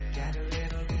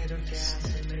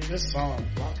This song.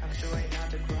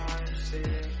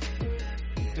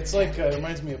 It's like, it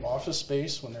reminds me of Office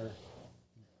Space when they're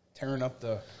tearing up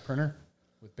the printer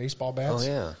with baseball bats. Oh,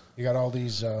 yeah. You got all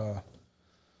these I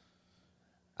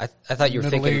thought you were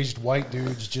thinking... middle-aged white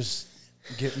dudes just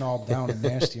getting all down and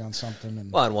nasty on something.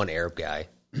 And Well, on one Arab guy.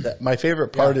 My favorite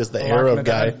part is the Arab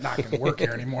guy. Not going to work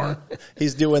here anymore.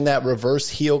 He's doing that reverse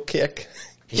heel kick.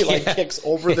 He kicks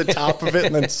over the top of it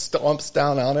and then stomps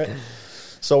down on it.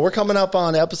 So we're coming up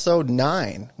on episode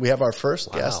 9. We have our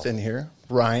first guest in here,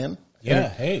 Ryan. Yeah,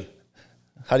 hey.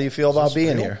 How do you feel about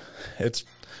being real? here? It's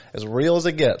as real as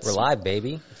it gets. We're live,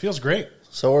 baby. It feels great.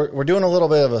 So we're doing a little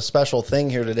bit of a special thing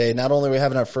here today. Not only are we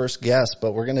having our first guest,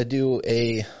 but we're going to do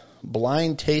a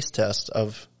blind taste test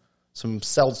of some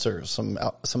seltzers,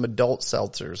 some adult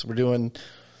seltzers. We're doing,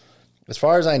 as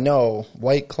far as I know,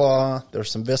 White Claw. There's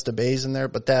some Vista Bays in there,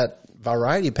 but that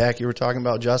variety pack you were talking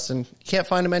about, Justin, you can't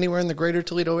find them anywhere in the greater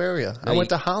Toledo area. I went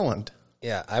to Holland.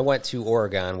 Yeah, I went to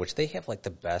Oregon, which they have like the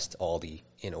best Aldi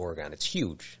in Oregon. It's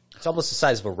huge. It's almost the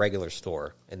size of a regular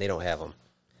store, and they don't have them.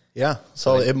 Yeah,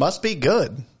 so it must be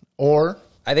good. Or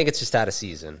I think it's just out of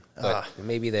season, but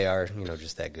maybe they are,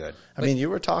 just that good. I mean, you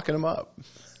were talking them up.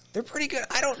 They're pretty good.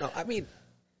 I don't know. I mean,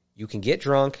 you can get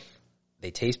drunk.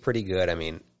 They taste pretty good. I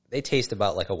mean, they taste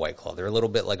about like a White Claw. They're a little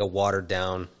bit like a watered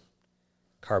down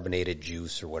carbonated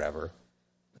juice or whatever.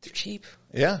 But they're cheap.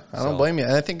 Yeah, I don't blame you.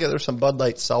 And I think there's some Bud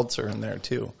Light seltzer in there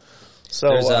too. So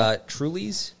there's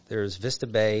Truly's, there's Vista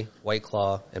Bay, White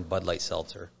Claw, and Bud Light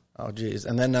seltzer. Oh, geez.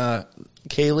 And then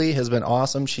Kaylee has been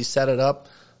awesome. She set it up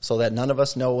so that none of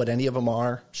us know what any of them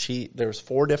are. There's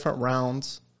 4 different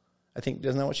rounds. I think,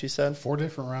 isn't that what she said? 4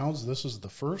 different rounds. This is the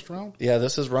first round? Yeah,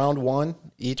 this is round 1.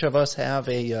 Each of us have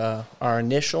our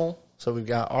initial. So we've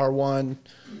got R1,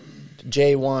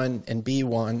 J1, and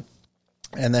B1,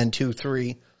 and then 2,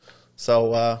 3.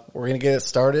 So we're going to get it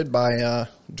started by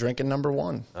drinking number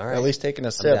 1. All right. Or at least taking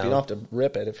a sip. You don't have to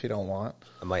rip it if you don't want.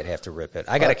 I might have to rip it.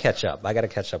 I got to catch up. I got to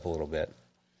catch up a little bit.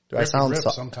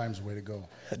 Sometimes the way to go.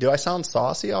 Do I sound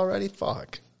saucy already?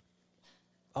 Fuck.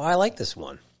 Oh, I like this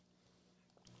one.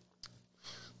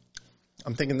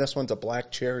 I'm thinking this one's a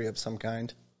black cherry of some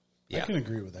kind. Yeah. I can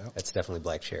agree with that. That's definitely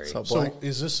black cherry. So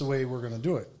is this the way we're going to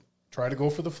do it? Try to go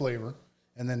for the flavor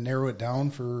and then narrow it down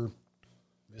for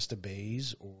Vista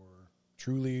Bays or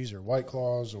Truly's or White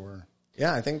Claws or...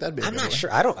 Yeah, I think that'd be a I'm good not one.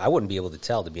 sure. I wouldn't be able to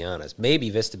tell, to be honest. Maybe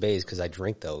Vista Bays because I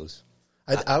drink those.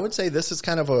 I would say this is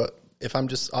kind of if I'm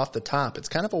just off the top, it's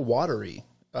kind of a watery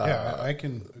yeah, I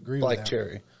can agree with that. black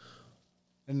cherry.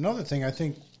 Another thing, I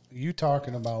think you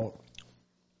talking about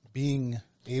being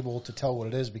able to tell what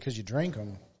it is because you drank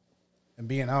them and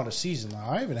being out of season. Now,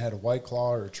 I haven't had a White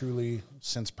Claw or a Truly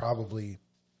since probably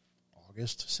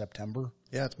August, September.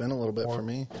 Yeah, it's been a little bit for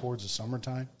me. Towards the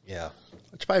summertime. Yeah.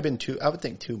 It's probably been I would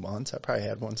think 2 months. I probably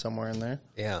had one somewhere in there.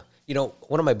 Yeah.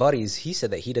 One of my buddies, he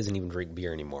said that he doesn't even drink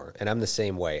beer anymore, and I'm the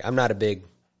same way. I'm not a big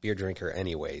beer drinker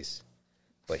anyways,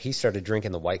 but he started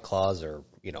drinking the White Claws or,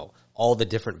 all the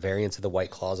different variants of the White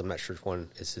Claws. I'm not sure which one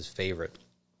is his favorite,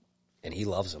 and he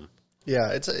loves them.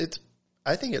 Yeah,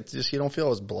 I think it's just you don't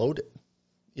feel as bloated.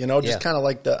 Just kind of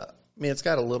like it's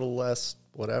got a little less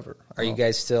whatever. Are you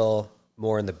guys still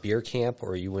more in the beer camp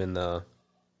or are you in the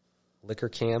liquor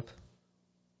camp?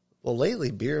 Well,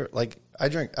 lately beer,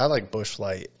 I like Busch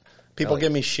Light. People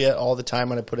give me shit all the time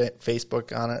when I put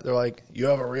Facebook on it. They're like, you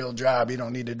have a real job. You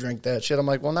don't need to drink that shit. I'm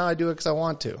like, well, now I do it because I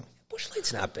want to. Busch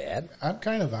Light's not bad. I'm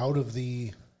kind of out of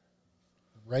the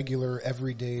regular,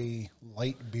 everyday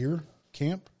light beer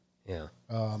camp. Yeah.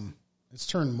 It's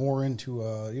turned more into,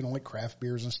 like craft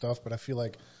beers and stuff, but I feel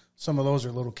like some of those are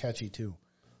a little catchy too.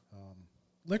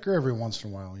 Liquor every once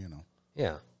in a while,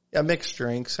 Yeah. Yeah, mixed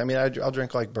drinks. I mean, I'll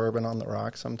drink like bourbon on the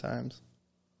rocks sometimes.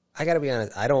 I got to be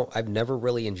honest. I've never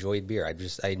really enjoyed beer.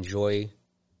 I enjoy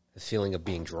the feeling of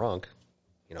being drunk.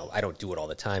 I don't do it all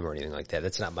the time or anything like that.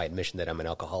 That's not my admission that I'm an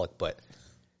alcoholic, but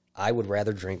I would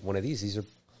rather drink one of these.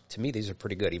 To me, these are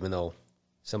pretty good, even though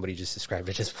somebody just described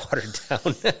it as watered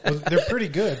down. Well, they're pretty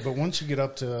good, but once you get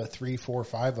up to 3, 4,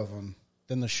 5 of them,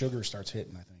 then the sugar starts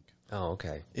hitting, I think. Oh,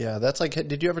 okay. Yeah, that's like,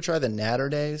 did you ever try the Natter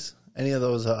Days? Any of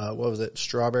those, what was it,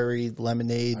 strawberry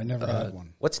lemonade? I never had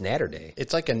one. What's Natter Day?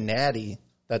 It's like a natty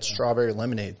that's strawberry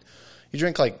lemonade. You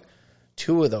drink like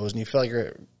 2 of those and you feel like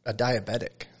you're a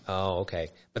diabetic. Oh, okay.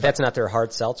 But that's not their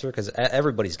hard seltzer? Because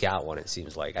everybody's got one, it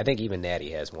seems like. I think even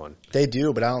Natty has one. They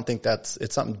do, but I don't think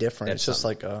it's something different. It's just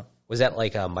like a... Was that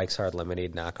like a Mike's Hard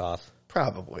Lemonade knockoff?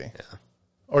 Probably. Yeah.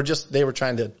 Or just they were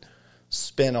trying to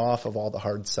spin off of all the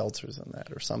hard seltzers in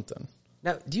that or something.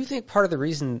 Now, do you think part of the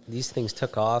reason these things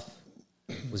took off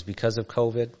was because of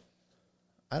COVID?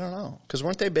 I don't know. Because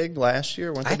weren't they big last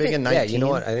year? Weren't they big in 19? Yeah, you know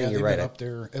what? I think you're right. Up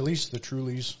there, at least the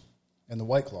Trulies and the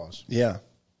White Claws. Yeah.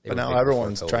 But now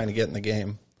everyone's trying to get in the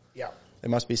game. Yeah. They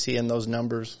must be seeing those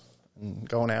numbers and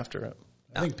going after it.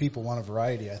 I think people want a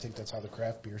variety. I think that's how the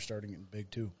craft beer started getting big,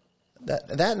 too.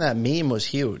 That and that meme was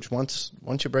huge. Once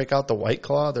you break out the White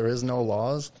Claw, there is no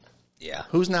laws. Yeah.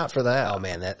 Who's not for that? Oh,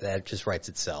 man, that just writes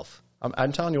itself.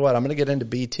 I'm telling you what, I'm going to get into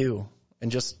B2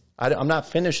 and just I'm not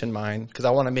finishing mine because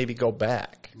I want to maybe go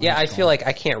back. Yeah, I feel like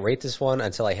I can't rate this one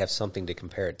until I have something to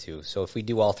compare it to. So if we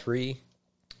do all three,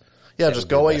 yeah, just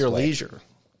go at your leisure.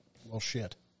 Well,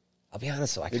 shit. I'll be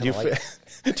honest, though. I kind of like.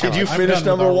 Did you finish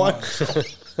number one?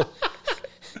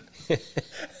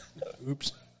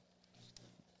 Oops.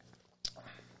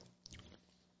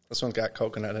 This one's got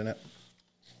coconut in it.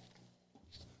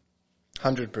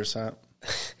 100%.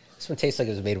 This one tastes like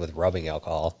it was made with rubbing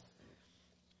alcohol.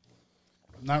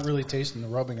 I'm not really tasting the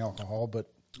rubbing alcohol, but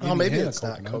maybe it's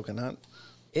not coconut.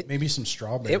 Maybe some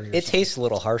strawberry. It tastes a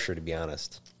little harsher, to be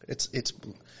honest. It's.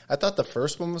 I thought the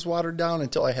first one was watered down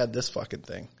until I had this fucking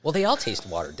thing. Well, they all taste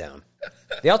watered down.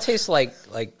 They all taste like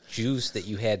juice that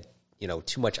you had,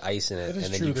 too much ice in it, and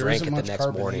then you drank it the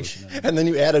next morning. And then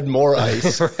you added more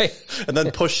ice, right? And then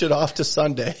pushed it off to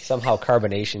Sunday. Somehow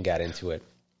carbonation got into it.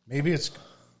 Maybe it's.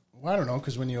 Well, I don't know,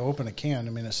 because when you open a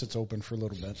can, it sits open for a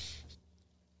little bit.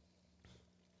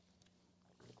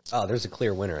 Oh, there's a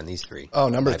clear winner in these three. Oh,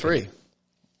 number 3.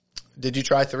 Did you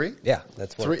try 3? Yeah,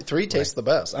 that's what. 3 tastes the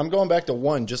best. I'm going back to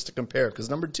 1 just to compare because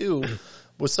number 2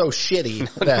 was so shitty.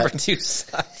 Number 2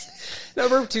 sucks.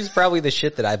 Number 2 is probably the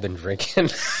shit that I've been drinking.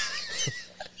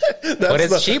 But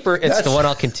it's cheaper. It's the one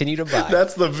I'll continue to buy.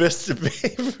 That's the Vista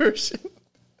Bay version.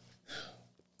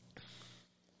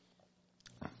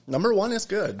 Number 1 is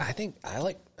good. I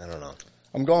don't know.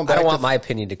 I'm going back. I don't want my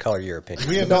opinion to color your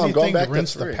opinion. I'm going back to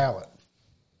rinse the palate.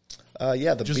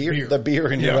 Yeah, beer. The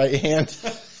beer in your right hand.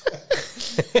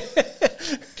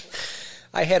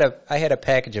 I had a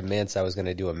package of mints. I was going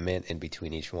to do a mint in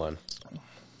between each one.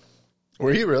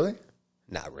 Were you really?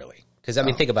 Not really. Because,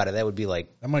 think about it. That would be like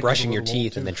brushing your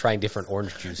teeth and then trying different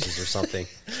orange juices or something.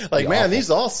 Like, man, awful. These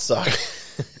all suck. Why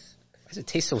does it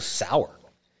taste so sour?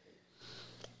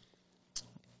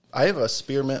 I have a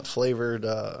spearmint flavored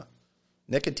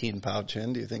nicotine pouch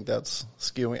in. Do you think that's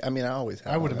skewing? I always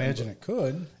have. I would imagine it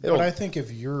could. But I think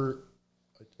if you're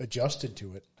adjusted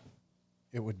to it,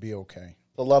 it would be okay.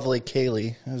 The lovely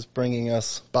Kaylee is bringing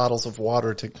us bottles of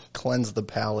water to cleanse the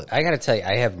palate. I got to tell you,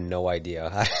 I have no idea.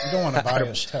 You don't want to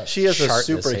bias test. She is a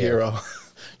superhero.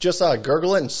 Just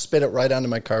gurgle it and spit it right onto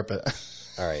my carpet.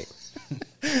 All right.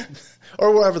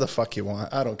 Or wherever the fuck you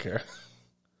want. I don't care.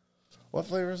 What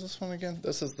flavor is this one again?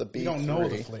 This is the B3. You don't know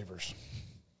the flavors.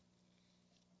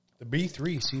 The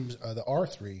B3 seems, the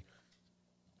R3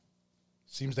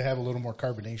 seems to have a little more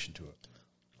carbonation to it.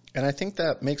 And I think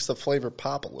that makes the flavor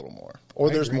pop a little more. Or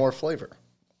there's more flavor.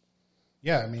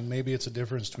 Yeah, maybe it's a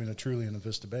difference between a Truly and a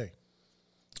Vista Bay.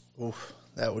 Oof,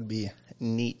 that would be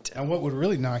neat. And what would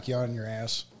really knock you on your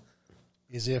ass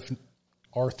is if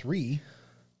R3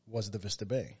 was the Vista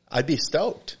Bay. I'd be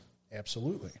stoked.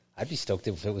 Absolutely. I'd be stoked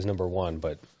if it was number 1,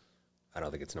 but I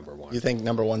don't think it's number 1. You think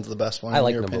number 1's the best one? I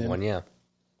like number 1, yeah.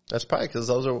 That's probably because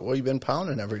those are what you've been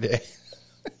pounding every day.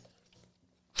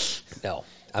 No,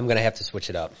 I'm going to have to switch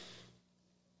it up.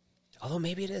 Although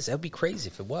maybe it is. That would be crazy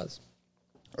if it was.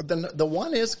 The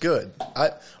 1 is good.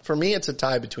 For me, it's a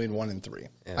tie between 1 and 3.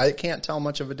 Yeah. I can't tell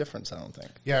much of a difference, I don't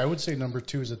think. Yeah, I would say number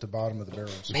 2 is at the bottom of the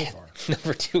barrel so far.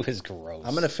 Number 2 is gross.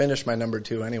 I'm going to finish my number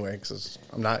 2 anyway because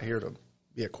I'm not here to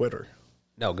be a quitter.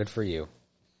 No, good for you.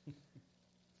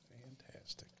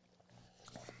 Fantastic.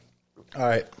 All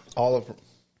right,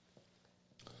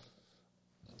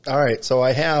 All right, so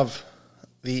I have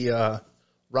the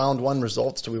round 1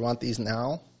 results. Do we want these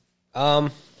now?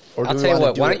 I'll tell you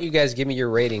what. Why don't you guys give me your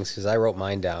ratings because I wrote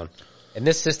mine down. And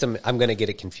this system, I'm going to get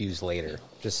it confused later,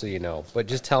 just so you know. But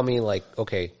just tell me,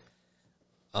 okay.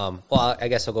 Well, I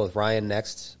guess I'll go with Ryan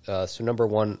next. So number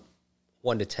 1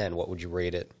 to 10, what would you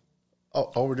rate it?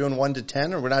 Oh, we're doing 1 to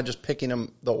 10, or we're not just picking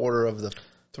them the order of the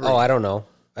 3? Oh, I don't know.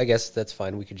 I guess that's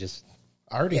fine. We could just.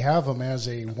 I already have them as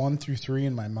a 1 through 3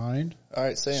 in my mind. All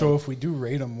right, say so if we do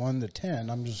rate them 1 to 10,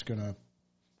 I'm just gonna,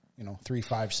 3,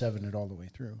 5, 7 it all the way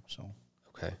through. So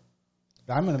okay,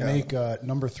 I'm gonna make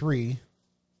number 3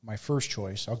 my first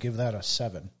choice. I'll give that a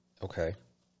 7. Okay.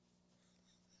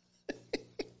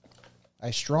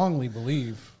 I strongly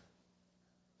believe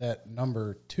that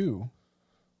number 2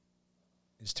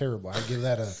 is terrible. I give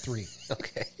that a 3.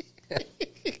 Okay.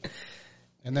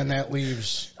 And then that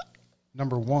leaves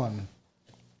number 1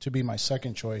 to be my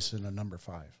second choice and a number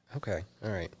 5. Okay.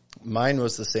 All right. Mine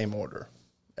was the same order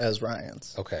as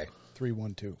Ryan's. Okay.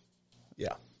 3-1-2.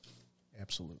 Yeah.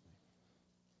 Absolutely.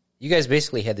 You guys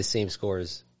basically had the same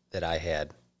scores that I had.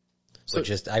 So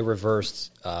just I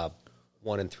reversed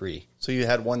 1 and 3. So you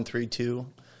had 1, 3, 2.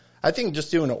 I think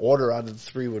just doing an order out of the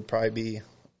 3 would probably be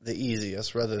the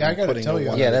easiest rather than I gotta putting tell a you,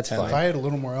 1 Yeah, out of that's 10. fine. If I had a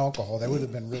little more alcohol, that would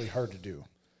have been really hard to do.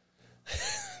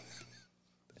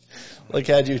 Like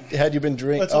had you been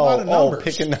drinking, That's a lot of numbers.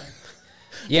 picking.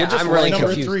 Yeah, just I'm really number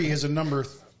confused. 3 is a number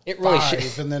It really 5,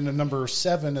 should. and then the number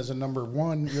 7 is a number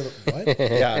 1. You're like, what?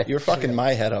 Yeah, you're fucking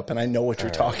my head up, and I know what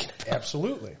you're talking about.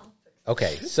 Absolutely.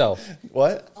 Okay, so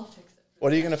What?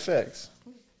 What are you gonna fix?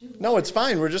 No, it's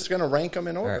fine. We're just gonna rank them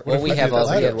in all order. right. Well, if we I have did a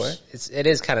the we have, letters? it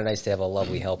is kind of nice to have a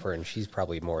lovely helper, and she's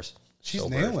probably more She's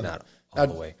sober, nailing if it. not all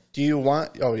Now, the way. do you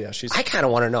want? Oh yeah, she's I kind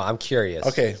of want to know. I'm curious.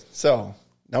 okay. So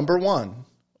number 1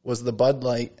 was the Bud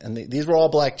Light, and these were all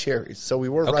black cherries, so we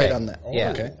were right Okay. on that. Yeah.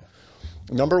 Okay.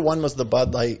 Number 1 was the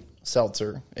Bud Light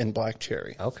seltzer in black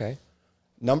cherry. Okay.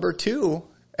 Number 2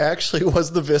 actually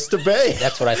was the Vista Bay.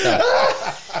 That's what I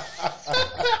thought.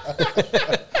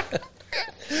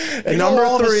 And number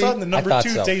all of a 3, sudden, the number thought 2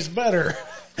 so. tastes better.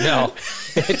 No,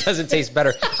 it doesn't taste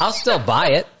better. I'll still buy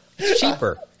it. It's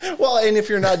cheaper. well, and if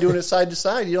you're not doing it side to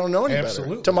side, you don't know any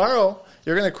Absolutely. better. Tomorrow,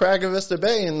 you're going to crack a Vista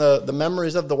Bay, and the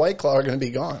memories of the White Claw are going to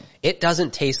be gone. It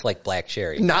doesn't taste like black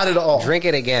cherry. Not at all. Drink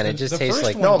it again. It just The tastes first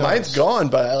like one No, does. mine's gone,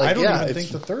 but I don't even it's- think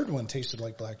the third one tasted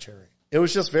like black cherry. it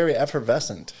was just very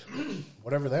effervescent.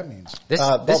 Whatever that means. this. This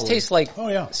bubbly. tastes like Oh,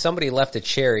 yeah. somebody left a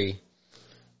cherry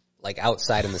like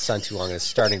outside in the sun too long and it's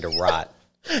starting to rot.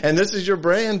 And this is your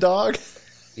brand, dog.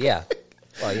 Yeah.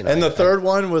 Well, you know. And the third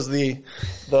one was the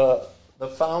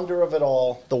founder of it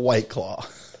all, the White Claw.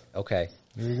 Okay.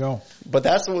 There you go. But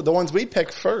that's the ones we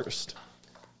picked first.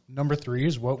 Number 3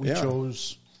 is what we Yeah.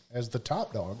 chose as the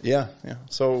top dog. Yeah.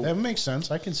 So That makes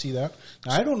sense. I can see that.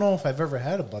 Now, I don't know if I've ever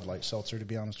had a Bud Light seltzer, to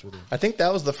be honest with you. I think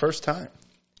that was the first time.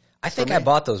 I think me. I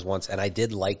bought those once and I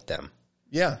did like them.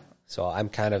 Yeah. So I'm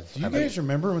kind of. Do you guys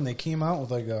remember when they came out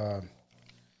with like a...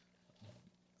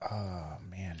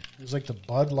 man. It was like the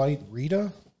Bud Light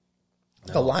Rita?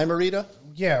 The Limerita?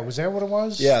 Yeah, was that what it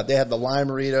was? Yeah, they had the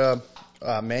Limerita,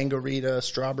 Mango-rita,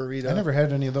 Strawberry-rita. I never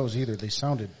had any of those either.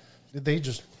 They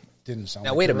just didn't sound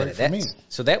Now like wait a they were minute. for me.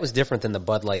 So that was different than the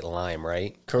Bud Light Lime,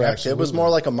 right? Correct. Absolutely. It was more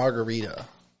like a margarita.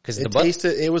 Because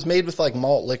It was made with like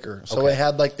malt liquor, so Okay. it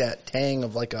had like that tang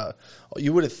of like a.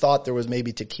 You would have thought there was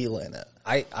maybe tequila in it.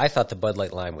 I thought the Bud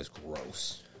Light Lime was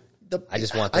gross. I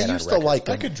just want that I on used to record. like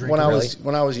I them could drink when it,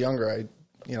 when I was younger.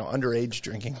 Underage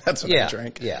drinking. That's what I Yeah.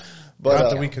 drank. Yeah. But Not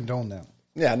that we condone that.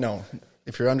 yeah, no.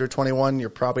 If you're under 21, you're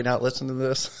probably not listening to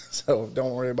this, so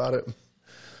don't worry about it.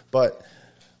 But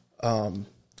I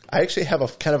actually have a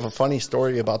kind of a funny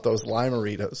story about those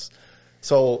Limeritas.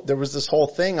 So there was this whole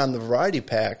thing on the variety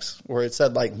packs where it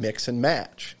said like mix and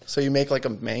match. So you make like a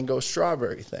mango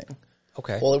strawberry thing.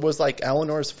 Okay. Well, it was like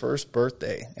Eleanor's first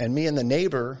birthday, and me and the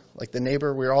neighbor,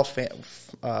 we were all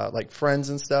like friends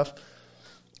and stuff,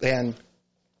 and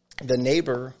the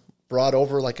neighbor brought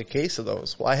over like a case of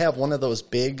those. Well, I have one of those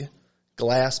big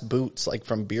glass boots like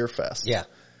from Beer Fest. Yeah.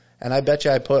 And I bet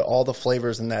you I put all the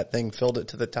flavors in that thing, filled it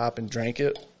to the top, and drank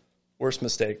it. Worst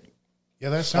mistake. Yeah,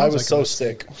 that sounds I was like so a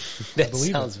mistake. sick. That believe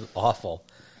it. sounds awful.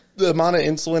 The amount of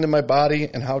insulin in my body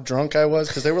and how drunk I was,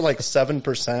 because they were like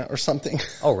 7% or something.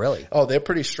 Oh, really? Oh, they're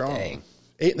pretty strong. Dang.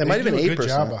 They might have been do a 8%. good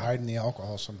job of hiding the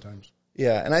alcohol sometimes.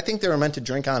 Yeah, and I think they were meant to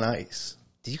drink on ice.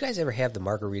 Did you guys ever have the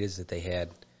margaritas that they had?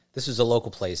 This was a local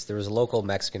place. There was a local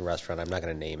Mexican restaurant. I'm not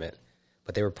going to name it.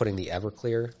 But they were putting the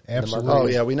Everclear in the Absolutely. margaritas. Oh,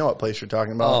 yeah, we know what place you're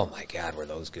talking about. Oh, my God, were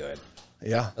those good.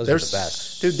 Yeah, Those they're are the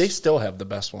best. Dude, they still have the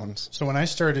best ones. So when I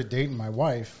started dating my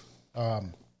wife,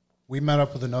 we met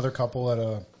up with another couple at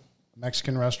a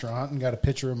Mexican restaurant and got a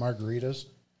pitcher of margaritas.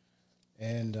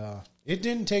 And it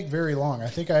didn't take very long. I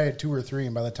think I had 2 or 3,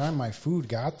 and by the time my food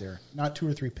got there, not 2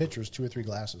 or 3 pitchers, 2 or 3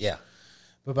 glasses. Yeah.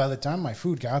 But by the time my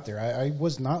food got there, I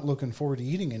was not looking forward to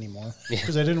eating anymore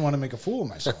because I didn't want to make a fool of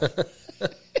myself.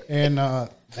 And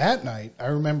that night, I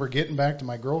remember getting back to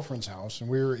my girlfriend's house, and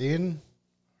we were in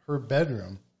her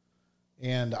bedroom,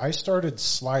 and I started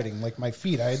sliding, like my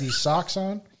feet. I had these socks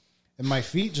on, and my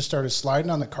feet just started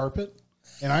sliding on the carpet,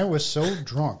 and I was so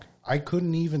drunk, I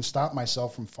couldn't even stop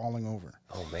myself from falling over.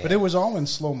 Oh, man. But it was all in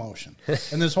slow motion.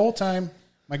 And this whole time,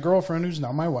 my girlfriend, who's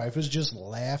now my wife, is just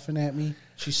laughing at me.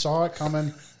 She saw it coming,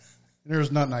 and there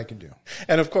was nothing I could do.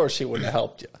 And, of course, she wouldn't have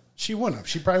helped you. She wouldn't have.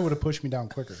 She probably would have pushed me down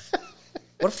quicker.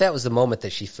 What if that was the moment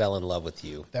that she fell in love with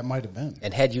you? That might have been.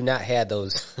 And had you not had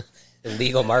those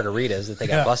illegal margaritas that they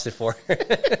got Yeah. busted for?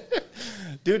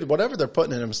 Dude, whatever they're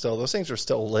putting in them still, those things are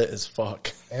still lit as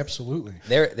fuck. Absolutely.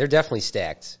 They're definitely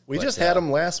stacked. We But, just had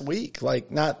them last week. Like,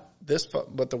 not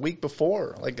the week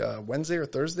before, like Wednesday or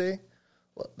Thursday,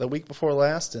 the week before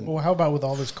last. And Well, how about with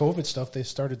all this COVID stuff, they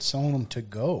started selling them to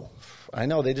go. I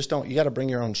know they just don't. You got to bring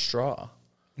your own straw.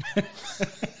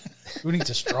 Who needs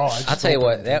a straw? I'll tell you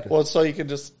what. Well, so you can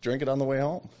just drink it on the way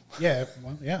home. Yeah,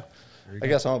 well, yeah. I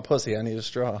guess I'm a pussy. I need a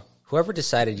straw. Whoever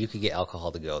decided you could get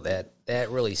alcohol to go, that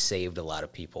really saved a lot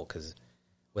of people, because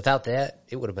without that,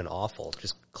 it would have been awful,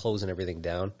 just closing everything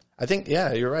down. I think,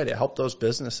 yeah, you're right. It helped those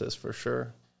businesses for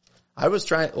sure. I was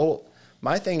trying. Well,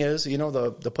 my thing is,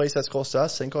 the place that's close to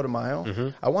us, Cinco de Mayo. Mm-hmm.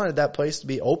 I wanted that place to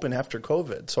be open after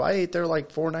COVID, so I ate there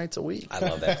like 4 nights a week. I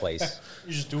love that place.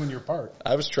 You're just doing your part.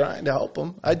 I was trying to help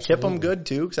them. I'd tip them good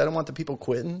too, because I don't want the people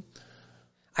quitting.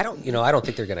 I don't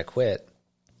think they're going to quit.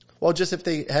 Well, just if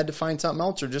they had to find something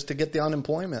else or just to get the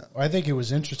unemployment. I think it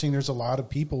was interesting. There's a lot of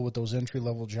people with those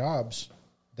entry-level jobs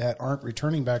that aren't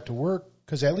returning back to work,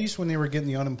 because at least when they were getting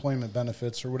the unemployment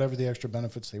benefits or whatever the extra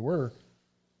benefits they were,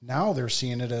 now they're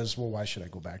seeing it as, well, why should I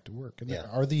go back to work? And Yeah.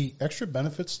 Are the extra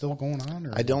benefits still going on?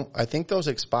 Or? I think those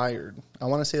expired. I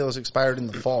want to say those expired in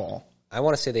the fall. I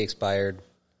want to say they expired.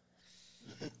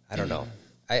 I don't know.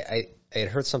 I had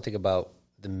heard something about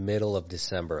the middle of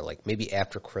December, like maybe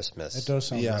after Christmas. It does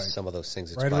sound Yeah. right. Some of those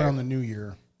things Right expired. around the new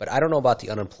year. But I don't know about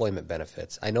the unemployment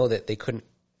benefits. I know that they couldn't,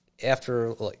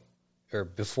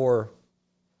 before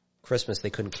Christmas, they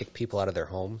couldn't kick people out of their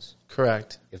homes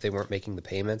Correct. if they weren't making the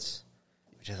payments.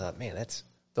 Which I thought, man, that's...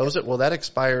 That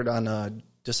expired on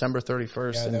December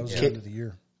 31st. Yeah, and that was the end of the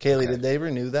year. Kaylee, Okay. did they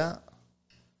renew that?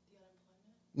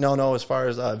 No, as far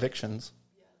as evictions.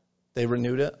 They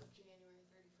renewed it?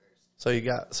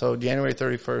 So January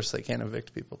 31st, they can't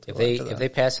evict people. If they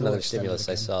pass another extend it stimulus,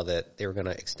 I again. saw that they were going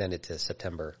to extend it to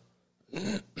September,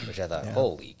 which I thought,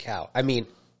 holy cow. I mean,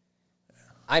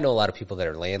 I know a lot of people that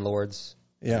are landlords.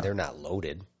 Yeah. And they're not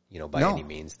loaded, by No. any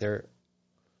means. They're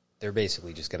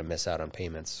basically just going to miss out on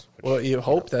payments. Which, Well, you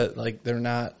hope that they're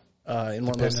not in one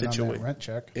of those Depending on that situations. rent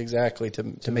check. Exactly,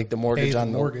 to make the Pay mortgage the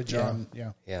on mortgage yeah. on,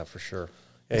 yeah. yeah, for sure.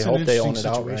 Yeah, It's I an hope they own it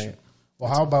interesting outright. situation.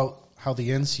 Well, how about how the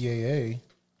NCAA,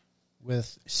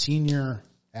 with senior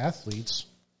athletes,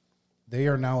 they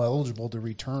are now eligible to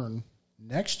return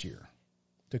next year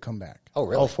to come back. Oh,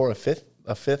 really? Oh, for a fifth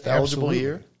eligible Absolutely.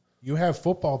 year? You have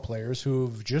football players who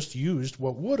have just used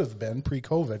what would have been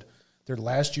pre-COVID their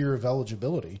last year of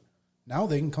eligibility. Now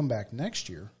they can come back next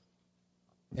year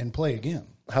and play again.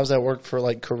 How's that work for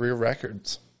like career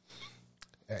records?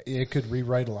 It could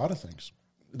rewrite a lot of things.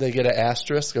 They get an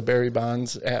asterisk, a Barry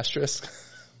Bonds asterisk.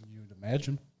 You'd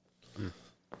imagine.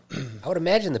 I would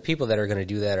imagine the people that are going to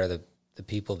do that are the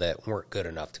people that weren't good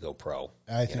enough to go pro.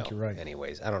 I think you're right.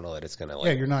 Anyways, I don't know that it's going to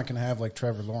Yeah, you're not going to have like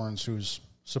Trevor Lawrence, who's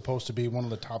supposed to be one of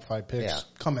the top 5 picks, Yeah.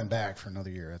 coming back for another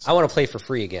year. I want to play for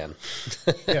free again.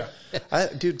 Yeah.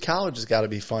 Dude, college has got to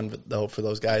be fun, though, for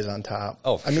those guys on top.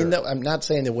 Oh, for I mean, sure. I'm not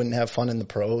saying they wouldn't have fun in the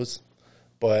pros,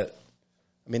 but,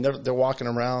 I mean, they're walking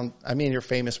around. I mean, you're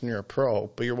famous when you're a pro,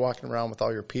 but you're walking around with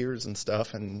all your peers and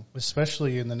stuff. And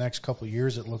Especially in the next couple of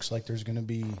years, it looks like there's going to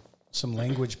be some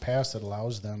language passed that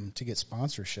allows them to get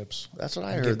sponsorships. that's what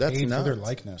I and heard. get That's paid nuts. for their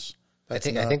likeness. I That's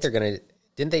think nuts. they're going to.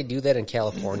 Didn't they do that in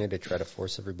California to try to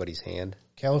force everybody's hand?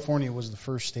 California was the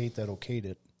first state that okayed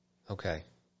it, Okay.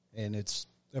 and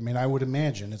I would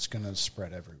imagine it's going to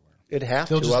spread everywhere. It'd have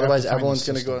They'll to, just have otherwise to find everyone's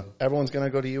the going to go. system. Everyone's going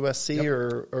to go to USC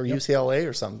or UCLA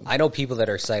or something. I know people that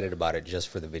are excited about it just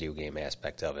for the video game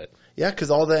aspect of it. Yeah,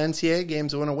 because all the NCAA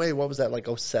games went away. What was that, like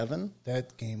 07?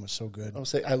 That game was so good.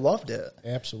 I loved it.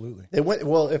 Absolutely.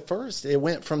 At first it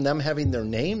went from them having their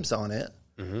names on it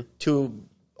Mm-hmm. to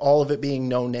all of it being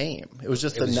no name. It was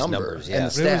just It the was just number numbers, yeah.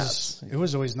 and the But stats. it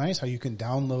was always nice how you can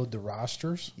download the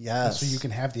rosters. Yes. So you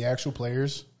can have the actual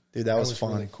players. Dude, that was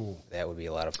fun. really cool. That would be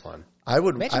a lot of fun.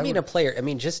 Imagine Being a player. I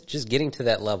mean, just getting to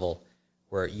that level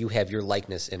where you have your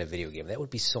likeness in a video game. That would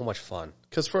be so much fun.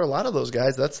 because for a lot of those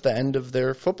guys, that's the end of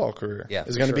their football career. Yeah,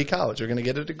 is for going to be sure. college. They're going to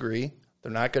get a degree.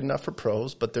 They're not good enough for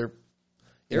pros, but they're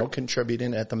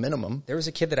contributing at the minimum. There was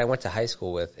a kid that I went to high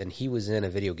school with, and he was in a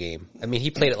video game. I mean,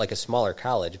 he played at like a smaller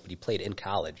college, but he played in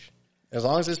college. As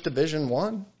long as it's Division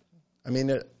One, I mean,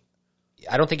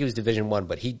 I don't think he was Division I,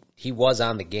 but he was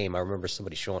on the game. I remember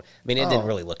somebody showing. I mean, it didn't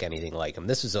really look anything like him.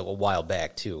 This was a while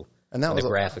back too, And that and was the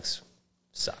a- graphics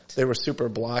sucked. they were super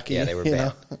blocky. Yeah, they were you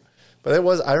bad. know? But it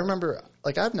was. I remember,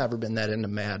 like, I've never been that into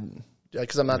Madden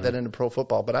because I'm not that into pro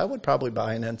football. But I would probably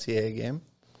buy an NCAA game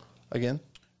again.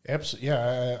 Absolutely.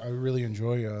 Yeah, I really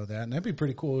enjoy that. And that'd be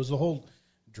pretty cool. It was the whole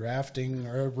drafting,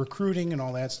 recruiting, and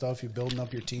all that stuff. You're building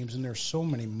up your teams, and there's so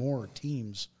many more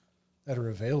teams are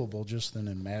available just than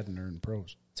in Madden or in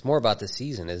pros. It's more about the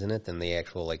season, isn't it, than the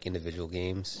actual like individual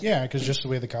games? Yeah, because just the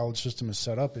way the college system is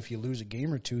set up, if you lose a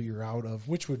game or two, you're out of,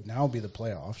 which would now be the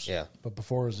playoffs. Yeah. But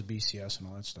before it was the BCS and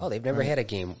all that stuff. Oh, they've never had a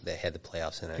game that had the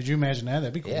playoffs in it. Could you imagine that?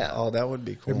 That'd be cool. Yeah. Oh, that would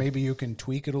be cool. Or maybe you can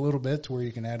tweak it a little bit to where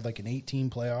you can add like an 18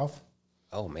 playoff.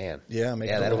 Oh man. Yeah,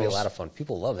 that'll be a lot of fun.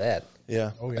 People love that.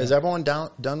 Yeah. Oh, yeah. Is everyone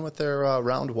done with their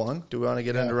round one? Do we want to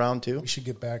get into round two? We should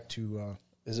get back to.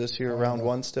 Is this your round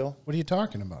one still? What are you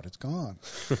talking about? It's gone.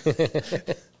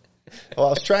 Well, I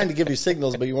was trying to give you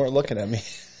signals, but you weren't looking at me.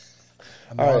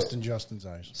 I'm All lost right. in Justin's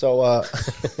eyes. So,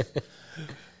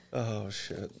 oh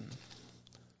shit.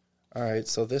 All right,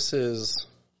 so this is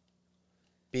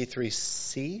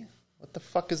B3C. What the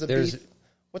fuck is a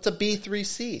What's a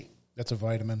B3C? That's a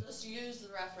vitamin. Just use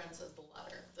the reference as the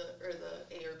letter, or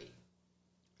the A or B.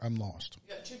 I'm lost.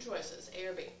 You got two choices, A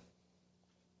or B.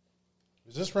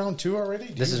 Is this round two already?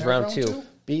 This is round two.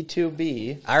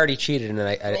 B2B. I already cheated, and Or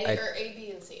A,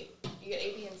 B, and C. You get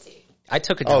A, B, and C. I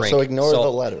took a drink. Oh, so ignore the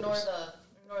letters.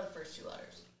 Ignore the first two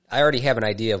letters. I already have an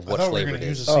idea of I what thought we were flavor going it to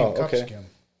use is. the same Oh, cup okay. skim.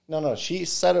 No, she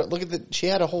said it. Look at she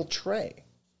had a whole tray.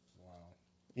 Wow.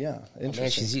 Yeah, interesting. Man,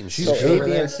 she's eating So sushi over A,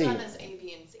 B, there. and C. One is A,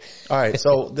 B, and C. All right,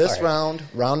 so this All right.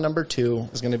 round number 2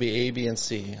 is going to be A, B, and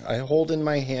C. I hold in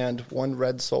my hand one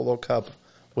red Solo cup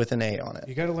with an A on it.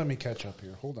 You got to let me catch up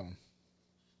here. Hold on.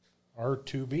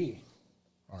 R2B.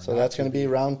 So that's going to be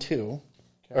round 2,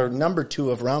 or number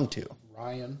 2 of round 2.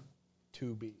 Ryan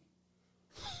 2B.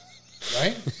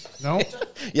 Right? No?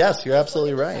 Yes, you're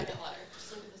absolutely right. Second letter.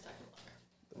 Just look at the second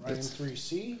letter. Ryan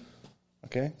 3C.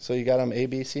 Okay, so you got them A,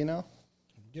 B, C now?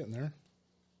 I'm getting there.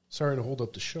 Sorry to hold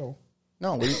up the show.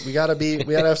 No, we gotta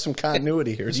have some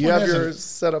continuity here. This Do you one have hasn't- yours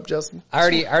set up, Justin?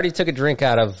 I already took a drink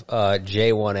out of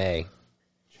J1A.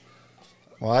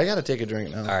 Well, I gotta take a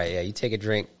drink now. All right, yeah, you take a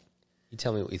drink. You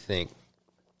tell me what you think.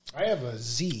 I have a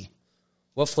Z.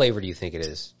 What flavor do you think it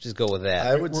is? Just go with that.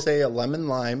 I would say a lemon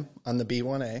lime on the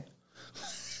B1A.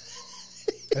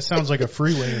 That sounds like a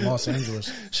freeway in Los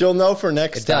Angeles. She'll know for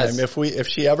next It does. time if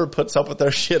she ever puts up with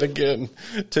our shit again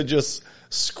to just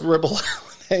scribble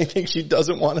out anything she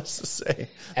doesn't want us to say.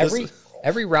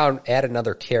 Every round, add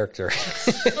another character.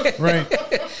 Right.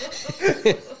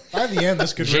 By the end,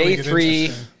 this could really get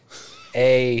interesting.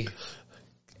 J3A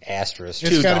asterisk.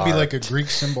 It's got to be star. like a Greek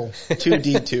symbol.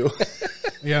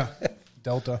 2D2. Yeah.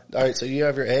 Delta. All right, so you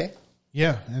have your A.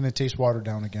 Yeah, and it tastes watered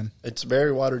down again. It's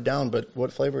very watered down, but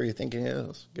what flavor are you thinking it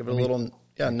is? Give it a little,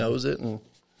 nose it. And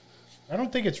I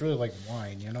don't think it's really like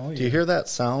wine, you know? do you hear that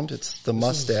sound? It's the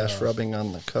mustache is, rubbing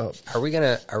on the cup. Are we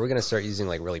gonna start using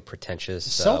like really pretentious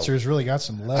Seltzer's really got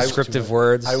some legs descriptive to it.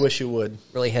 words? I wish you would.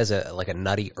 Really has a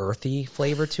nutty, earthy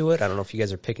flavor to it. I don't know if you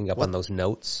guys are picking up on those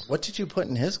notes. What did you put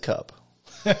in his cup?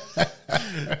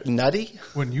 Nutty?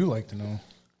 Wouldn't you like to know?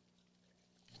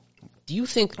 Do you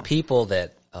think people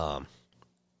that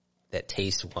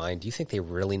taste wine, do you think they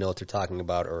really know what they're talking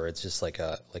about, or it's just like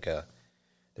a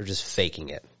they're just faking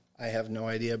it? I have no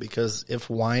idea, because if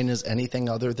wine is anything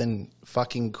other than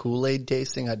fucking Kool-Aid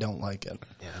tasting, I don't like it.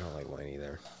 Yeah, I don't like wine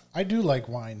either. I do like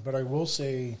wine, but I will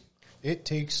say it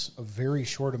takes a very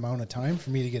short amount of time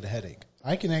for me to get a headache.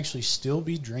 I can actually still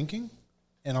be drinking,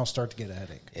 and I'll start to get a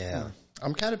headache. Yeah.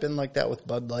 I'm kind of been like that with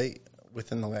Bud Light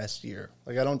within the last year.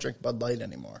 Like, I don't drink Bud Light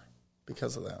anymore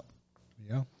because of that.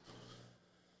 Yeah.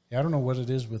 Yeah, I don't know what it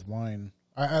is with wine.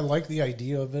 I like the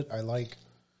idea of it. I like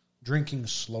drinking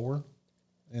slower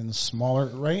and smaller,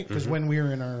 right? Because when we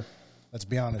were in our, let's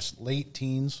be honest, late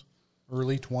teens,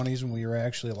 early 20s, when we were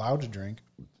actually allowed to drink,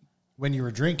 when you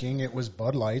were drinking, it was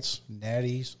Bud Lights,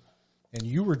 Natties, and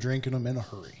you were drinking them in a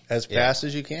hurry. As fast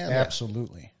as you can.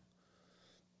 Absolutely.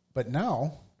 But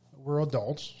now, we're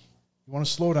adults. You want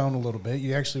to slow down a little bit.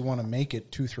 You actually want to make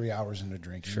it 2-3 hours into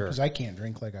drinking. Sure. Because I can't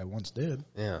drink like I once did.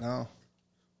 Yeah. No.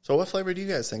 So what flavor do you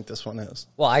guys think this one is?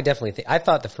 Well, I definitely think. I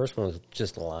thought the first one was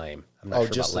just lime. I'm not sure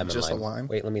just about lemon a lime. lime?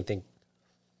 Wait, let me think.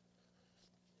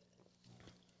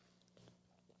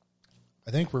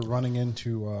 I think we're running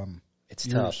into It's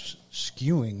you're tough.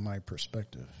 skewing my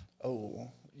perspective. Oh,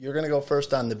 you're going to go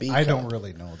first on the B I cup. don't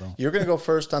really know, though. You're going to go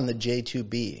first on the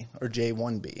J2B or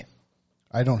J1B.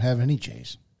 I don't have any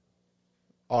J's.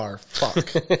 R. Fuck.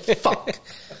 Fuck.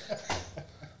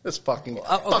 This fucking. Okay,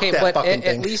 fuck that but fucking at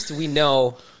thing. least we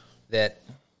know that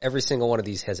every single one of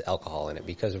these has alcohol in it,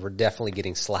 because we're definitely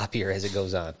getting sloppier as it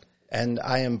goes on. And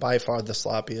I am by far the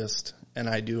sloppiest, and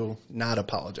I do not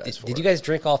apologize for it. Did you guys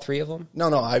drink all three of them? No,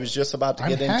 I was just about to I'm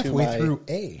get into halfway my. through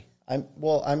A.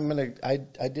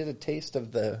 I did a taste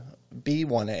of the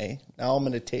B1A. Now I'm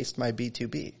gonna taste my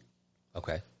B2B.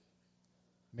 Okay.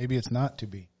 Maybe it's not to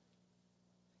be.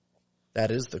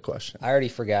 That is the question. I already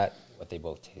forgot what they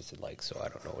both tasted like, so I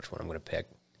don't know which one I'm going to pick.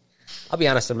 I'll be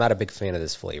honest, I'm not a big fan of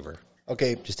this flavor,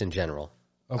 Okay, just in general.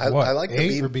 Of I what? like the A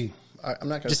B. or B? I'm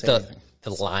not going to Just say anything. the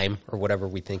lime or whatever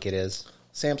we think it is.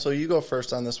 Sam, so you go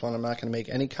first on this one. I'm not going to make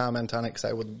any comment on it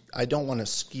because I don't want to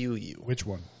skew you. Which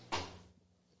one?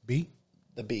 B?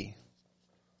 The B.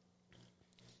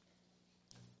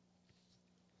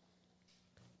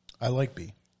 I like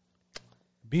B.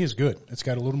 B is good. It's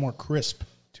got a little more crisp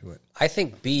to it. I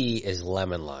think B is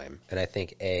lemon lime, and I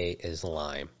think A is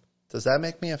lime. Does that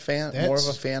make me more of a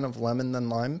That's- fan of lemon than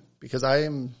lime? Because I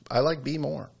like B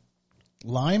more.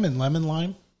 Lime and lemon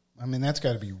lime? I mean, that's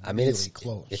got to be I mean, really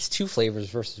close. it's two flavors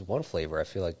versus one flavor. I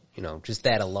feel like, just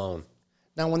that alone.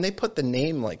 Now, when they put the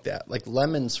name like that, like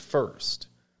lemon's first,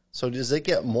 so does it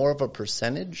get more of a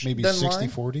percentage Maybe than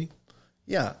 60-40? lime?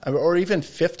 Yeah, or even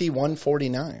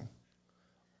 51-49.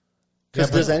 Because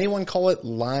Yeah, does anyone call it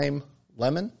lime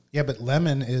lemon? Yeah, but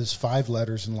lemon is 5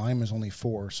 letters and lime is only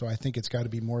 4, so I think it's got to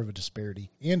be more of a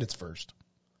disparity. And it's first.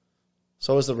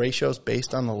 So is the ratios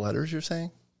based on the letters you're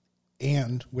saying?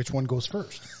 And which one goes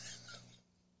first?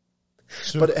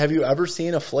 So, But have you ever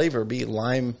seen a flavor be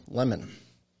lime lemon?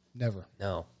 never.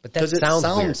 No, but that Does it sounds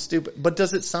sound weird. stupid? But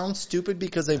does it sound stupid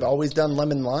because they've always done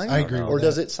lemon lime? I agree with Or that.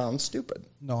 does it sound stupid?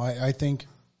 No, I think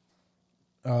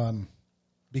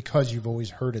because you've always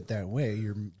heard it that way,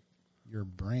 your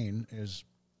brain is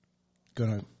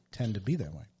going to tend to be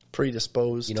that way.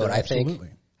 Predisposed. You know to what I think?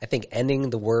 Absolutely. I think ending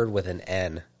the word with an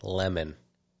N, lemon,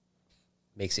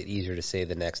 makes it easier to say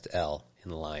the next L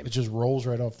in lime. It just rolls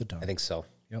right off the tongue. I think so.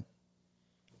 Yep.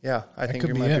 Yeah, I think could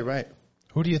you be might be it. right.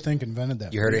 Who do you think invented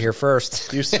that? You heard it here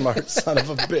first. You smart son of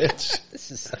a bitch.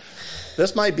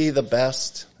 This might be the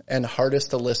best and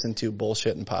hardest to listen to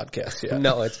bullshitting podcast yet.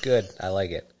 No, it's good. I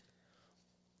like it.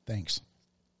 Thanks.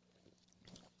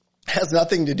 Has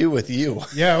nothing to do with you.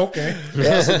 Yeah, okay. It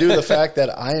has to do with the fact that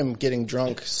I am getting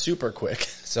drunk super quick.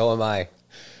 So am I.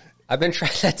 I've been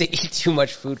trying not to eat too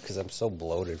much food because I'm so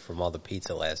bloated from all the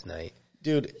pizza last night.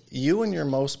 Dude, you and your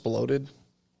most bloated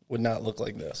would not look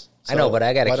like this. I know, but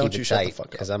I got to why keep don't you it shut the tight fuck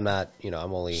up? because I'm not, I'm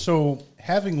only. So,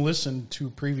 having listened to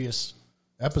previous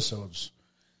episodes,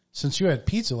 since you had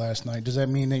pizza last night, does that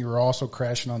mean that you were also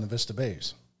crashing on the Vista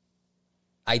Bays?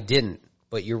 I didn't,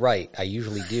 but you're right. I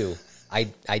usually do.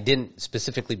 I didn't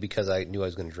specifically because I knew I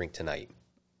was going to drink tonight.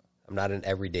 I'm not an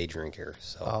everyday drinker,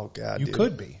 so Oh, God, You dude.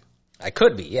 could be. I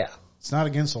could be. Yeah, It's not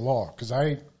against the law because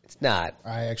I it's not.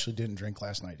 actually didn't drink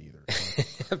last night either.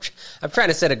 So. I'm trying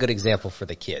to set a good example for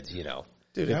the kids. Dude, That's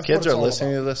if what kids it's are all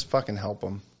listening about. to this, fucking help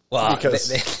them. Well,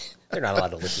 Because- they're not allowed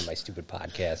to listen to my stupid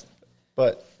podcast.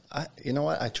 But you know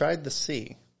what? I tried the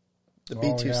C, the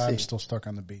B2C. Yeah, I'm still stuck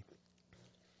on the B.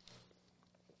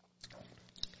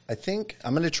 I think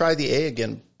I'm going to try the A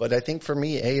again, but I think for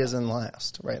me, A is in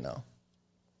last right now.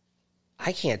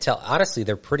 I can't tell. Honestly,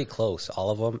 they're pretty close, all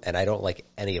of them, and I don't like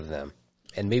any of them.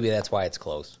 And maybe that's why it's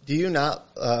close. Do you not?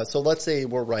 So let's say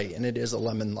we're right, and it is a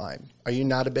lemon lime. Are you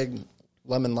not a big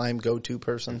lemon lime go-to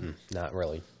person? Not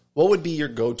really. What would be your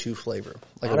go-to flavor?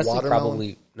 Like Honestly, a watermelon?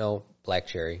 probably no black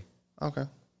cherry. Okay.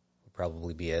 Would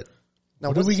probably be it. Now,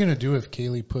 What are we what's- going to do if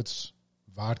Kaylee puts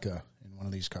vodka in one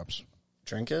of these cups?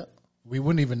 drink it? We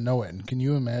wouldn't even know it. And can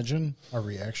you imagine our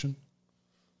reaction?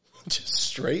 Just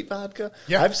straight vodka?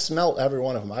 Yeah. I've smelt every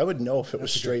one of them. I would know if it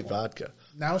was That's a good straight point. vodka.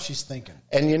 Now she's thinking.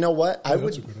 And you know what?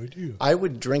 That's a good idea. I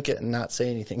would drink it and not say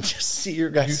anything. Just see your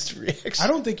guys' reaction. I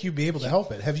don't think you'd be able to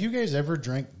help it. Have you guys ever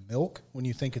drank milk when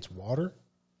you think it's water?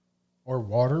 Or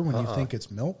water when you think it's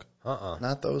milk?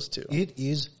 Not those two. It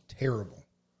is terrible.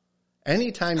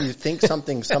 Anytime you think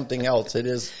something else, it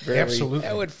is very. Absolutely.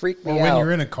 That would freak me Or when out.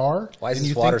 you're in a car Why is and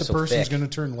this you water think the so person's thick? going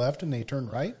to turn left and they turn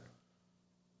right.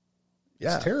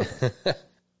 Yeah. It's terrible.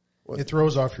 It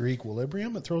throws off your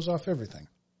equilibrium. It throws off everything.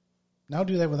 Now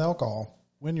do that with alcohol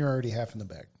when you're already half in the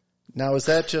bag. Now, is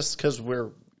that just because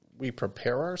we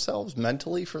prepare ourselves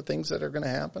mentally for things that are going to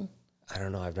happen? I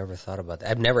don't know. I've never thought about that.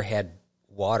 I've never had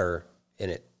water in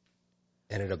it.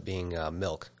 Ended up being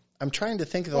milk. I'm trying to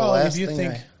think of the Well, last if you thing.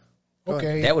 think, Go ahead.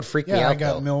 okay, That would freak me I out,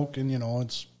 got though. milk, and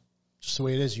it's just the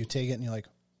way it is. You take it and you're like,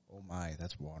 oh my,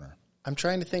 that's water. I'm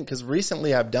trying to think because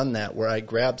recently I've done that where I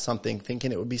grabbed something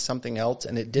thinking it would be something else,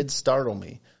 and it did startle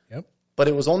me. Yep. But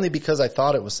it was only because I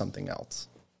thought it was something else.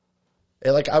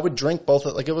 I would drink both.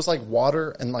 It was like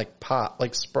water and like pop,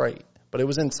 like Sprite. But it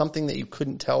was in something that you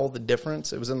couldn't tell the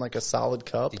difference. It was in like a solid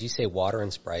cup. Did you say water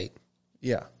and Sprite?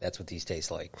 Yeah. That's what these taste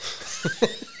like.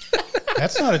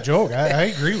 That's not a joke. I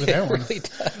agree with that one. Really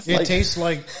does. It tastes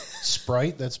like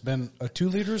Sprite that's been a 2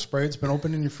 liter Sprite. It's been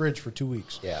open in your fridge for 2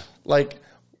 weeks. Yeah. Like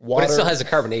water, But it still has a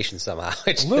carbonation somehow.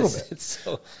 A little bit. It's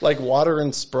so, like water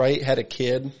and Sprite had a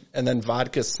kid, and then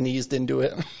vodka sneezed into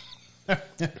it. all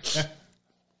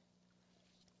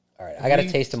right, I got to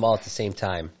taste them all at the same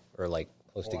time, or like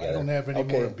close I together. don't have any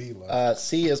more to be left.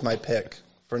 C is my pick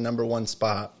for number 1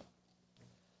 spot.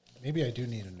 Maybe I do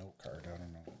need a note card. I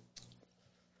don't know.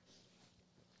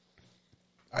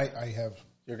 I have.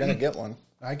 You're going to get one.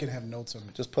 I can have notes on.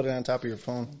 Just put it on top of your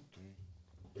phone.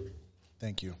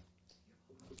 Thank you.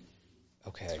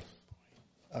 Okay.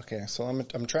 Okay, so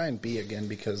I'm trying B again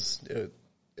because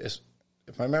if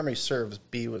my memory serves,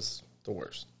 B was the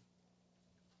worst.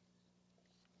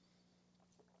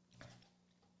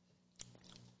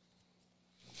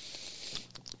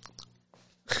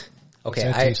 Okay,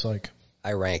 What's that taste like?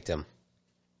 I ranked them.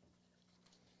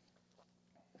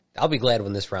 I'll be glad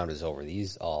when this round is over.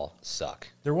 These all suck.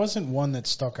 There wasn't one that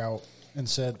stuck out and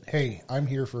said, "Hey, I'm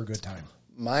here for a good time."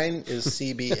 Mine is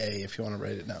CBA if you want to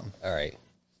write it down. All right.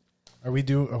 Are we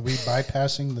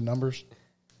bypassing the numbers?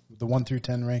 The 1 through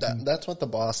 10 ranking? That's what the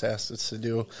boss asked us to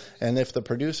do. And if the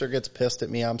producer gets pissed at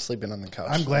me, I'm sleeping on the couch.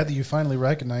 I'm glad that you finally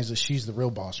recognize that she's the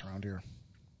real boss around here.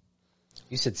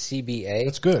 You said CBA?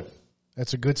 That's good.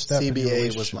 That's a good step. in your CBA was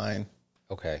relationship. mine.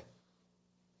 Okay.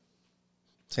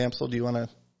 Samsel, do you want to?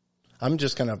 I'm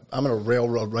gonna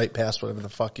railroad right past whatever the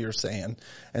fuck you're saying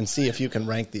and see if you can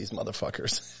rank these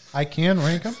motherfuckers. I can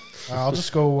rank them. I'll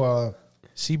just go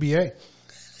CBA.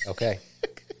 Okay.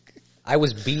 I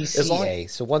was BCA,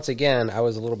 so once again, I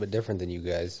was a little bit different than you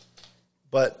guys.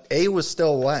 But A was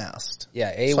still last.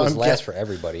 Yeah, A So was I'm last guess- for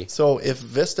everybody. So if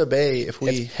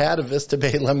we had a Vista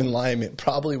Bay lemon lime, it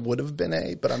probably would have been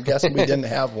A, but I'm guessing we didn't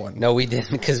have one. No, we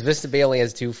didn't, because Vista Bay only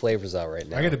has 2 flavors out right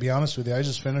now. I got to be honest with you. I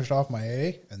just finished off my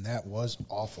A, and that was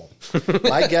awful.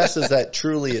 My guess is that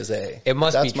truly is A. It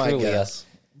must That's be my truly, guess.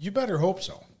 You better hope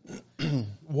so.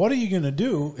 What are you going to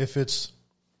do if it's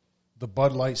the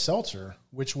Bud Light Seltzer,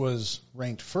 which was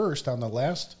ranked first on the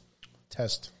last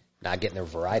test? Not getting a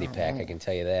variety pack, I can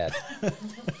tell you that.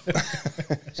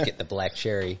 Just getting the black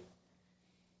cherry.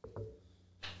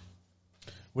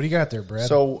 What do you got there, Brad?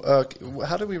 So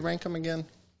how do we rank them again?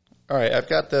 All right, I've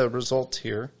got the results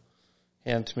here.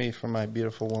 Hand to me from my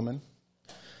beautiful woman.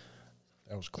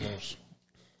 That was close.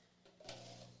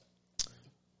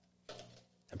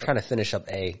 I'm trying to finish up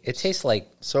A. It tastes like,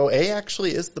 So A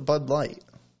actually is the Bud Light.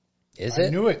 is I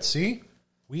it? knew it. See?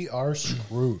 We are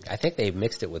screwed. I think they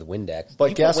mixed it with Windex. But You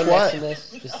put guess Windex what? in this?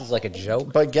 This is like a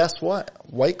joke. But guess what?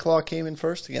 White Claw came in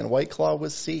first again. White Claw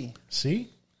was C See?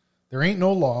 There ain't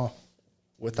no law.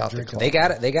 without the Drinking. claw. They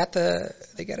got it. They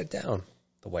got it down.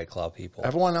 The White Claw people.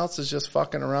 Everyone else is just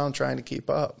fucking around trying to keep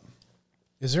up.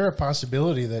 Is there a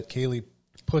possibility that Kaylee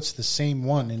puts the same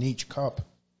one in each cup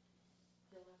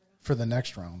for the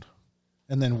next round?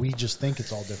 And then we just think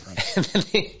it's all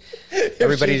different.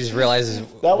 Everybody just realizes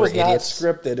That we're was not idiots.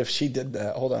 scripted if she did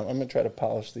that. Hold on. I'm going to try to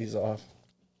polish these off.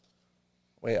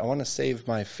 Wait, I want to save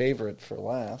my favorite for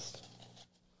last.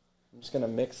 I'm just going to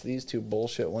mix these two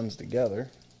bullshit ones together.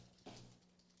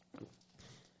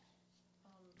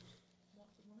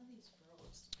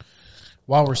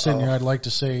 While we're sitting here, I'd like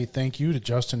to say thank you to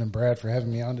Justin and Brad for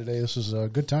having me on today. This is a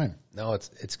good time. No,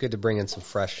 it's good to bring in some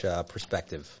fresh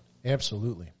perspective.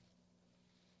 Absolutely.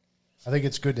 I think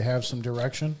it's good to have some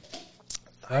direction.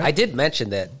 Right? I did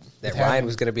mention that It Ryan happened.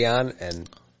 was going to be on, and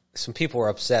some people were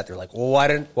upset. They're like, "Well, why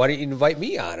didn't you invite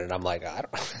me on?" And I'm like, I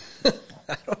don't know.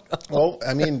 Well,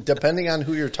 I mean, depending on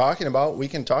who you're talking about, we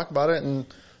can talk about it and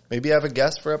maybe have a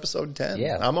guest for episode 10.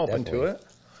 Yeah, I'm open definitely. to it.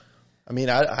 I mean,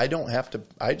 I don't have to.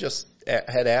 I just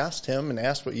had asked him and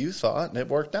asked what you thought, and it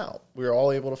worked out. We were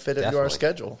all able to fit it into our Definitely.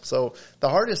 schedule. So the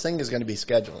hardest thing is going to be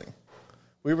scheduling.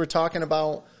 We were talking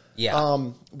about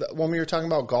when we were talking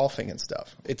about golfing and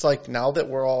stuff. It's like now that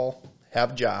we're all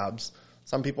have jobs,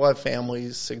 some people have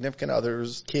families, significant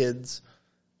others, kids.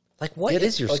 Like, what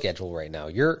is your schedule right now?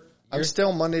 I'm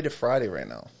still Monday to Friday right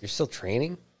now. You're still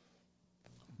training?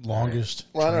 Longest.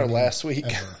 We're on our training last week.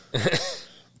 ever.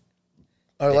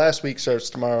 Our last week starts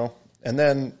tomorrow. And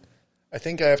then I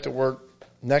think I have to work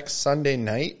next Sunday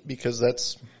night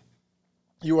because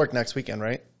you work next weekend,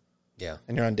 right? Yeah,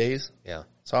 And you're on days? yeah.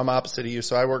 So I'm opposite of you.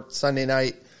 So I work Sunday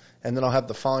night and then I'll have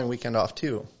the following weekend off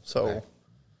too. So Right.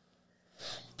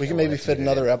 we can we'll maybe have to fit do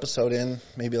another that. episode in,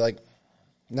 maybe like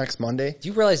next Monday. Do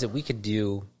you realize that we could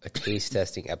do a taste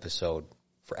testing episode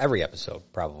for every episode,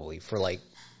 probably for like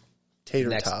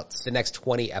Tater tots. the next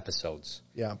 20 episodes?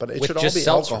 Yeah, but it with should all just be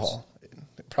seltzers. alcohol.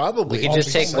 Probably. We could all just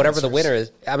be take whatever the seltzers. winner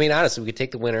is. I mean, honestly, we could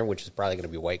take the winner, which is probably going to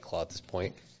be White Claw at this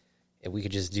point, and we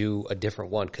could just do a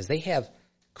different one because they have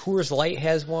Coors Light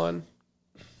has one.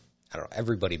 I don't know.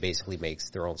 Everybody basically makes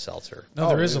their own seltzer. No,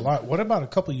 there is a lot. What about a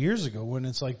couple years ago when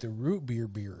it's like the root beer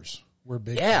beers were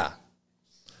big? Yeah.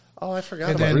 Oh, I forgot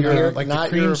And about then, root beer. like the Not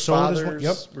cream your sodas. father's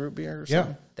Yep. root beer or Yeah.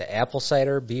 something? The apple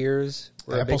cider beers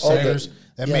were a Apple big thing. ciders.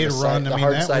 That Yeah, made a the run. the I mean,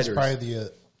 hard that was ciders. probably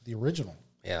the original.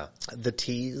 Yeah. The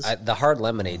teas. The hard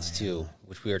lemonades, too,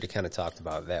 which we already kind of talked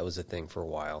about. That was a thing for a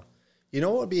while. You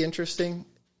know what would be interesting?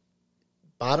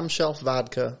 Bottom shelf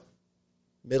vodka,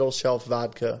 middle shelf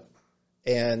vodka,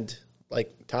 and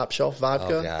like top shelf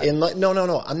vodka. Oh, God. In like no,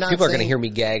 I'm not. People are saying, going to hear me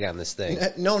gag on this thing.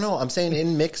 No. I'm saying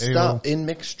in mixed There you stuff, go. in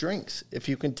mixed drinks. If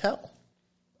you can tell,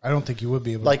 I don't think you would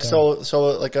be able like to tell. so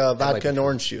like a might vodka be and true.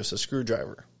 orange juice, a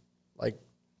screwdriver. Like,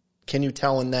 can you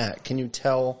tell in that? Can you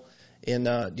tell in?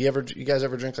 You guys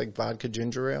ever drink like vodka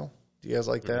ginger ale? Do you guys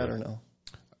like that or no?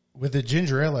 With the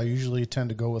ginger ale, I usually tend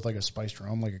to go with like a spiced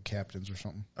rum, like a Captain's or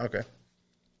something. Okay.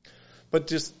 But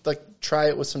just like try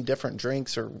it with some different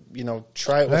drinks, or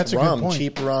try it with That's a good rum, point.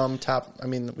 cheap rum, top. I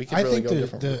mean, we could I really think go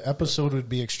different. the episode would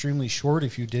be extremely short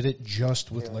if you did it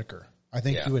just with liquor. I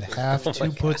think Yeah. you would have Oh my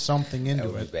to put something That into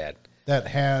would be it bad. that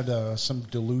had some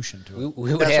dilution to it.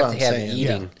 We would That's have what to I'm have saying.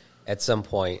 eating Yeah. at some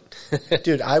point.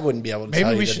 Dude, I wouldn't be able to tell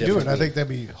Maybe you we the should do it. I difference. think that'd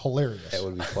be hilarious. That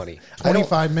would be funny.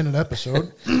 25-minute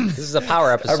episode. This is a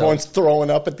power episode. Everyone's throwing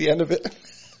up at the end of it.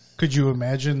 Could you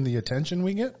imagine the attention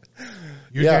we get?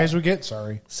 You Yeah. guys would get?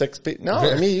 Sorry. 6 people. No,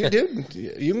 I mean,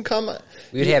 you can come.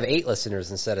 We would have 8 listeners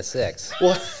instead of 6.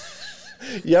 Well,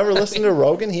 you ever listen to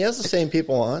Rogan? He has the same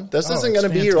people on. This Oh, isn't it's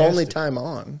going to be your only fantastic. time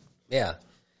on. Yeah.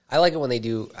 I like it when they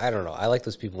do, I don't know. I like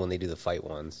those people when they do the fight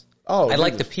ones. Oh, I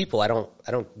like dude. the people. I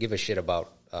don't give a shit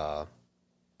about,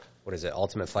 what is it,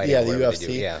 Ultimate Fighting? Yeah, or the whatever UFC. They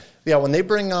do. Yeah. Yeah, when they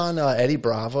bring on Eddie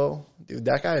Bravo, dude,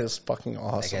 that guy is fucking That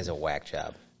awesome. guy's a whack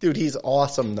job. Dude, he's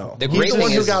awesome though. The He's great the one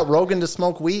thing who is- got Rogan to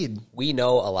smoke weed. We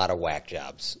know a lot of whack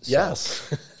jobs. So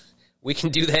Yes. we can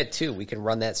do that too. We can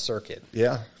run that circuit.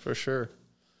 Yeah, for sure.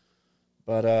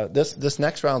 But this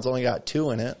next round's only got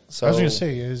 2 in it. So I was going to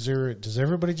say, does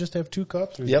everybody just have 2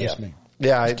 cups or is Yep. it just me?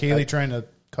 yeah, Is Kaylee trying to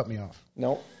cut me off?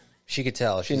 nope. She could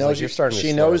tell. She She's knows like, you're starting to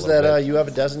She slow a knows little that bit. you have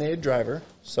a designated driver,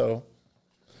 so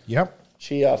Yep.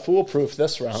 she foolproof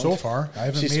this round. So far, I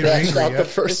haven't she made her scratched angry out the yet.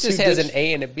 first This just 2 has digits. an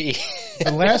A and a B.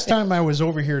 The last time I was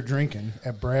over here drinking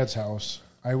at Brad's house,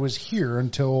 I was here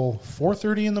until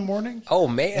 4:30 in the morning, Oh,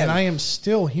 man. and I am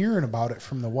still hearing about it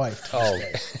from the wife. Oh,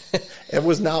 It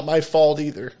was not my fault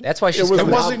either. that's why she's was It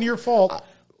coming. wasn't your fault.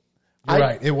 You're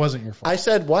right. It wasn't your fault. I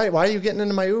said, why are you getting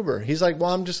into my Uber? He's like,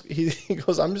 well, he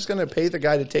goes, I'm just going to pay the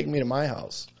guy to take me to my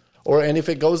house. And if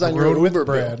it goes on I your rode with Uber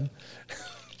Brad bill.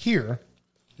 here,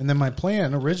 and then my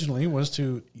plan originally was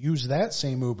to use that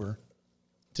same Uber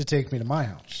to take me to my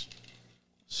house.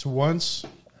 So once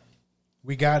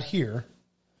we got here,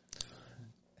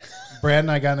 Brad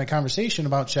and I got in a conversation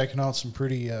about checking out some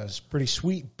pretty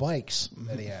sweet bikes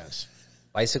that he has.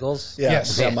 Bicycles? Yeah,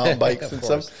 Yes. yeah, mountain bikes Of and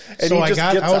course. stuff. And So he I just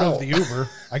got gets out of the Uber.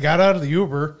 I got out of the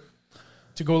Uber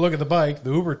to go look at the bike.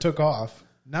 The Uber took off,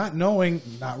 not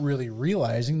really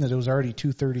realizing that it was already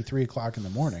 2:30, 3 o'clock in the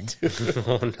morning.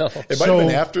 Oh, no. It might have been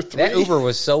So- after 3. That Uber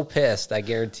was so pissed, I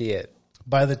guarantee it.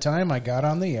 By the time I got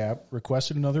on the app,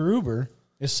 requested another Uber,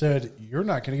 it said, you're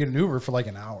not going to get an Uber for like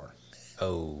an hour.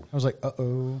 Oh. I was like,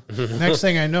 uh-oh. Next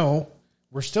thing I know,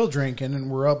 we're still drinking, and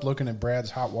we're up looking at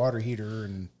Brad's hot water heater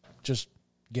and just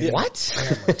getting What?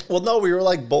 hammered. Well, no, we were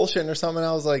like bullshitting or something.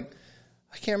 I was like,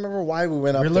 I can't remember why we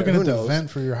went up We're there. looking Who at the knows? vent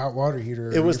for your hot water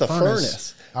heater. It was your the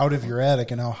furnace. out of your attic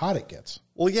and how hot it gets.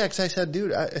 Well, yeah, because I said,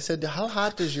 dude, I said, how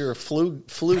hot does your flue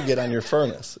get on your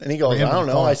furnace? And he goes, Random I don't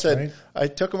know. I thoughts, said, right? I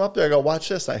took him up there. I go, watch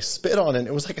this. I spit on it. And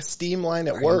it was like a steam line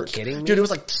at work. you kidding me? Dude, it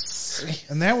was like,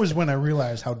 And that was when I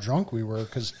realized how drunk we were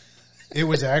because it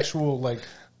was actual like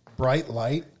bright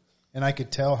light, and I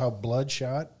could tell how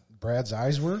bloodshot Brad's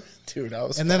eyes were. dude, I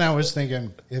was. And then I was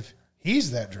thinking, if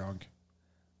he's that drunk,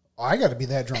 I got to be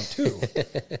that drunk too.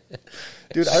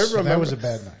 Dude, I So remember that was a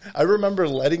bad night. I remember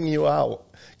letting you out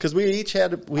because we each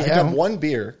had I had don't. one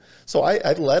beer. So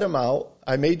I let him out.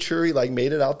 I made sure he like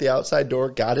made it out the outside door,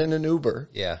 got in an Uber,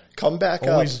 Yeah. come back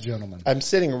Always a up. gentleman. I'm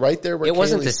sitting right there where It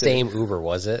wasn't the Kaylee's sitting. same Uber,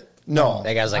 was it? No.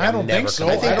 That guy's like, I I'm don't never think so.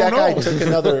 I coming think I back. that don't guy know. took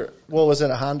another. What was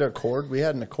it? A Honda Accord? We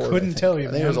had an Accord. Couldn't I think. tell you,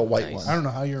 I think it was a man. white Nice. I one. don't know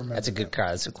how you remember. That's a good car.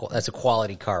 That's a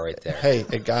quality car right there. Hey,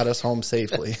 it got us home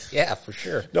safely. Yeah, for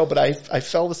sure. No, but I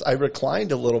I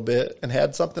reclined a little bit and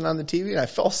had something on the TV, and I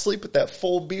fell asleep with that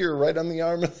full beer right on the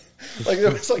arm. Like there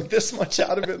was like this much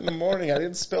out of it in the morning. I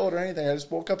didn't spill it or anything. I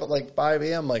just woke up at like 5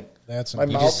 a.m. Like That's my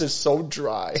impressive. mouth is so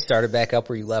dry. Started back up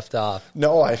where you left off.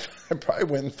 No, I probably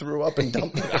went and threw up and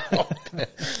dumped it out.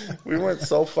 We went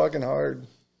so fucking hard.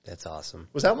 That's awesome.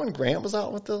 Was that when Grant was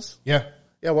out with us? Yeah.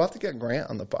 Yeah, we'll have to get Grant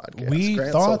on the podcast. We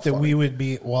Grant's thought so that funny. we would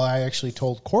be. Well, I actually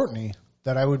told Courtney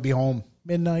that I would be home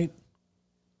midnight,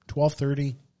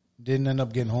 12:30. Didn't end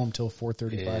up getting home till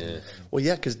 4:35. Yeah. Well,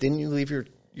 yeah, because didn't you leave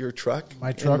your truck? My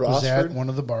in truck was at Rossford? one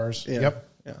of the bars. Yeah. Yep.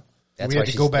 Yeah. That's We why had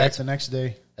to she's- go back that's- the next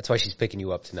day, That's why she's picking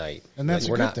you up tonight. and that's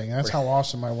We're a good not- thing. That's we're- how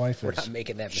awesome my wife We're is. not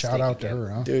making that mistake Shout out again. to her,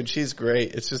 huh? Dude, she's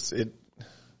great. It's just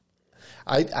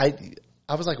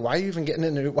I was like, why are you even getting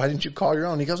into it? Why didn't you call your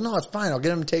own? He goes, no, it's fine. I'll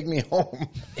get him to take me home.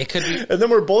 It could be. And then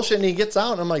we're bullshitting. And he gets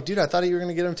out, and I'm like, dude, I thought you were going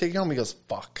to get him to take you home. He goes,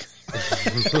 fuck.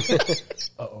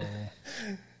 Uh-oh.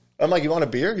 I'm like, you want a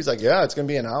beer? He's like, yeah, it's going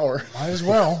to be an hour. Might as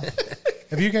well.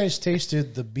 Have you guys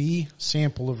tasted the B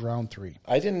sample of round 3?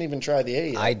 I didn't even try the A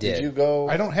yet. I did. Did you go?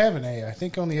 I don't have an A. I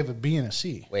think I only have a B and a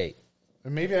C. Wait.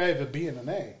 Or maybe I have a B and an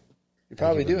A, You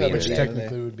probably do I have think a it which would B be and an A.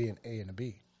 technically would be an A and a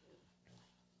B.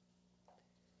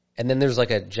 And then there's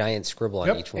like a giant scribble on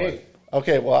Yep, each one. A.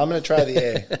 Okay, well, I'm going to try the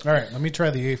A. All right, let me try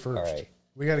the A first. All right.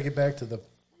 We got to get back to the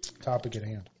topic at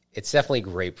hand. It's definitely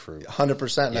grapefruit.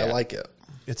 100%, and I Yeah. like it.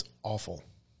 It's awful.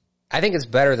 I think it's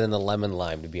better than the lemon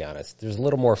lime, to be honest. There's a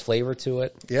little more flavor to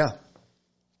it. Yeah.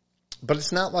 But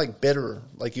it's not like bitter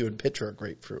like you would picture a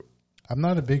grapefruit. I'm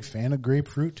not a big fan of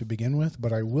grapefruit to begin with,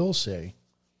 but I will say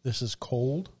this is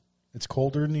cold. It's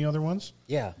colder than the other ones,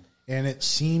 Yeah. and it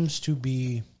seems to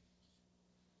be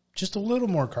just a little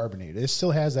more carbonated. It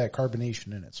still has that carbonation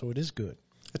in it, so it is good.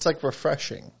 It's like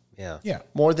refreshing. Yeah. Yeah.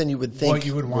 More than you would think What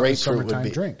you would want a grapefruit would summertime be.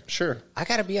 drink. Sure. I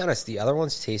got to be honest. The other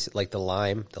ones tasted like the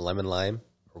lemon lime,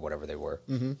 or whatever they were.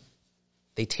 Mm-hmm.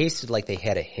 They tasted like they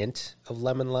had a hint of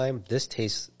lemon lime. This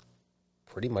tastes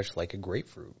pretty much like a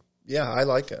grapefruit. Yeah, I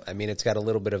like it. I mean, it's got a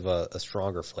little bit of a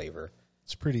stronger flavor.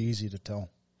 It's pretty easy to tell.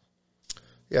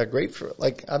 Yeah, grapefruit.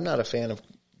 Like, I'm not a fan of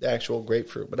the actual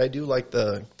grapefruit, but I do like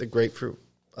the grapefruit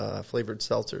flavored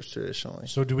seltzers traditionally.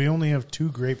 So do we only have 2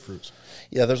 grapefruits?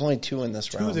 Yeah, there's only 2 in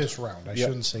this round. This round. I Yep.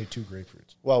 shouldn't say 2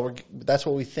 grapefruits. Well, that's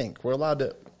what we think. We're allowed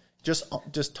to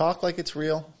just talk like it's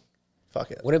real.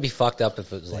 Fuck it. Wouldn't it be fucked up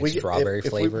if it was like We- strawberry if we-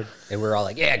 flavored and we're all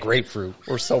like, yeah, grapefruit?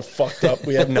 We're so fucked up.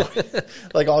 We have no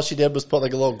like all she did was put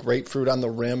like a little grapefruit on the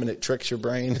rim and it tricks your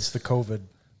brain. It's the COVID.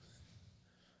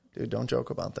 Dude, don't joke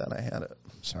about that. I had it.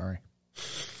 Sorry.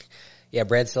 Yeah,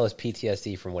 Brad still has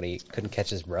PTSD from when he couldn't catch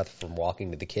his breath from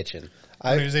walking to the kitchen.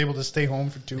 He was able to stay home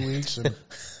for 2 weeks and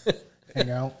hang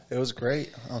out. It was great.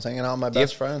 I was hanging out with my Do you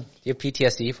best friend. Do you have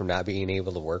PTSD from not being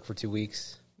able to work for 2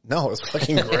 weeks? No, it was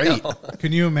fucking great.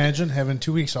 Can you imagine having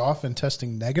 2 weeks off and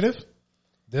testing negative?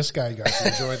 This guy got to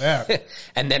enjoy that.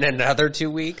 And then another 2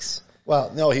 weeks?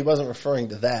 Well, no, he wasn't referring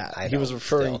to that. I He know, was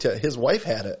referring to his wife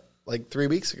had it like 3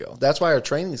 weeks ago. That's why our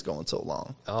training's going so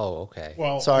long. Oh, okay.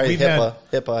 Well, Sorry, we've HIPAA.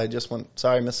 had, HIPAA. I just went.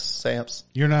 Sorry, Mrs. Samps.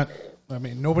 you're not. I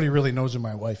mean, nobody really knows who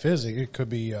my wife is. It could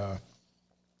be A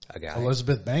guy.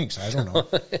 Elizabeth Banks. I don't know.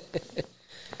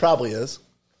 Probably is.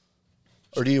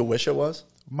 Or do you wish it was?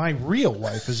 My real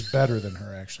wife is better than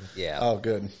her, actually. Yeah. Oh,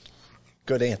 good.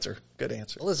 Good answer. Good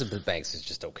answer. Elizabeth Banks is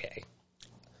just okay.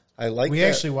 I like We that.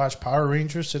 actually watched Power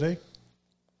Rangers today.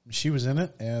 She was in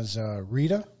it as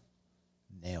Rita.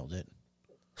 Nailed it.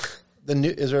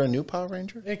 Is there a new Power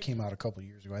Ranger? It came out a couple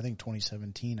years ago. I think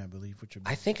 2017, I believe. Which would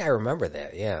be I think I remember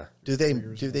that, yeah. Do they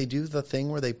do the thing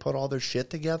where they put all their shit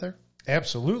together?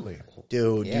 absolutely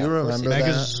Dude, Yeah, do you of course remember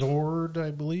that? Megazord,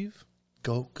 I believe.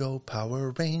 Go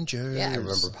Power Rangers. Yeah, I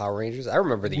remember Power Rangers. I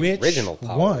remember the Which original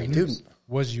Power one Rangers. Dude.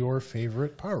 was your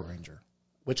favorite Power Ranger?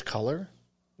 Which color?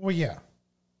 Well, yeah,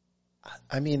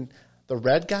 I mean, the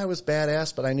red guy was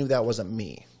badass, but I knew that wasn't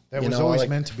me. that You was know, always like,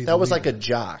 meant to be. That the was like a leader.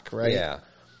 jock, right? Yeah.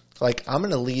 Like, I'm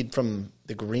going to lead from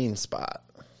the green spot.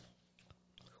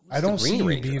 I don't The see Green you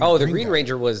Ranger. being. Oh, a the Green guy.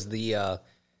 Ranger was the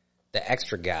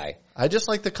extra guy. I just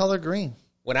like the color green.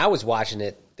 When I was watching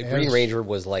it, the As- Green Ranger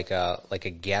was like a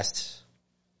guest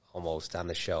almost on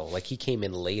the show. Like he came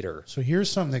in later. So here's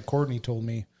something that Courtney told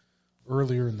me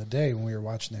earlier in the day when we were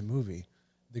watching that movie.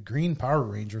 The Green Power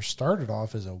Ranger started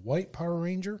off as a white Power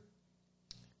Ranger.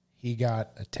 He got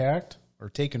attacked or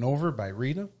taken over by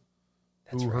Rita,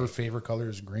 That's who her right. favorite color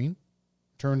is green.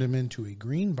 Turned him into a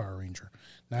green Power Ranger.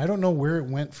 Now I don't know where it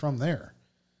went from there,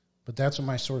 but that's what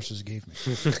my sources gave me.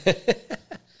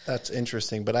 That's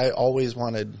interesting, but I always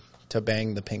wanted to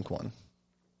bang the pink one.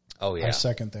 Oh yeah. I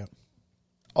second that.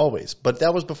 Always. But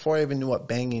that was before I even knew what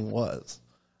banging was.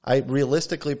 I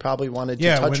realistically probably wanted to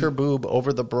Yeah, touch when- her boob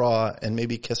over the bra and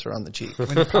maybe kiss her on the cheek.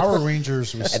 When Power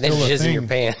Rangers was and then still a jizz in your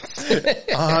thing, pants.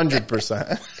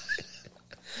 100%.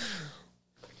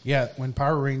 yeah, when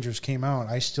Power Rangers came out,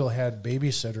 I still had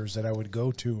babysitters that I would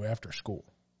go to after school.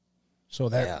 So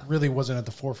that Yeah. really wasn't at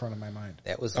the forefront of my mind.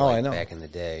 That was Oh, I like know. back in the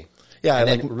day. Yeah, And I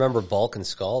then like remember Bulk and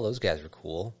Skull? Those guys were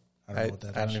cool. I don't know what that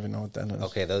is. I don't even know what that is.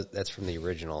 Okay, that's from the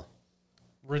original.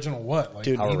 Original what? Like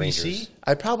Dude, Power ABC? Rangers.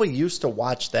 I probably used to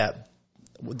watch that,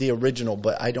 the original,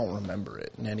 but I don't remember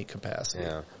it in any capacity.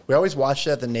 Yeah. We always watched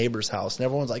it at the neighbor's house, and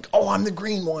everyone's like, "Oh, I'm the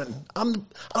green one. I'm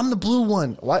the blue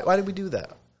one." Why did we do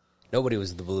that? Nobody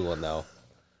was the blue one though.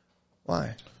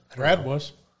 Why? Brad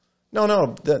was. No.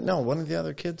 One of the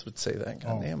other kids would say that.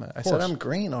 God damn it! I said course. I'm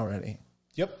green already.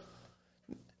 Yep.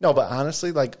 No, but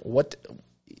honestly, like what?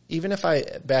 Even if I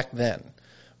back then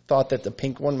thought that the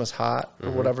pink one was hot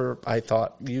or whatever, I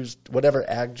thought used whatever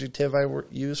adjective I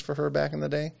used for her back in the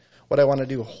day. What I want to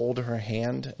do, hold her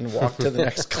hand and walk to the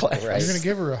next class. Right. You're going to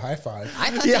give her a high five.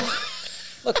 I thought Yeah,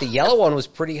 look, the yellow one was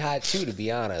pretty hot too, to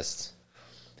be honest.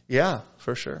 yeah,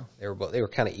 for sure. They were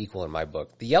kind of equal in my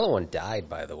book. The yellow one died,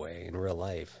 by the way, in real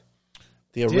life.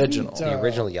 The original. The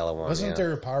original yellow one. Wasn't yeah.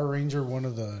 there a Power Ranger, one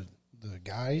of the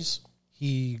guys,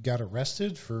 he got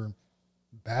arrested for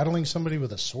battling somebody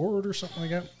with a sword or something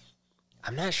like that?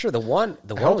 I'm not sure. The one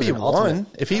I hope was he an won. ultimate.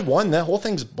 If he won, that whole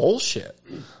thing's bullshit.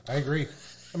 I agree.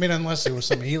 I mean, unless it was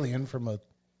some alien from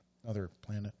another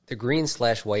planet. The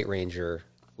green/white ranger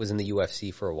was in the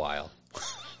UFC for a while.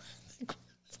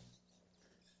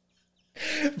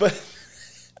 But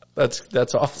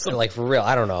that's awesome. Like for real,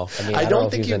 I don't know. I mean, I know don't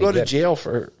if think he you was go any to good. jail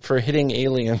for hitting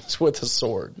aliens with a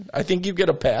sword. I think you get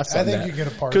a pass I on think that. you get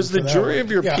a pardon Because the for that jury one.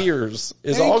 of your Yeah. peers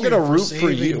is Thank all you going to root for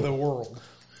saving you. the world.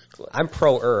 I'm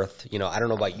pro Earth. You know, I don't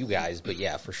know about you guys, but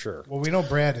yeah, for sure. Well, we know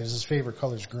Brad is. His favorite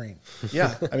color is green.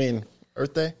 Yeah, I mean,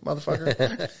 Earth Day,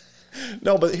 motherfucker.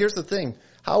 No, but here's the thing.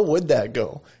 How would that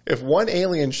go? If one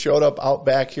alien showed up out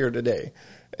back here today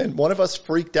and one of us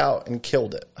freaked out and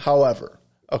killed it, however,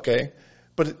 okay?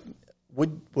 But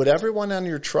would everyone on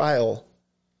your trial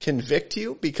convict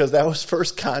you because that was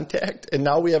first contact and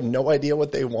now we have no idea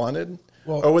what they wanted?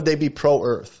 Well, or would they be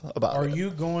pro-Earth about Are it? you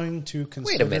going to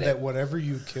consider minute. that whatever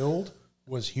you killed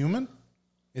was human?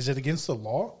 Is it against the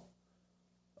law?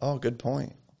 Oh, good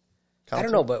point. I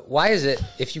don't know, but why is it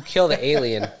if you kill the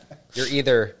alien, you're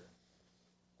either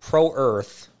pro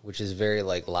Earth, which is very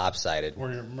like lopsided,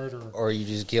 Or you're a murderer? or you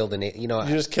just killed an you know.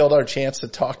 You just killed our chance to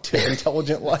talk to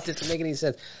intelligent It life. doesn't make any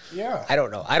sense. Yeah. I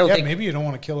don't know. I don't Yeah, think maybe you don't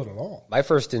want to kill it at all. my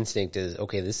first instinct is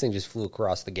okay. This thing just flew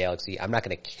across the galaxy. I'm not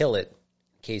going to kill it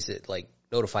in case it like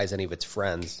notifies any of its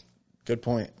friends. Good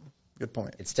point. Good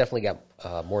point. It's definitely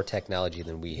got more technology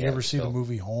than we You have. ever see the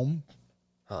movie Home?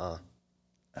 I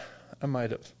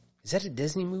might have. Is that a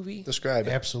Disney movie? Describe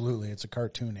it. Absolutely. It's a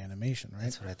cartoon animation, right?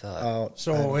 That's what I thought.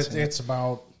 So it's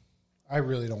about. I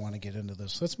really don't want to get into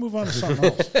this. Let's move on to something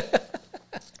else.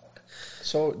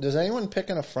 So, does anyone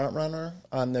pick a front runner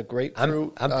on the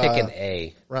grapefruit I'm picking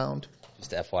A, round?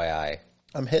 just FYI.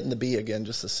 I'm hitting the B again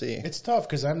just to see. It's tough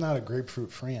because I'm not a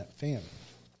grapefruit fan.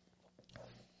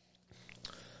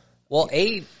 Well,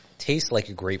 A tastes like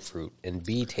a grapefruit, and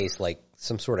B tastes like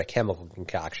some sort of chemical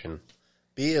concoction.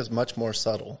 B is much more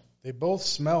subtle. They both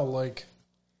smell like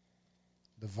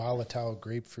the volatile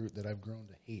grapefruit that I've grown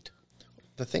to hate.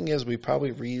 The thing is, we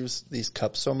probably reuse these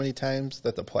cups so many times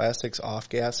that the plastic's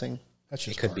off-gassing. That's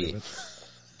just It could part be. of it.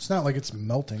 It's not like it's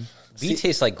melting. B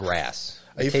tastes like grass.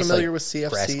 Are It you tastes familiar like with CFCs?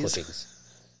 Grass clippings.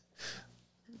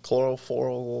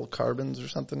 Chlorofluorocarbons or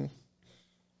something?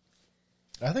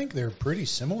 I think they're pretty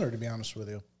similar, to be honest with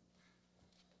you.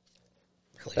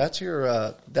 Really?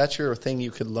 That's your thing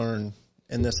you could learn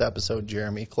in this episode,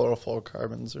 Jeremy.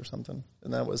 Chlorofluorocarbons or something.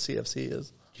 Isn't that what CFC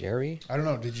is? Jerry? I don't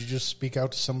know. Did you just speak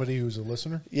out to somebody who's a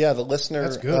listener? Yeah, the listener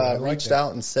That's good. I like reached that.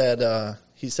 out and said,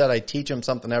 he said I teach him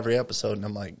something every episode, and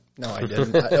I'm like, no, I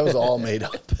didn't. That was all made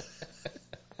up.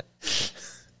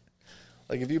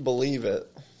 Like, if you believe it,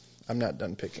 I'm not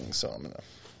done picking, so I'm going to.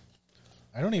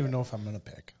 I don't even know if I'm going to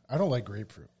pick. I don't like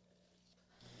grapefruit.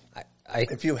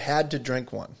 If you had to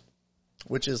drink one,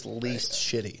 which is least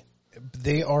shitty?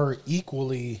 They are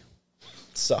equally.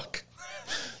 Suck.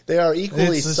 They are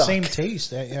equally It's the suck. same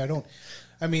taste. I don't.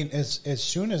 I mean, as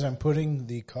soon as I'm putting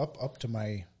the cup up to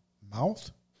my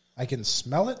mouth, I can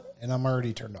smell it, and I'm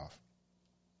already turned off.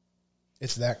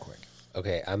 It's that quick.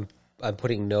 Okay, I'm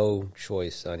putting no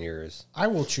choice on yours. I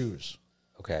will choose.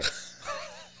 Okay.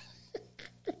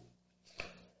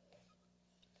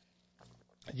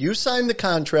 You signed the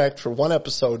contract for one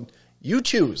episode. You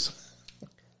choose.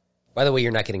 By the way,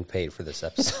 you're not getting paid for this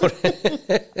episode.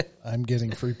 I'm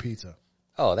getting free pizza.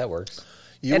 Oh, that works.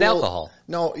 You And will- alcohol.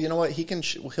 No, you know what?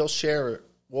 He'll share.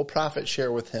 We'll profit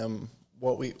share with him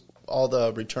all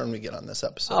the return we get on this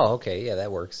episode. Oh, okay. Yeah,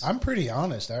 that works. I'm pretty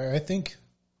honest. I think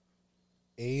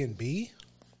A and B,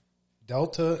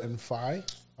 Delta and Phi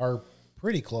are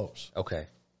pretty close. Okay.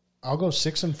 I'll go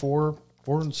 6 and 4,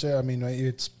 4 and 6. I mean,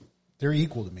 they're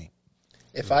equal to me.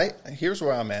 Here's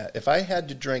where I'm at. If I had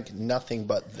to drink nothing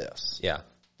but this, Yeah.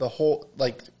 the whole,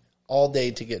 like, all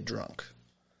day to get drunk,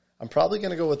 I'm probably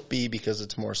going to go with B because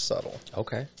it's more subtle.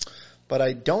 Okay. But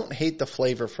I don't hate the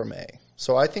flavor from A.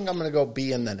 So I think I'm going to go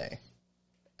B and then A.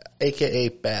 AKA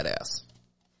badass.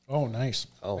 Oh, nice.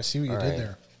 Oh, I see what you all did right.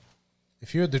 there.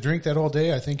 If you had to drink that all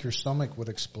day, I think your stomach would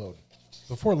explode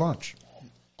before lunch.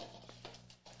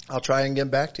 I'll try and get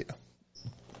back to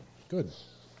you. Good.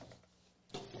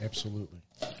 Absolutely.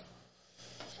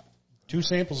 2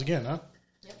 samples again, huh?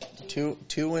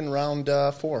 Two in round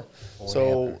 4.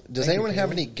 So does Thank anyone you, have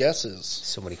Caleb. any guesses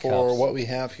So many for cups. what we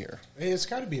have here? Hey, it's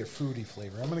got to be a fruity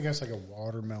flavor. I'm going to guess like a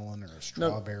watermelon or a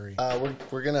strawberry. I'm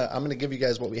gonna give you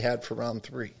guys what we had for round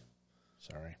 3.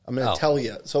 Sorry. I'm gonna Oh. tell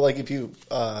you. So like if you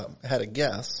had a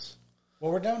guess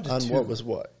Well, we're down to on 2. what was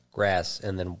what, Grass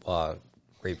and then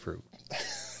grapefruit.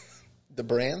 the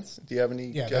brands. Do you have any?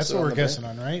 Yeah, guesses that's what on we're the guessing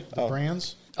brand? on, right? The Oh.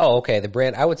 brands. Oh, okay. The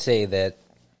brand, I would say that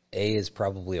A is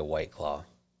probably a White Claw.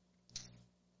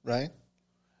 Right.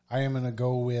 I am going to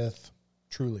go with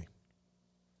Truly.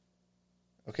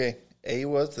 Okay. A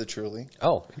was the Truly,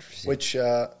 Oh, interesting. which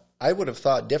I would have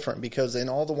thought different because in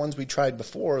all the ones we tried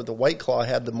before, the White Claw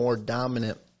had the more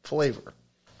dominant flavor.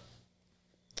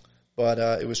 But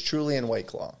it was Truly and White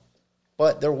Claw.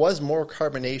 But there was more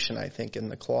carbonation, I think, in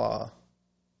the Claw,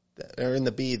 or in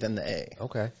the B than the A.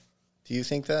 Okay. Do you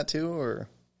think that too, or?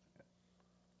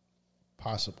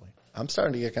 Possibly. I'm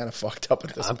starting to get kind of fucked up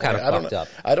at this I'm point. kind of fucked up.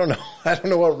 I don't know. I don't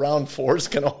know what round 4 is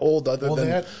going to hold other Well, than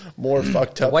that- more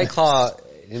fucked The up. White Claw,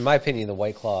 in my opinion, the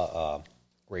White Claw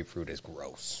grapefruit is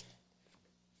gross.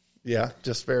 Yeah,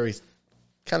 just very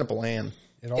kind of bland.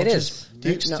 It all It just is.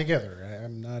 mixed No. together.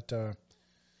 I'm not,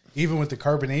 even with the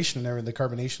carbonation and everything, the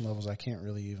carbonation levels, I can't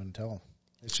really even tell.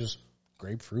 It's just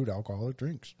grapefruit alcoholic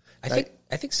drinks. I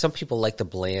think some people like the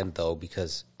bland though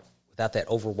because without that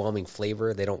overwhelming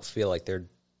flavor, they don't feel like they're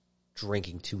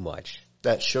drinking too much.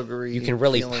 That sugary. You can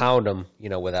really feeling. pound them,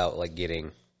 without like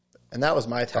getting. And that was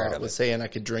my Tired thought, of was it. saying I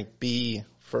could drink B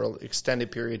for an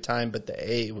extended period of time, but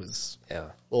the A was Yeah.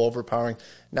 a little overpowering.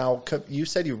 Now, you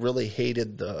said you really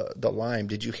hated the lime.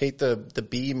 Did you hate the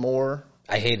B more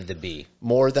I hated the B.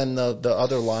 than the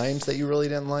other limes that you really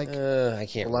didn't like? I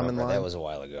can't Lemon remember. lime? That was a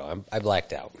while ago. I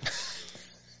blacked out.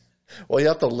 Well, you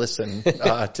have to listen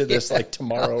to this like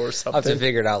tomorrow or I'll have to something.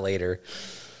 figure it out later.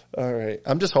 All right.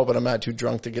 I'm just hoping I'm not too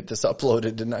drunk to get this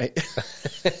uploaded tonight.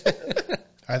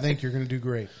 I think you're going to do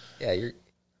great. Yeah,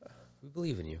 we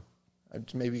believe in you.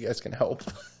 Maybe you guys can help.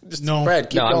 Just No. Brad,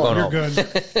 keep No, I'm going. going You're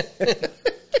home. good.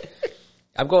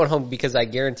 I'm going home because I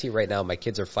guarantee right now my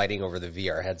kids are fighting over the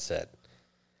VR headset.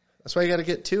 That's why you got to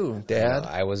get 2, Dad.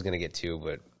 I was going to get 2,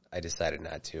 but I decided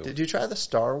not to. Did you try the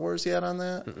Star Wars yet on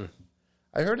that? Mm-mm.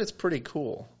 I heard it's pretty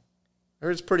cool. I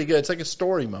heard it's pretty good. It's like a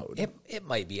story mode. It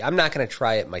might be. I'm not going to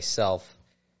try it myself.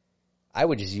 I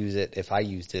would just use it if I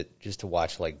used it just to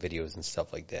watch like videos and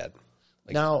stuff like that.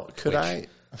 Like Now, could Twitch.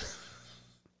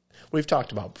 We've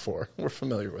talked about it before. We're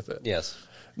familiar with it. Yes.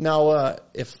 Now,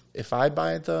 if I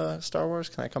buy the Star Wars,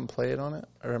 can I come play it on it,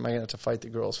 or am I gonna have to fight the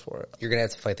girls for it? You're going to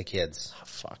have to fight the kids. Oh,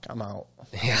 fuck, I'm out.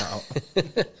 Yeah. I'm out.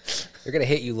 They're going to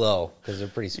hit you low because they're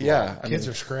pretty small. Yeah, I Kids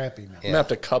mean, are scrappy, man. I'm gonna have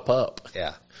to cup up.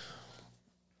 Yeah.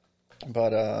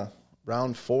 But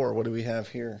round 4, what do we have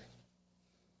here?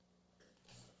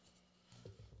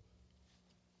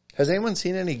 Has anyone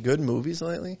seen any good movies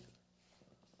lately?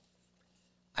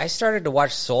 I started to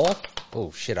watch Soul.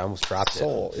 Oh, shit, I almost dropped it.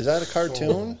 Soul. Is that a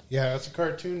cartoon? Yeah, it's a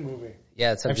cartoon movie.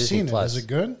 Yeah, it's on I've Disney seen Plus. it. Is it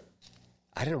good?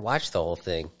 I didn't watch the whole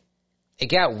thing. It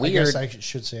got I weird. guess I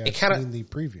should say I've kinda- seen the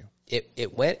preview.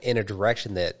 It went in a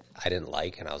direction that I didn't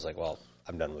like, and I was like, well,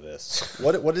 I'm done with this.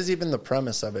 What is even the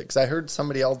premise of it? Because I heard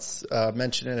somebody else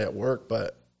mention it at work,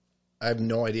 but I have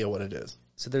no idea what it is.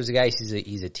 So there's a guy,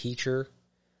 he's a teacher.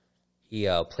 He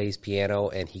plays piano,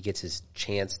 and he gets his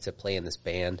chance to play in this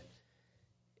band,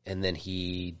 and then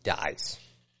he dies.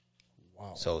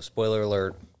 Wow. So spoiler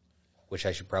alert, which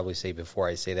I should probably say before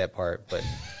I say that part, but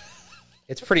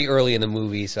it's pretty early in the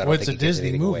movie, so I don't Well, it's think a he gives Disney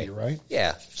anything movie, away. right?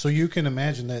 Yeah. So you can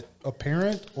imagine that a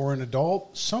parent or an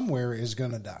adult somewhere is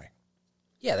going to die.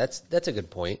 Yeah, that's a good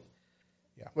point.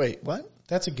 Wait, what?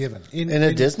 That's a given. In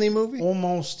a Disney movie?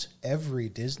 Almost every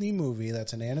Disney movie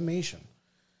that's an animation,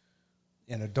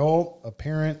 an adult, a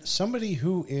parent, somebody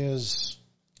who is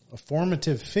a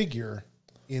formative figure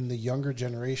in the younger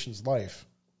generation's life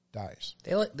dies.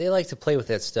 They like to play with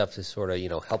that stuff to sort of,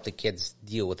 help the kids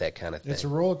deal with that kind of thing. It's a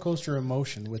roller coaster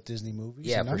emotion with Disney movies,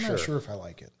 Yeah, and for I'm not sure. sure if I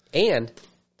like it. And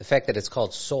the fact that it's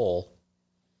called Soul,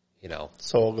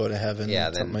 Soul go to heaven. yeah,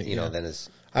 something then, like, yeah. then it's...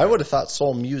 I would have thought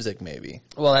soul music maybe.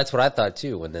 Well, that's what I thought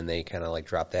too, and then they kind of like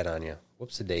drop that on you.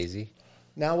 Whoops a daisy.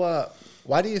 Now,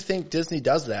 why do you think Disney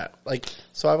does that? Like,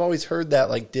 so I've always heard that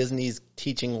like Disney's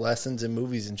teaching lessons in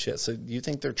movies and shit. So do you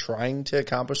think they're trying to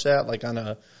accomplish that, like on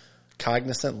a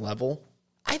cognizant level?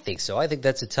 I think so. I think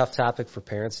that's a tough topic for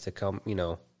parents to come,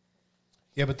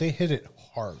 Yeah, but they hit it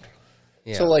hard.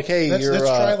 Yeah. So like, hey, Let's you're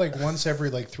try like once every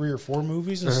like 3 or 4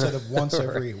 movies instead of once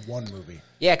every 1 movie.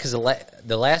 Yeah, because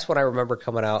the last one I remember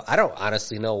coming out, I don't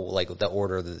honestly know like the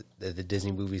order the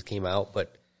Disney movies came out,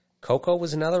 but Coco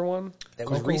was another one that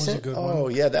was Coco recent. was a good one. Oh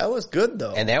yeah, that was good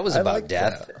though. And that was I about liked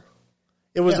death. that.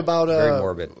 It was about Very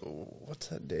morbid. What's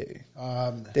that day?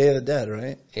 Day. Day of the Dead,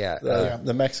 right? Yeah.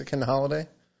 The Mexican holiday.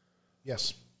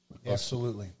 Yes,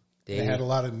 absolutely. Day- They had a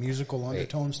lot of musical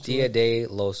undertones to Dia it. de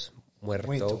los Muertos.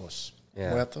 Muertos.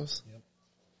 Yeah. Muertos.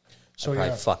 So Probably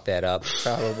yeah, fucked that up.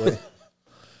 Probably.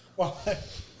 well,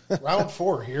 round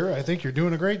 4 here. I think you're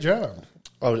doing a great job.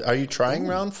 Oh, are you trying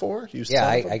round 4? You Yeah,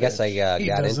 son of a I guess I bitch. He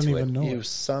got doesn't into even it. know You it.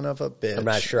 son of a bitch. I'm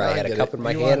not sure. I had a get cup it. in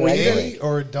my You hand. want and I an drank. A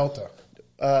or a delta?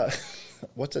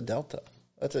 What's a delta?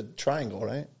 That's a triangle,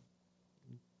 right?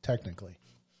 Technically.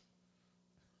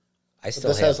 I But still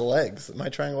this have. has legs. My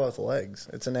triangle has legs.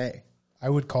 It's an A. I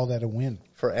would call that a win.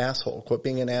 For asshole. Quit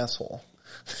being an asshole.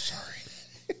 Sorry.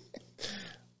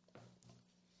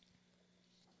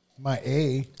 My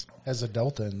A has a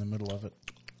delta in the middle of it.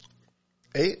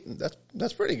 A,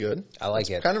 that's pretty good. I like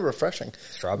it. Kind of refreshing.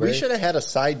 Strawberry? We should have had a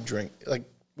side drink. Like,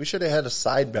 we should have had a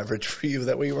side beverage for you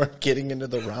that we weren't getting into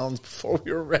the rounds before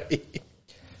we were ready.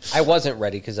 I wasn't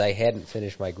ready because I hadn't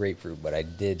finished my grapefruit, but I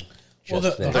did just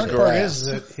The finish hard it. part grass. is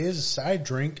that his side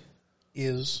drink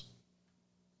is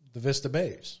the Vista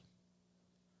Bays.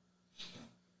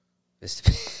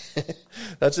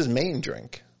 That's his main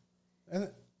drink. And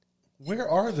where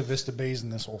are the Vista Bays in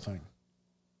this whole thing?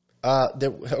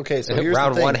 Okay, so here's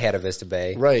Round the thing. 1 had a Vista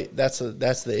Bay. Right. That's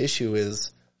the issue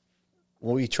is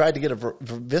when we tried to get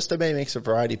Vista Bay makes a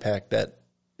variety pack that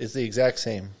is the exact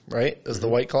same, right? As the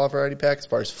White Claw variety pack as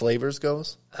far as flavors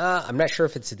goes. I'm not sure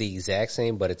if it's the exact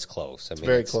same, but it's close. I mean,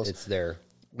 very close. It's there.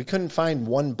 We couldn't find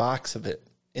one box of it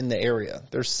in the area.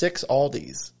 There's 6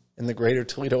 Aldis in the greater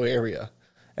Toledo area.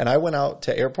 And I went out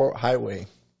to Airport Highway,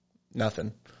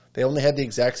 nothing. They only had the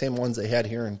exact same ones they had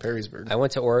here in Perrysburg. I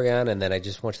went to Oregon, and then I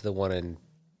just went to the one in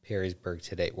Perrysburg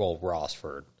today. Well,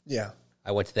 Rossford. Yeah.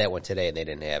 I went to that one today, and they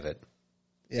didn't have it.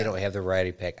 Yeah. They don't have the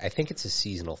variety pack. I think it's a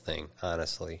seasonal thing,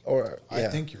 honestly. Or I yeah.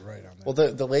 think you're right on that. Well,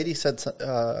 the lady said,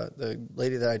 the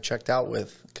lady that I checked out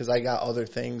with, because I got other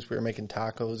things. We were making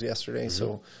tacos yesterday,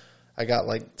 so I got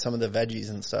like some of the veggies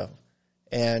and stuff.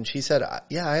 And she said,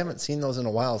 yeah, I haven't seen those in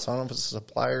a while, so I don't know if it's a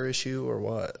supplier issue or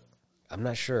what. I'm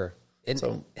not sure. And,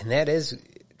 So- and that is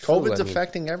true. COVID's I mean,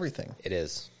 affecting everything. It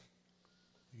is.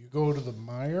 You go to the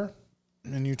Meijer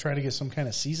and you try to get some kind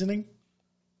of seasoning,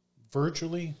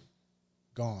 virtually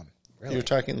gone. Really? You're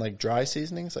talking like dry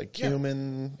seasonings, like Yeah.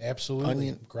 cumin. Absolutely.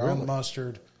 Onion, Ground really?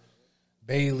 mustard,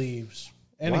 bay leaves,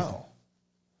 anything. Wow.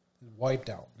 Wiped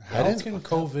out. I How didn't- can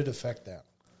COVID affect that?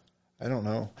 I don't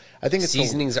know. I think it's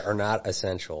Seasonings are not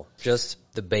essential. Just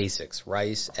the basics: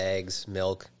 rice, eggs,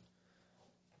 milk.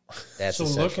 That's So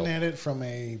essential. looking at it from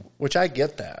a, which I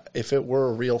get that if it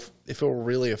were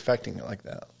really affecting it like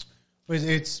that.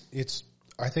 it's.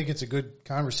 I think it's a good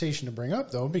conversation to bring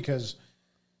up though, because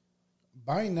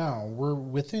by now we're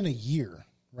within a year,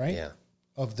 right? Yeah.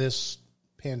 Of this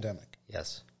pandemic.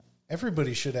 Yes.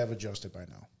 Everybody should have adjusted by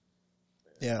now.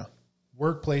 Yeah.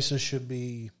 Workplaces should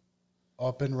be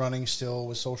up and running still,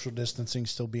 with social distancing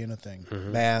still being a thing.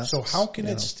 Masks. So how can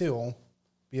you it know. still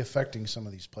be affecting some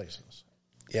of these places?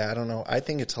 Yeah, I don't know. I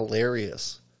think it's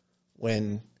hilarious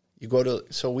when you go to.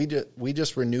 So we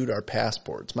just renewed our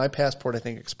passports. My passport I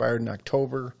think expired in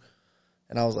October,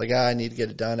 and I was like, I need to get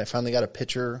it done. I finally got a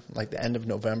picture like the end of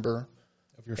November.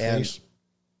 Of your And- face?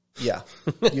 Yeah,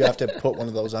 you have to put one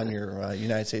of those on your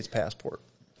United States passport.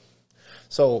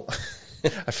 So,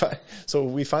 so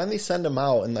we finally send them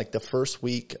out in like the first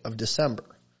week of December,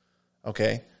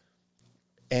 okay?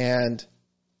 And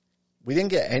we didn't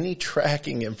get any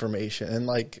tracking information, and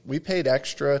like we paid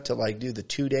extra to like do the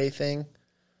 2-day thing,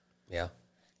 Yeah.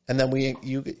 and then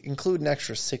you include an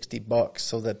extra $60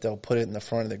 so that they'll put it in the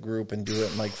front of the group and do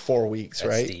it in like 4 weeks, That's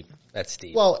right? steep. That's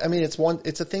steep. Well, I mean, it's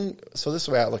a thing. So this is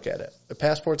the way I look at it. The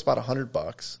passport's about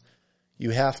 $100.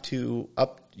 You have to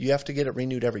get it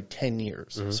renewed every 10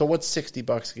 years. So what's $60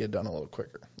 to get it done a little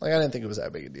quicker? Like I didn't think it was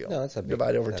that big a deal. No, that's a big-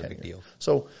 divide over not a 10 big years. deal.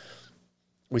 So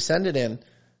we send it in.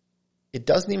 It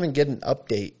doesn't even get an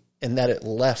update in that it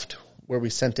left where we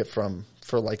sent it from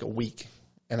for like a week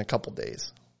and a couple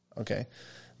days. Okay.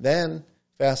 Then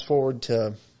fast forward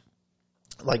to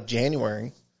like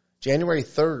January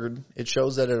 3rd, it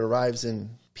shows that it arrives in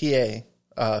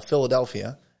PA,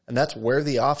 Philadelphia, and that's where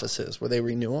the office is, where they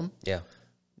renew them. Yeah.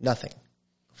 Nothing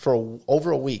for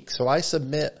over a week. So I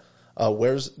submit.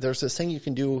 There's this thing you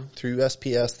can do through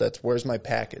USPS that's where's my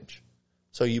package.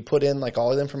 So you put in like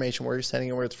all the information, where you're sending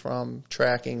it, where it's from,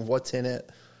 tracking, what's in it,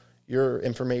 your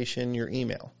information, your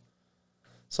email.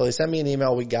 So they sent me an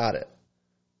email. We got it.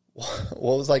 Well, it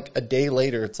was like a day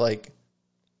later. It's like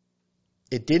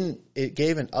it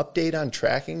gave an update on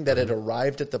tracking that it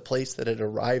arrived at the place that it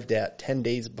arrived at 10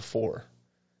 days before.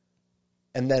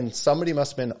 And then somebody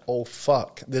must have been, oh,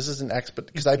 fuck, this is an expedite.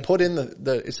 Because I put in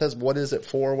it says, what is it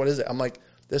for? What is it? I'm like,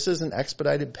 this is an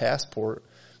expedited passport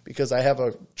because I have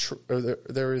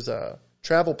there is a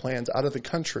travel plans out of the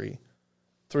country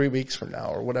 3 weeks from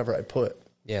now or whatever I put.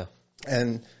 Yeah.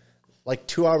 And like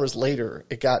 2 hours later,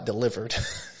 it got delivered.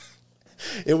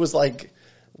 It was like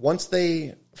once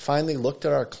they finally looked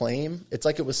at our claim, it's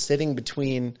like it was sitting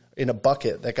in a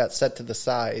bucket that got set to the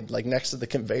side, like next to the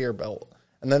conveyor belt.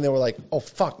 And then they were like, oh,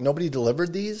 fuck, nobody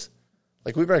delivered these?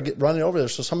 Like, we better get running over there.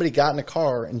 So somebody got in a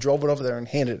car and drove it over there and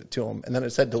handed it to them. And then it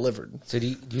said delivered. So do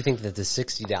you think that the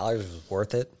 $60 was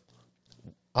worth it?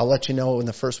 I'll let you know in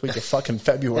the first week of fucking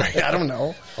February. I don't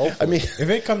know. Hopefully. I mean, If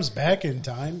it comes back in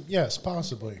time, yes,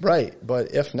 possibly. right.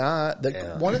 But if not,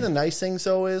 one of the nice things,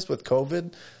 though, is with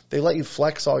COVID, they let you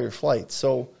flex all your flights.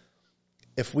 So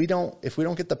if we don't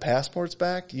get the passports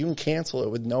back, you can cancel it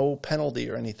with no penalty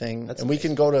or anything, and we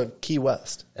can go to Key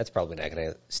West. That's probably not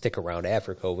going to stick around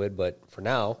after COVID, but for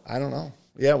now. I don't know.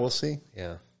 Yeah, we'll see.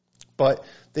 Yeah. But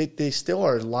they still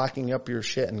are locking up your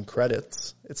shit in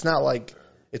credits. It's not like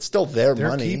it's still their They're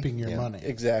money. keeping your money.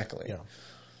 Exactly. Yeah.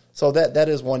 So that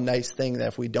is one nice thing, that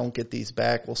if we don't get these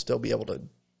back, we'll still be able to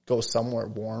go somewhere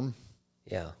warm.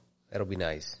 Yeah, that'll be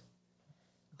nice.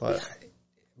 But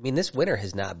I mean, this winter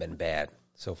has not been bad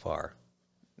so far.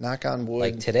 knock on wood.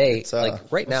 Like today, it's, right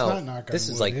It's now, not knock on this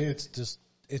is wood. like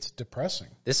It's depressing.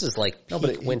 this is like no,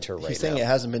 peak but winter right now. He's saying it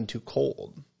hasn't been too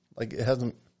cold. Like it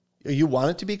hasn't. You want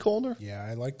it to be colder? Yeah,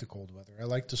 I like the cold weather. I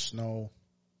like the snow.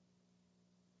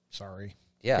 Sorry.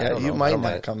 Yeah, I Yeah, don't you know. I might don't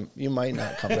not mind. come. You might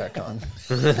not come back on.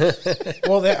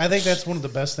 Well, I think that's one of the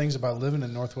best things about living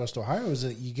in Northwest Ohio is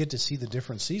that you get to see the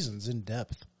different seasons in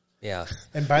depth. Yeah,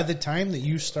 And by the time that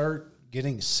you start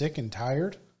getting sick and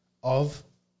tired of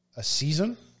a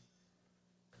season,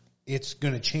 it's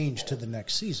going to change to the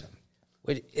next season.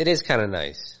 it is kind of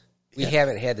nice. We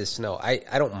haven't had the snow. I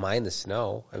don't mind the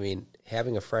snow. I mean,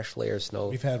 having a fresh layer of snow.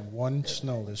 We've had one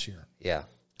snow this year. Yeah,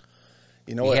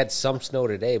 You know we what? had some snow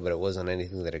today, but it wasn't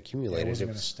anything that It accumulated. wasn't It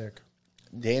going to was, stick.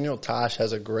 Daniel Tosh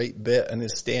has a great bit in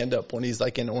his stand-up when he's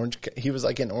like in Orange. He was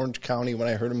like in Orange County when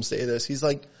I heard him say this. He's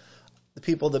like, the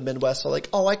people of the Midwest are like,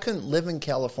 oh, I couldn't live in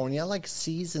California. I like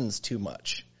seasons too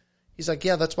much. He's like,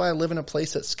 yeah, that's why I live in a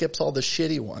place that skips all the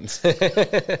shitty ones.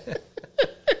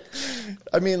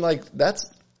 I mean, like,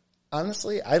 that's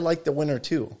honestly, I like the winter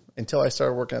too until I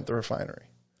started working at the refinery.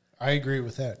 I agree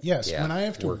with that. Yes, Yeah, when I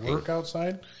have to working. work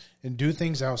outside and do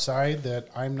things outside that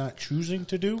I'm not choosing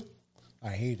to do,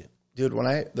 I hate it. Dude,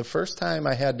 the first time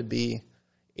I had to be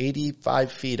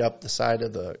 85 feet up the side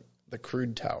of the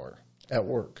crude tower at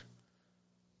work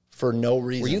for no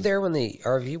reason. were you there when the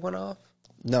RV went off?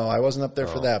 No, I wasn't up there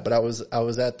for Oh. that, but I was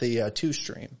at the two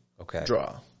stream Okay.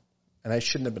 draw, and I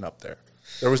shouldn't have been up there.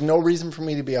 There was no reason for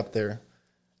me to be up there.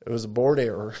 It was a board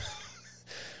error,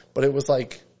 but it was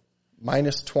like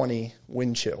minus 20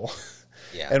 wind chill,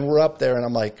 Yeah. and we're up there, and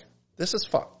I'm like, this is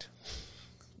fucked.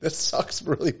 This sucks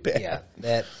really bad. Yeah,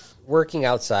 that working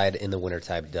outside in the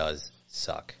wintertime does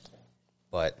suck.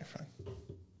 But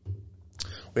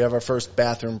We have our first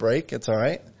bathroom break. It's all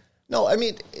right. No, I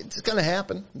mean, it's going to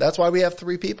happen. That's why we have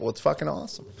 3 people. It's fucking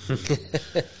awesome.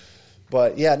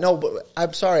 But yeah, no, but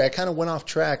I'm sorry. I kind of went off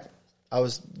track.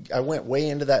 I went way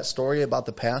into that story about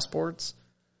the passports.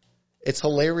 It's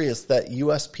hilarious that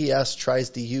USPS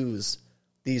tries to use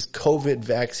these COVID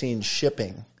vaccine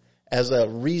shipping as a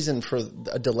reason for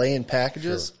a delay in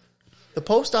packages. Sure. The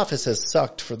post office has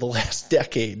sucked for the last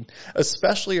decade,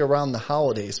 especially around the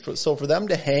holidays. So for them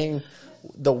to hang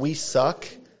the "we suck"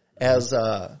 as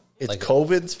it's like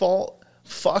COVID's fault,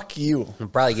 fuck you.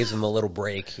 it probably gives them a little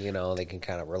break, they can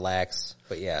kind of relax.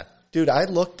 But yeah. Dude, I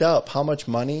looked up how much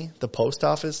money the post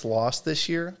office lost this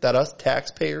year that us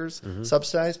taxpayers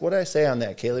subsidized. What did I say on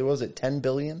that, Kaylee? What was it, $10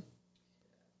 billion?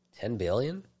 $10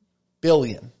 billion?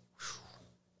 Billion.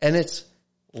 And it's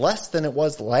less than it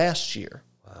was last year.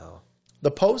 Wow.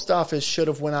 The post office should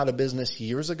have went out of business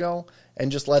years ago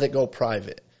and just let it go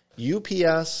private.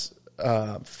 UPS,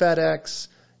 FedEx,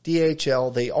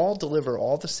 DHL, they all deliver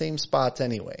all the same spots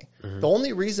anyway. The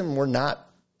only reason we're not,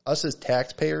 us as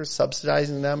taxpayers,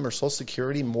 subsidizing them or Social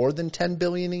Security more than $10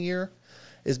 billion a year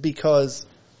is because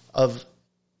of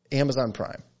Amazon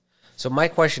Prime. So my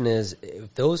question is,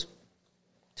 if those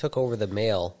took over the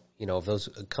mail, if those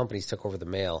companies took over the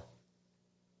mail,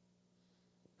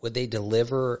 would they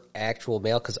deliver actual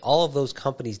mail? Because all of those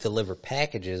companies deliver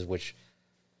packages, which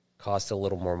cost a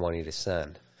little more money to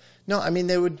send. No, I mean,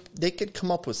 they could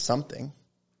come up with something.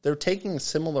 They're taking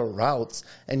similar routes,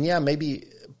 and yeah, maybe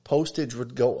postage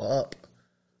would go up,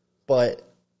 but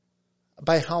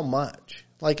by how much?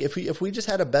 Like if we just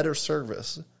had a better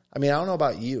service. I mean, I don't know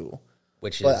about you,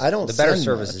 but I don't. The better send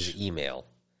service much. is email.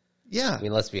 Yeah. I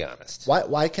mean, let's be honest.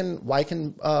 Why can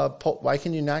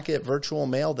you not get virtual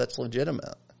mail that's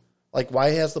legitimate? Like, why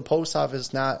has the post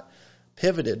office not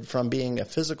pivoted from being a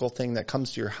physical thing that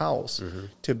comes to your house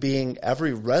to being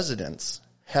every residence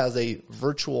has a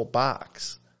virtual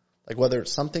box? Like, whether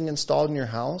it's something installed in your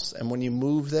house, and when you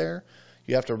move there,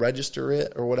 you have to register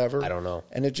it or whatever. I don't know.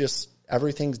 And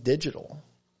everything's digital.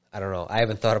 I don't know. I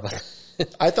haven't thought about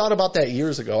it. I thought about that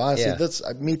years ago. Honestly, Yeah. that's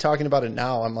me talking about it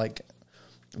now. I'm like,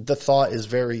 the thought is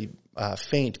very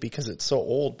faint because it's so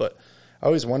old, but I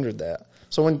always wondered that.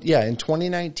 So in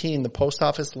 2019, the post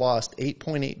office lost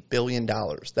 $8.8 billion.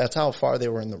 That's how far they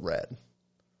were in the red.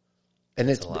 And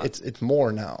it's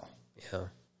more now. Yeah.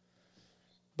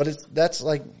 But that's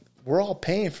like, we're all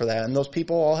paying for that. And those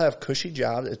people all have cushy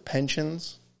jobs, it's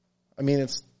pensions. I mean,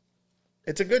 it's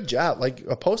a good job. Like,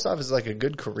 a post office is like a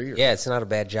good career. Yeah, it's not a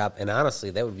bad job. And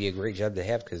honestly, that would be a great job to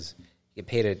have because you get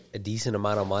paid a decent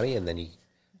amount of money and then you're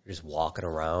just walking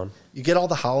around. You get all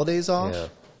the holidays off. Yeah.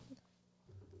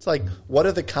 It's like, what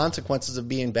are the consequences of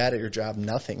being bad at your job?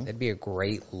 Nothing. That'd be a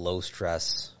great low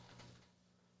stress,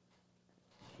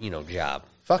 job.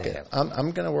 Fuck it.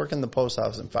 I'm going to work in the post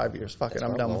office in 5 years. Fuck it.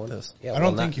 I'm done with this. Yeah, I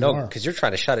don't think you are. because you're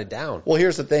trying to shut it down. Well,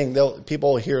 here's the thing.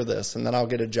 People will hear this, and then I'll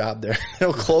get a job there.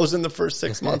 It'll close in the first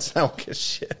 6 months, and I don't give a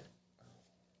shit.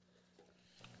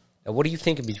 Now, what are you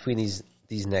thinking between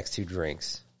these next two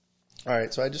drinks? All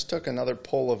right, so I just took another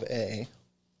pull of A.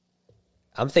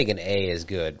 I'm thinking A is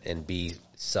good and B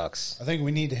sucks. I think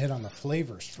we need to hit on the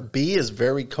flavors first. B is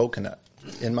very coconut,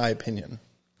 in my opinion.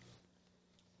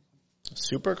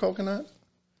 Super coconut?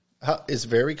 Is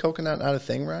very coconut not a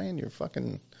thing, Ryan? You're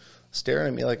fucking staring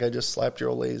at me like I just slapped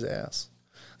your old lady's ass.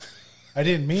 I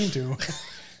didn't mean to.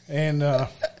 And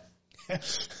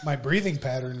my breathing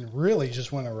pattern really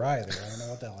just went awry there. I don't know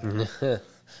what that was.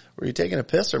 Were you taking a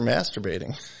piss or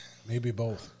masturbating? Maybe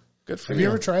both. Good for Have you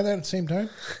ever tried that at the same time?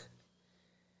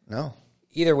 No.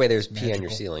 Either way, there's pee on Magical. your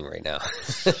ceiling right now.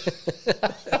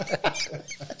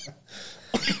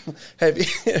 Have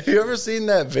you ever seen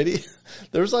that video?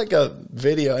 There's like a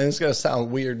video, and it's going to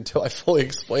sound weird until I fully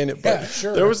explain it, but Yeah,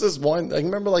 sure. there was this one, like,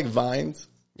 remember like Vines?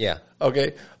 Yeah.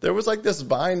 Okay, there was like this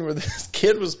Vine where this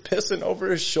kid was pissing over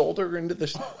his shoulder into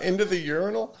the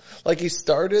urinal. Like, he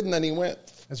started and then he went.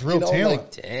 That's real talent.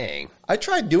 Like, Dang. I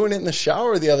tried doing it in the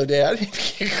shower the other day. I didn't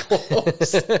even get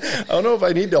close. I don't know if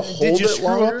I need to hold Did you it screw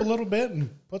longer. up a little bit and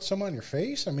put some on your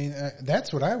face? I mean,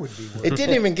 that's what I would be worried. It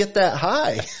didn't even get that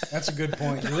high. That's a good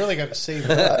point. You really got to save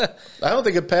it up. I don't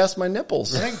think it passed my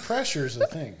nipples. I think pressure is a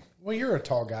thing. Well, you're a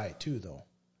tall guy too, though.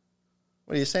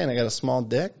 What are you saying? I got a small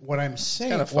dick? What I'm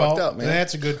saying, kinda fucked up, man.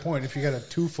 That's a good point. If you got a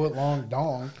 2 foot long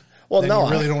dong, Well, then no,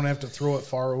 you really don't have to throw it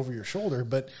far over your shoulder.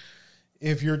 But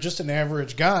if you're just an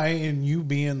average guy and you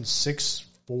being 6'4",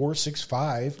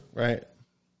 6'5", right.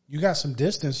 you got some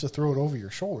distance to throw it over your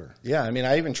shoulder. Yeah, I mean,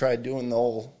 I even tried doing the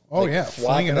whole Fling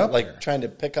flopping it up like there. trying to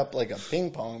pick up like a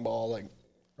ping pong ball. Like,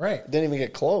 Right. didn't even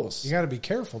get close. You got to be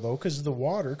careful though, because the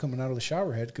water coming out of the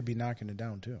shower head could be knocking it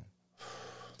down too.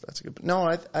 That's a good. No,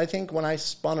 I think when I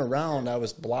spun around, I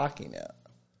was blocking it.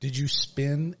 Did you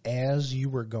spin as you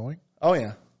were going? Oh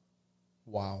yeah.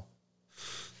 Wow.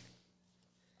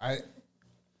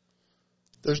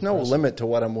 There's no limit to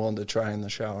what I'm willing to try in the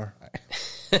shower.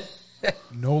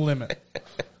 No limit.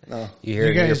 No. You hear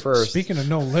You it here guys, first. speaking of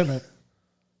no limit,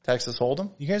 Texas Hold'em?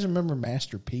 you guys remember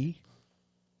Master P?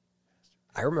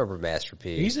 I remember Master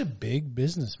P. He's a big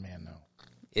businessman now.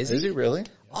 Is Is he really?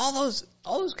 all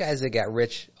those guys that got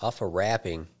rich off of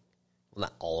rapping, well,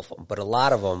 not all of them, but a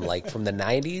lot of them, like from the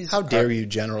 90s. How dare you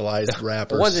generalize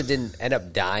rappers? The ones that didn't end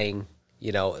up dying,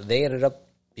 they ended up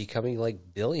becoming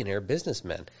like billionaire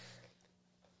businessmen.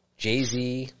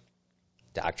 Jay-Z,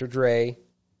 Dr. Dre,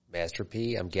 Master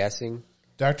P, I'm guessing.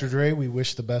 Dr. Dre, we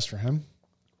wish the best for him.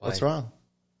 What's Why? wrong?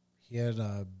 He had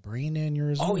a brain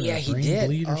aneurysm. Oh, or yeah, a he brain did.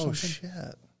 bleed or Oh something.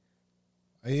 shit!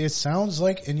 It sounds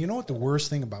like, and you know what the worst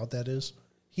thing about that is?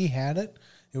 He had it.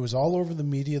 It was all over the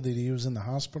media that he was in the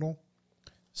hospital.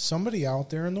 Somebody out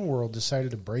there in the world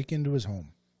decided to break into his home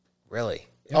Really?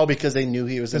 Oh, because they knew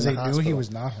he was in because the they hospital. knew he was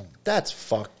not home. That's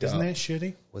fucked Isn't up. that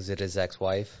shitty? Was it his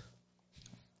ex-wife?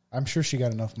 I'm sure she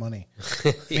got enough money.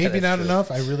 Yeah, Maybe that's not true.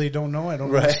 enough. I really don't know. I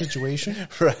don't know the situation.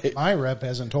 Right. My rep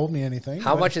hasn't told me anything.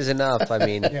 How but- much is enough? I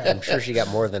mean, Yeah. I'm sure she got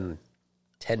more than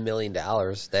 $10 million.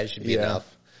 That should be enough.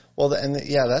 Well,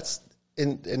 that's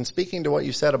in speaking to what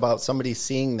you said about somebody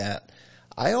seeing that.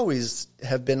 I always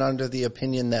have been under the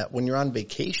opinion that when you're on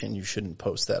vacation, you shouldn't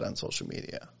post that on social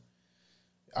media.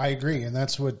 I agree, and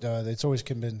that's what it's always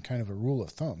been kind of a rule of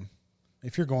thumb.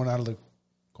 If you're going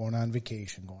on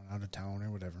vacation, going out of town or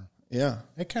whatever, Yeah.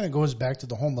 it kind of goes back to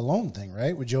the Home Alone thing,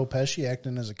 right? With Joe Pesci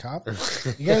acting as a cop.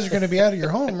 You guys are going to be out of your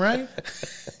home, right?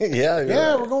 Yeah.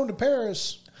 Yeah, we're going to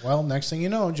Paris. Well, next thing you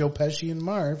know, Joe Pesci and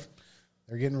Marv,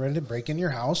 they're getting ready to break in your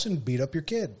house and beat up your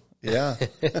kid. Yeah.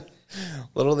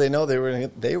 Little they know they were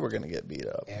going to get beat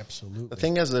up. Absolutely. The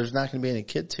thing is, there's not going to be any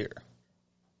kids here.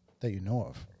 That you know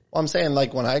of. Well, I'm saying,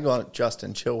 like, when I go out,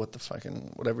 Justin, chill with the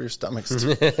fucking whatever your stomach's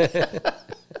doing.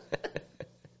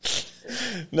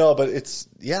 No, but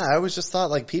I always just thought,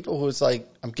 like, people who was like,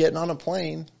 I'm getting on a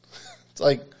plane. It's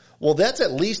like, well, that's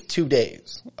at least 2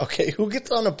 days. Okay, who gets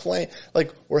on a plane?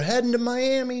 Like, we're heading to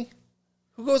Miami.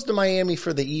 Who goes to Miami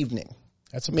for the evening?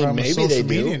 That's a I mean, problem with maybe they social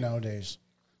do. media nowadays.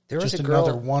 There was Just a girl.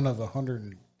 another one of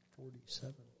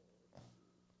 147.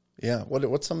 Yeah,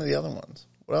 what's some of the other ones?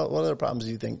 What other problems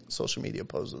do you think social media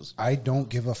poses? I don't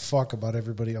give a fuck about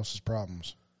everybody else's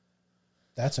problems.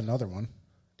 That's another one.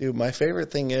 Dude, my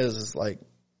favorite thing is like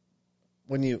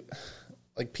when you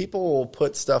like people will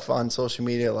put stuff on social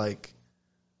media like,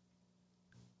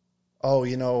 oh,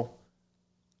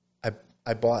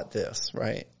 I bought this,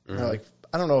 right? Mm-hmm. They're like,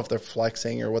 I don't know if they're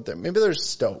flexing or what maybe they're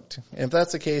stoked. And if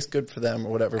that's the case, good for them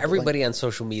or whatever. But, Everybody on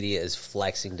social media is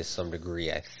flexing to some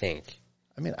degree, I think.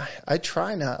 I mean, I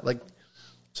try not like.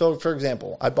 So, for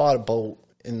example, I bought a boat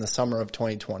in the summer of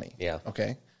 2020. Yeah.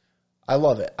 Okay. I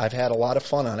love it. I've had a lot of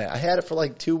fun on it. I had it for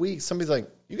like 2 weeks. Somebody's like,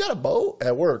 "You got a boat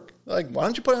at work?" Like, why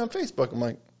don't you put it on Facebook? I'm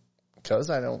like, because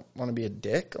I don't want to be a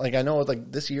dick. Like, I know like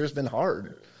this year's been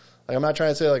hard. Like, I'm not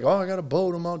trying to say like, "Oh, I got a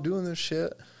boat. I'm out doing this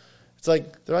shit." It's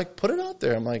like they're like, "Put it out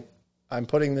there." I'm like, "I'm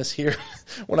putting this here."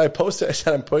 When I posted, I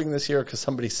said, "I'm putting this here because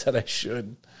somebody said I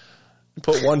should."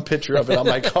 Put one picture of it on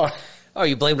my car. Oh,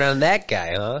 you blame it on that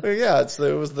guy, huh? Yeah, it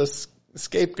was the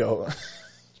scapegoat.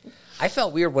 I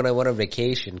felt weird when I went on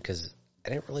vacation because I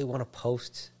didn't really want to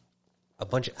post a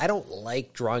bunch of. I don't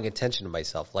like drawing attention to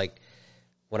myself. Like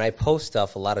when I post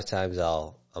stuff, a lot of times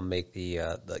I'll make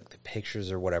the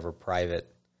pictures or whatever private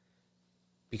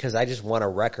because I just want a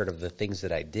record of the things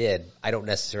that I did. I don't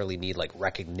necessarily need like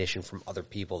recognition from other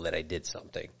people that I did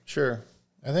something. Sure.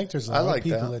 I think there's a lot of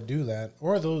people that do that.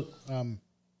 Or they'll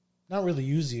not really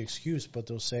use the excuse, but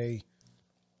they'll say,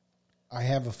 I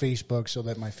have a Facebook so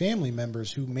that my family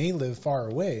members who may live far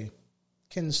away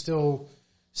can still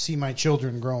see my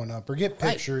children growing up or get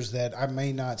pictures that I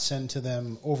may not send to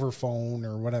them over phone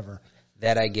or whatever.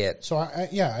 That I get. So,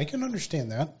 I can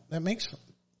understand that. That makes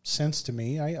sense to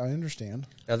me. I understand.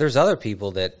 Now, there's other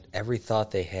people that every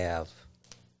thought they have,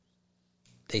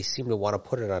 they seem to want to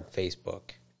put it on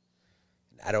Facebook.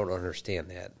 I don't understand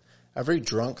that. Every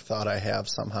drunk thought I have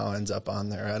somehow ends up on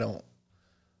there. I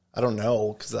don't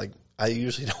know because like I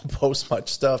usually don't post much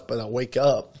stuff, but I'll wake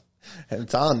up and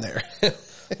it's on there.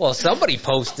 Well, somebody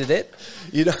posted it.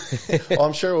 Well,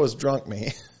 I'm sure it was drunk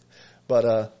me.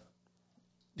 But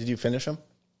did you finish them?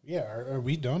 Yeah, are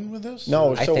we done with this?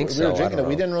 No, I so think we so. were I drinking don't it.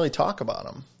 We know. didn't really talk about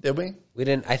them, did we? We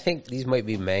didn't. I think these might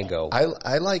be mango.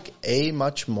 I like A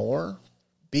much more.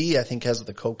 B I think has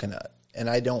the coconut, and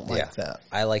I don't like that.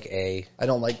 I like A. I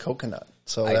don't like coconut,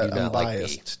 so I do I'm not like B.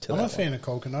 biased to I'm that a fan of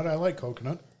coconut. I like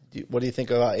coconut. What do you think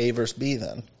about A versus B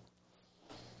then?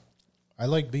 I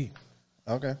like B.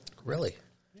 Okay. Really?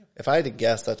 If I had to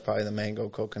guess, that's probably the mango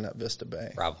coconut Vista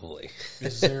Bay. Probably.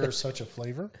 Is there such a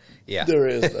flavor? Yeah. There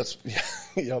is. That's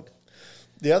yep.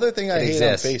 The other thing I hate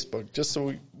exists. on Facebook, just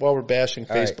while we're bashing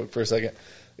All right. Facebook for a second,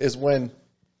 is when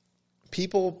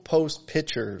people post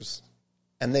pictures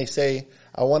and they say,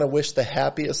 "I want to wish the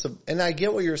happiest." And I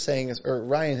get what you're saying, or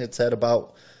Ryan had said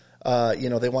about,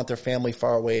 they want their family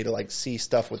far away to like see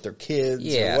stuff with their kids.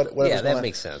 Yeah. Or whatever's Yeah, going that on.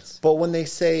 makes sense. But when they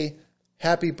say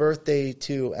happy birthday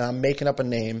to, and I'm making up a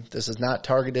name, this is not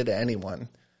targeted at anyone,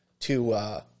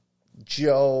 to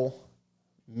Joe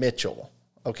Mitchell,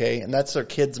 okay? And that's their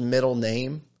kid's middle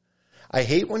name. I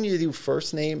hate when you do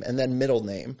first name and then middle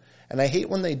name. And I hate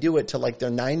when they do it to like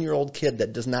their 9-year-old kid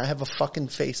that does not have a fucking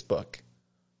Facebook.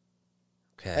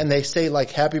 Okay. And they say like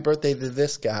happy birthday to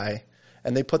this guy.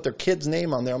 And they put their kid's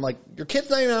name on there. I'm like, your kid's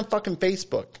not even on fucking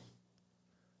Facebook.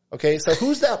 Okay, so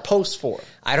who's that post for?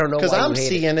 I don't know Because why you I'm hate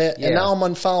seeing it, Yeah. and now I'm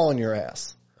unfollowing your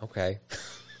ass. Okay.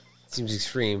 Seems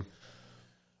extreme.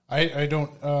 I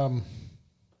don't.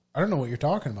 I don't know what you're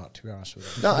talking about, to be honest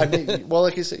with you. No, I mean, well,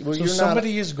 like you said, well, So you're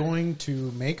somebody is going to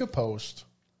make a post,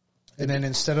 and then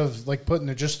instead of like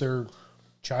putting just their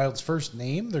child's first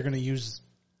name, they're going to use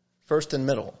first and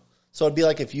middle. So it'd be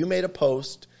like if you made a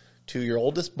post to your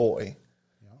oldest boy,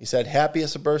 you said,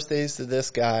 happiest of birthdays to this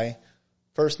guy,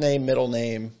 first name, middle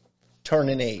name,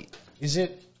 turning 8. Is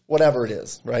it whatever it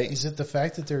is, right? Is it the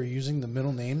fact that they're using the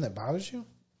middle name that bothers you?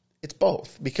 It's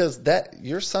both, because that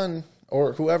your son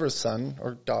or whoever's son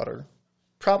or daughter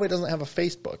probably doesn't have a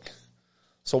Facebook.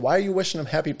 So why are you wishing them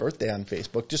happy birthday on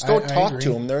Facebook? Just go talk to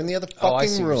them. They're in the other fucking I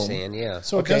see room. What you're saying, yeah.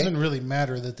 So Okay. it doesn't really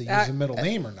matter that they use a middle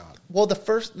name or not. Well, the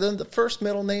first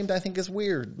middle name I think is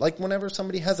weird. Like whenever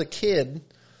somebody has a kid,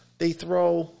 they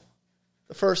throw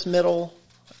the first, middle,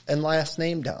 and last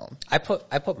name down. I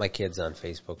put my kids on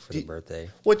Facebook for their birthday.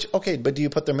 Which okay, but do you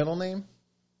put their middle name?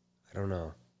 I don't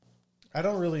know. I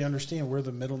don't really understand where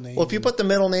the middle name. Well, if you put the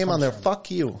middle name on there,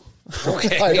 fuck you.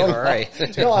 Okay, I don't all know.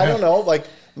 right. No, I don't know. Like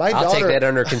my I'll daughter. take that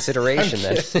under consideration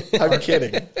then. I'm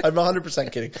kidding. I'm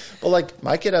 100% kidding. But like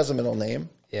my kid has a middle name,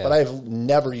 Yeah. but I've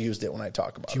never used it when I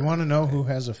talk about it. Do you want to know who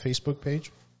has a Facebook page?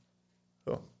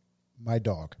 Who? My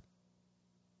dog.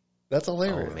 That's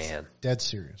hilarious. Oh man. Dead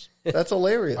serious. That's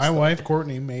hilarious. My wife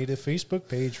Courtney made a Facebook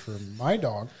page for my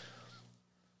dog.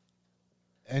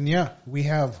 And yeah, we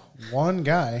have one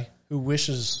guy who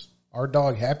wishes our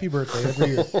dog happy birthday every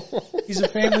year. He's a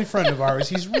family friend of ours.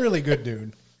 He's a really good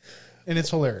dude. And it's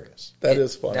hilarious. That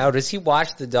is funny. Now, does he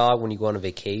watch the dog when you go on a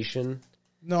vacation?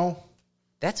 No.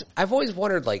 I've always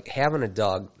wondered, like, having a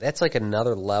dog, that's like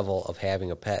another level of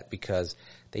having a pet because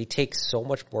they take so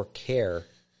much more care.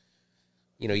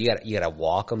 You know, you gotta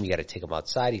walk them, you gotta take them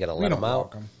outside, you gotta We let don't them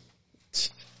walk out. him.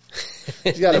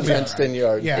 He's got a They'll be fenced-in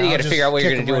yard. Yeah, Then you I'll gotta just figure out what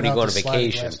you're kick gonna do him when you right go out on the sliding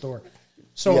vacation. glass door.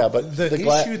 So yeah, but the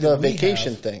issue the that we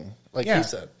vacation have, thing, like Yeah. you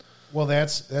said. well,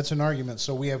 that's an argument.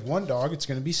 So we have one dog. It's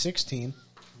going to be 16,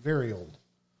 very old.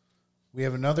 We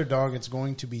have another dog. It's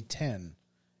going to be 10.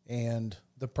 And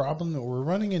the problem that we're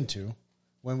running into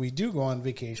when we do go on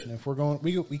vacation, if we're going,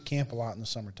 we camp a lot in the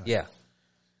summertime. Yeah.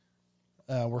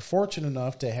 We're fortunate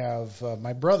enough to have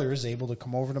my brother is able to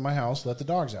come over to my house, let the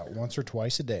dogs out once or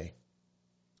twice a day.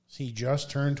 He just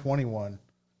turned 21,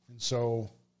 and so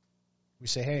we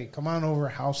say, hey, come on over,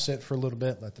 house sit for a little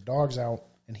bit, let the dogs out,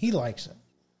 and he likes it,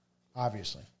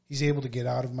 obviously. He's able to get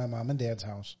out of my mom and dad's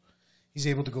house. He's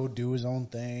able to go do his own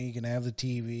thing. He can have the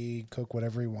TV, cook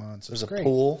whatever he wants. There's It's a great.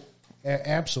 pool.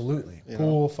 Absolutely. You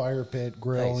Pool, fire pit,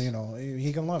 grill, Nice.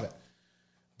 he can love it.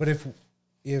 But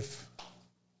if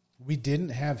we didn't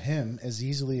have him as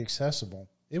easily accessible,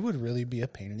 it would really be a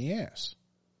pain in the ass.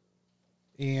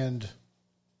 And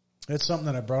it's something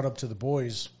that I brought up to the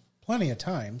boys plenty of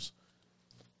times.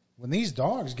 When these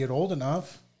dogs get old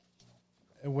enough,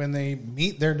 when they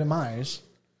meet their demise,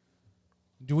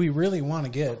 do we really want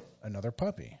to get another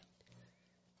puppy?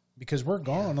 Because we're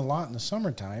gone a lot in the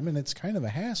summertime, and it's kind of a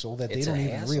hassle that It's they a don't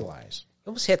even hassle. realize. You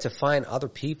almost have to find other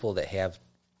people that have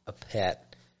a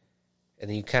pet, and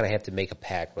then you kind of have to make a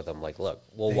pact with them. Like, look,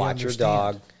 we'll They watch your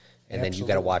understand. dog, and then you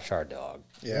got to Absolutely. watch our dog.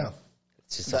 Yeah.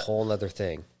 It's just a That- whole other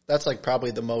thing. That's like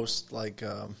probably the most like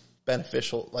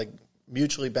beneficial, like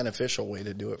mutually beneficial way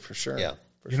to do it for sure. Yeah.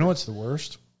 You know what's the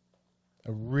worst?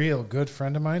 A real good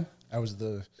friend of mine, was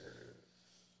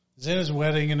in his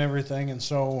wedding and everything, and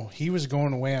so he was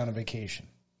going away on a vacation.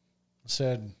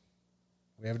 Said,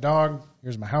 we have a dog,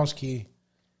 here's my house key.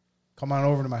 Come on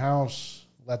over to my house,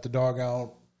 let the dog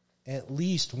out at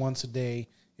least once a day.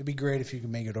 It'd be great if you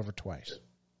could make it over twice.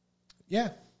 Yeah,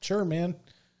 sure, man.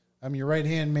 I'm your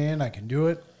right-hand man. I can do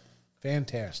it.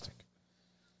 Fantastic.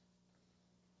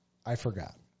 I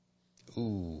forgot.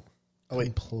 Ooh. Oh, wait.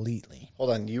 Completely.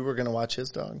 Hold on. You were going to watch his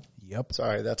dog? Yep.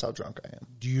 Sorry, that's how drunk I am.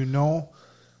 Do you know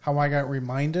how I got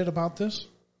reminded about this?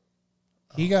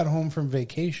 He got home from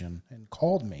vacation and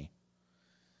called me.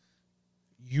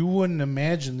 You wouldn't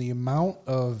imagine the amount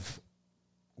of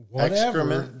whatever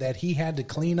Excrement. that he had to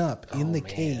clean up in the man.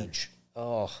 cage.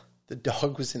 Oh. The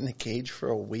dog was in the cage for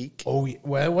a week. Oh,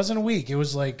 well, it wasn't a week. It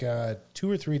was like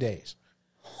 2 or 3 days.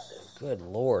 Good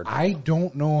Lord. I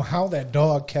don't know how that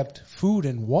dog kept food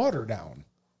and water down.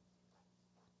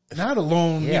 Not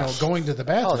alone, Yeah. going to the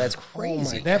bathroom. Oh, that's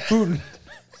crazy. That food.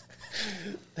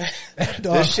 That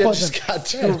dog This shit wasn't just got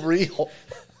fed. too real.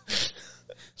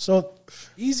 So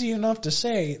easy enough to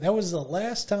say that was the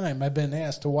last time I've been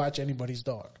asked to watch anybody's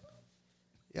dog.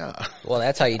 Yeah. Well,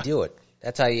 that's how you do it.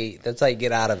 That's how you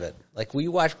get out of it. Like, will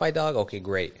you watch my dog? Okay,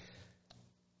 great.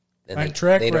 And My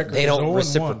track they record they is don't 0-1.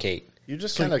 reciprocate. You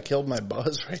just kind of killed my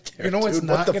buzz right there. You know what's dude.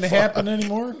 not What the going to fuck? happen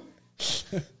anymore?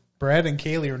 Brad and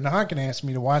Kaylee are not going to ask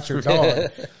me to watch their dog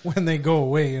when they go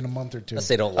away in a month or two. Unless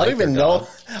they don't I like don't even their know. dog.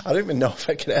 I don't even know if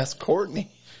I could ask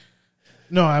Courtney.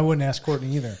 No, I wouldn't ask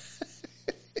Courtney either.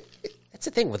 That's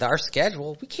the thing with our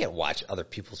schedule. We can't watch other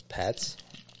people's pets.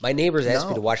 My neighbors asked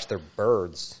me No. to watch their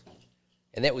birds,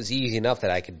 and that was easy enough that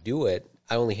I could do it.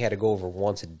 I only had to go over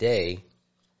once a day.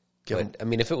 But I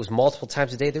mean, if it was multiple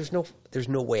times a day, there's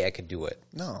no way I could do it.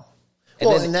 No. And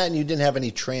Well, then- and you didn't have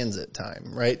any transit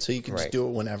time, right? So you could just Right. do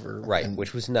it whenever. Right, And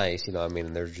which was nice, I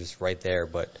mean, they're just right there,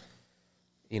 but,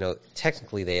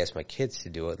 technically they asked my kids to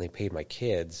do it, and they paid my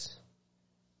kids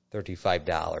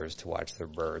 $35 to watch their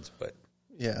birds, but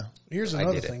yeah. Here's I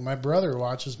another did it. thing. My brother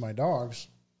watches my dogs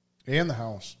and the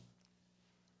house.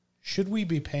 Should we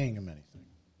be paying him anything?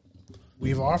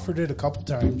 We've offered it a couple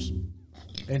times,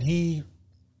 and he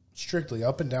strictly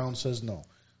up and down says no.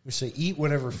 We say eat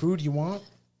whatever food you want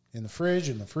in the fridge,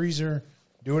 in the freezer,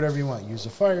 do whatever you want. Use the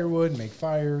firewood, make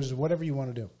fires, whatever you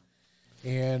want to do.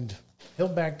 And he'll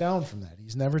back down from that.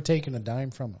 He's never taken a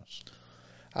dime from us.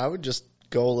 I would just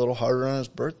go a little harder on his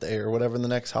birthday or whatever the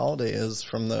next holiday is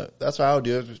that's what I would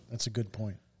do it. That's a good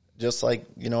point. Just like,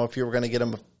 if you were going to get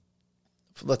him,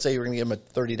 let's say you were going to give him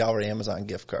a $30 Amazon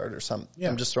gift card or something. Yeah.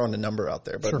 I'm just throwing a number out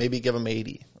there, but Sure. maybe give him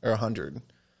 80 or 100,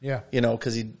 Yeah.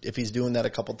 because if he's doing that a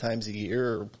couple times a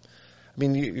year,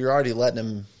 you're already letting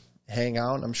him hang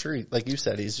out. I'm sure, like you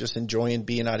said, he's just enjoying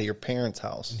being out of your parents'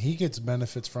 house. And he gets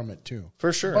benefits from it too.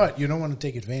 For sure. But you don't want to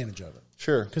take advantage of it.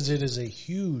 Sure. Because it is a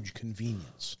huge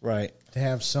convenience Right. to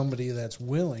have somebody that's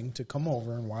willing to come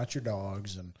over and watch your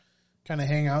dogs and kind of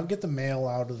hang out, get the mail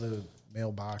out of the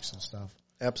mailbox and stuff.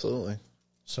 Absolutely.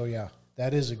 So, yeah,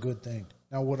 that is a good thing.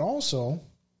 Now, what also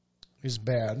is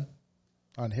bad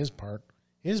on his part,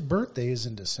 his birthday is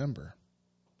in December.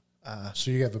 So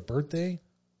you have a birthday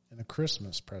and a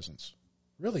Christmas presents.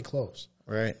 Really close.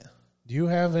 Right. Do you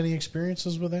have any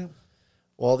experiences with that?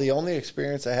 Well, the only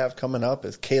experience I have coming up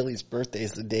is Kaylee's birthday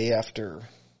is the day after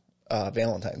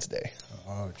Valentine's Day.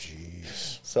 Oh,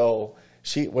 jeez. So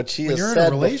what she When has you're in said.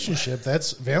 a relationship,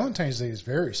 that's Valentine's Day is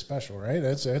very special, right?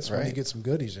 That's when you Right. get some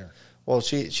goodies there. Well,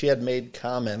 she had made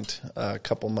comment a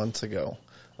couple months ago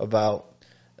about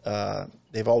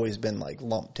they've always been like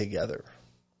lumped together.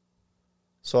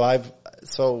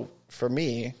 So for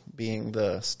me, being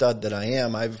the stud that I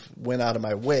am, I've went out of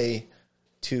my way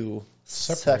to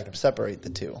separate the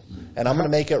two, and I'm going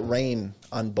to make it rain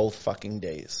on both fucking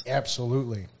days.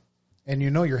 Absolutely. And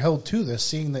you're held to this,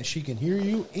 seeing that she can hear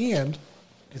you and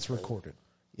it's recorded.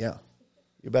 Yeah,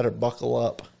 you better buckle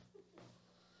up.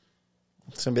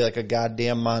 It's going to be like a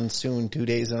goddamn monsoon 2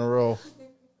 days in a row.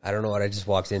 I don't know what I just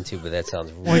walked into, but that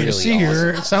sounds Well, really you see awesome. here,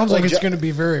 it sounds like Well, it's going to be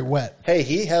very wet. Hey,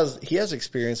 he has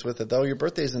experience with it though. Your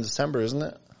birthday's in December, isn't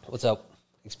it? What's up?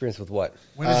 Experience with what?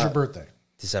 When is your birthday?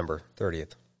 December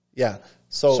 30th. Yeah.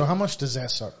 So how much does that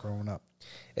suck growing up?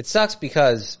 It sucks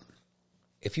because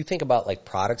if you think about like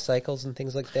product cycles and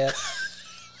things like that,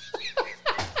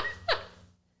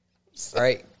 all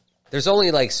right, there's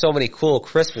only like so many cool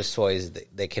Christmas toys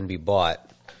that can be bought,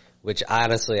 which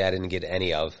honestly I didn't get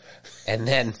any of. And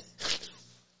then,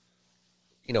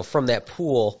 from that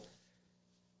pool,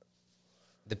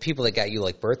 the people that got you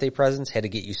like birthday presents had to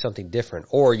get you something different,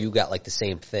 or you got like the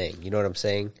same thing. You know what I'm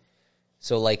saying?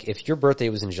 So like if your birthday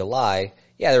was in July,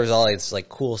 yeah, there was all this like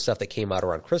cool stuff that came out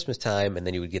around Christmas time, and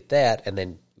then you would get that, and then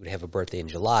you would have a birthday in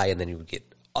July, and then you would get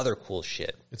other cool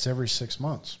shit. It's every 6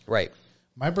 months. Right.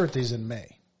 My birthday's in May,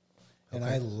 and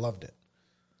I loved it.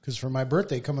 Because for my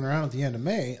birthday coming around at the end of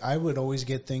May, I would always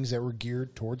get things that were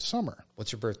geared towards summer.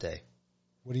 What's your birthday?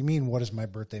 What do you mean, what is my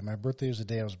birthday? My birthday is the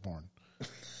day I was born.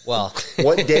 Well,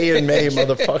 What day in May,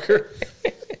 motherfucker?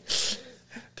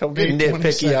 Don't be May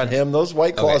nitpicky 22nd. on him. Those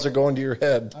White Claws Okay. are going to your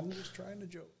head. I'm just trying to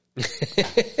joke.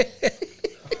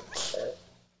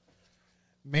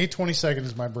 May 22nd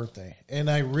is my birthday, and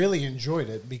I really enjoyed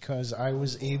it because I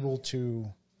was able to,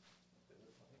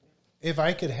 if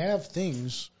I could have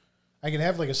things, I could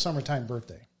have like a summertime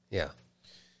birthday. yeah.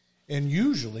 And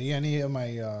usually any of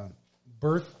my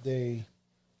birthday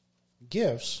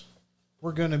gifts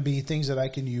were going to be things that I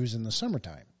can use in the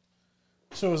summertime.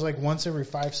 So it was like once every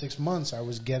 5-6 months I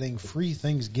was getting free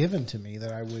things given to me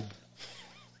that I would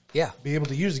Yeah. be able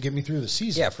to use to get me through the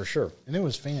season. Yeah, for sure. And it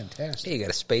was fantastic. Hey, you got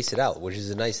to space it out, which is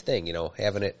a nice thing,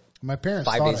 having it My parents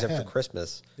 5 thought days ahead. after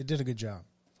Christmas They did a good job.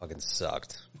 fucking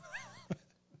sucked.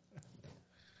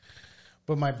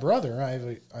 But my brother,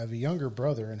 I have a younger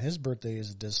brother, and his birthday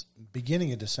is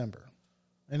beginning of December.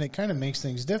 And it kind of makes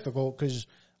things difficult because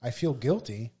I feel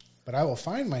guilty, but I will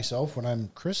find myself when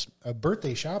I'm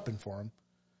birthday shopping for him,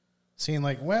 seeing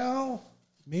like, well,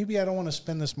 maybe I don't want to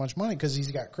spend this much money because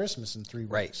he's got Christmas in 3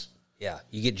 weeks. Right. Yeah,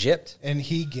 you get gypped. And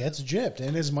he gets gypped.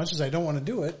 And as much as I don't want to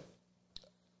do it,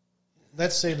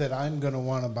 let's say that I'm going to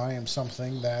want to buy him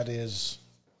something that is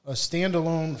a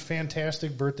standalone,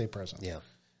 fantastic birthday present. Yeah.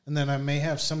 And then I may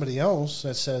have somebody else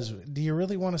that says, do you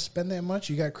really want to spend that much?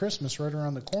 You got Christmas right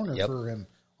around the corner for him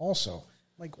also.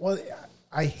 Like, well,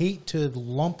 I hate to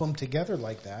lump them together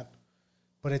like that,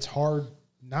 but it's hard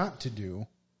not to do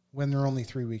when they're only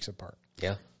 3 weeks apart.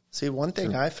 Yeah. See, one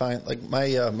thing I find, like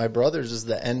my brother's is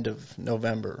the end of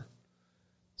November.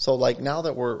 So, like, now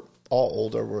that we're all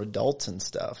older, we're adults and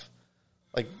stuff,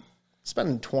 like,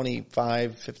 spending $25,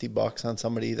 $50 on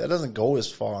somebody, that doesn't go as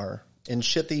far in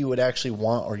shit that you would actually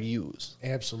want or use.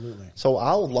 Absolutely. So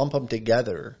I'll lump them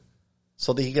together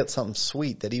so that he gets something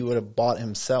sweet that he would have bought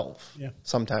himself. Yeah.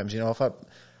 Sometimes, you know, if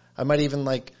I might even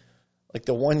like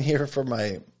the one year for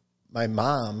my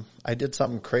mom, I did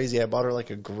something crazy. I bought her like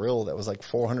a grill that was like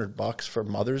 $400 for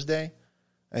Mother's Day.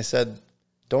 I said,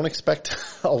 don't expect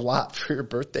a lot for your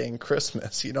birthday and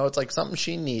Christmas. You know, it's like something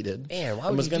she needed. Man, why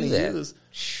and would was you gonna do that? use.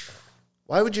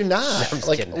 Why would you not? I'm just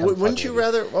like, kidding. I'm wouldn't fucking you with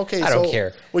rather? Okay, I don't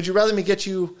care. Would you rather me get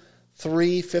you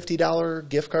 3 $50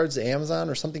 gift cards to Amazon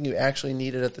or something you actually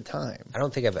needed at the time? I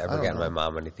don't think I've ever don't gotten know. my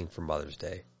mom anything for Mother's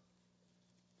Day.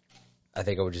 I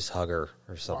think I would just hug her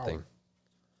or something. Wow.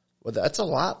 Well, that's a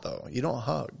lot though. You don't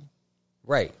hug.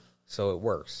 Right. So it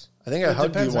works. I think I It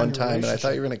hugged you depends on one your time and I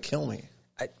thought relationship. you were going to kill me.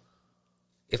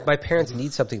 If my parents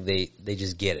need something, they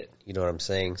just get it. You know what I'm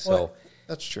saying? So Well,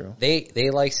 that's true. they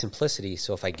like simplicity.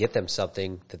 So if I get them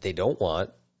something that they don't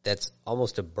want, that's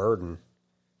almost a burden.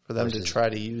 For them to versus- try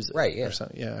to use it. Right, yeah. Or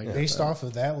something. Yeah. I get Based that. off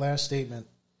of that last statement,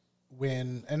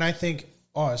 and I think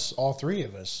us, all three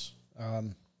of us,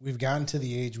 we've gotten to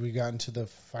the age, we've gotten to the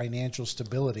financial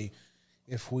stability.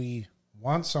 If we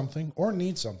want something or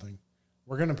need something,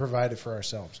 we're going to provide it for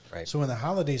ourselves. Right. So when the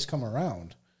holidays come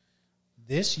around,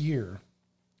 this year,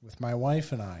 with my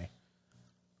wife and I,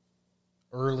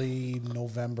 early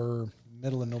November,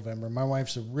 middle of November, my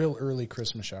wife's a real early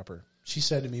Christmas shopper. She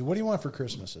said to me, what do you want for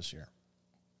Christmas this year?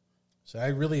 So I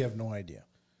really have no idea.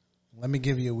 Let me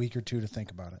give you a week or two to think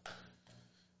about it.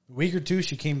 A week or two,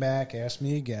 she came back, asked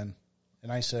me again,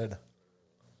 and I said,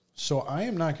 so I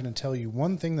am not going to tell you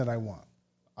one thing that I want.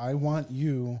 I want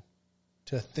you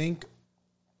to think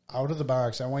out of the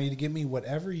box. I want you to get me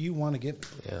whatever you want to get me.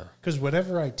 Yeah. Because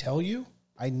whatever I tell you,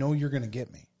 I know you're going to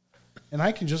get me. And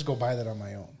I can just go buy that on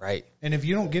my own. Right. And if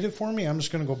you don't get it for me, I'm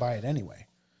just going to go buy it anyway.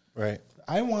 Right.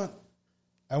 I want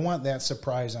that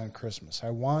surprise on Christmas.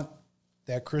 I want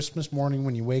that Christmas morning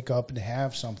when you wake up and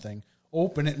have something,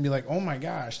 open it and be like, oh my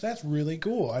gosh, that's really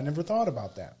cool. I never thought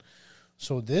about that.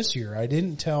 So this year I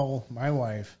didn't tell my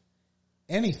wife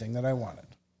anything that I wanted.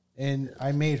 And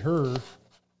I made her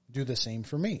do the same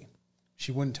for me.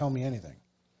 She wouldn't tell me anything.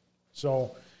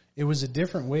 So it was a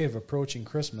different way of approaching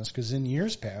Christmas because in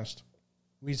years past,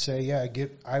 we'd say, yeah,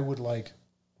 I would like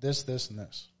this, this, and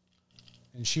this.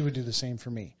 And she would do the same for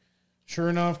me. Sure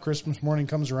enough, Christmas morning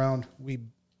comes around, we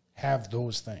have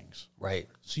those things. Right.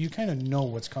 So you kind of know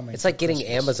what's coming. It's for like getting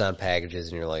Christmas. Amazon packages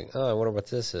and you're like, oh, I wonder what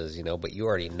this is, you know, but you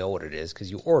already know what it is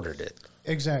because you ordered it.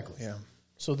 Exactly. Yeah.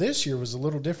 So this year was a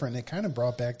little different. It kind of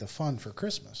brought back the fun for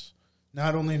Christmas.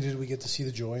 Not only did we get to see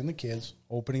the joy in the kids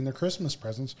opening their Christmas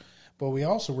presents, but we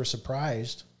also were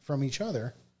surprised from each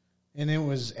other. And it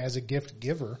was, as a gift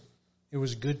giver, it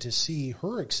was good to see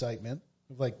her excitement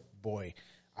of like, boy,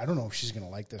 I don't know if she's going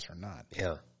to like this or not.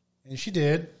 Yeah. And she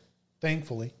did,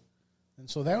 thankfully. And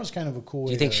so that was kind of a cool way.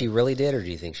 Do you think to, she really did or do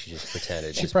you think she just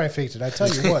pretended? She probably faked it. I tell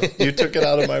you what. You took it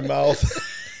out of my mouth.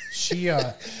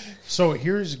 So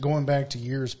here's going back to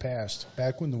years past,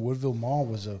 back when the Woodville Mall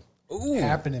was a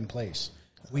happening place.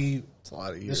 It's a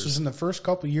lot of years. This was in the first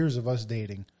couple of years of us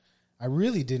dating. I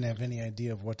really didn't have any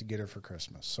idea of what to get her for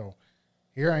Christmas. So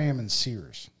here I am in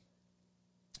Sears.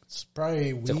 It's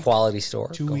probably a It's a week, quality store.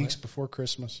 2 Go weeks ahead. before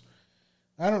Christmas.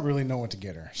 I don't really know what to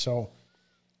get her. So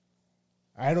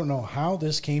I don't know how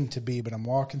this came to be, but I'm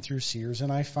walking through Sears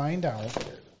and I find out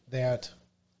that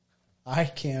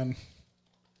I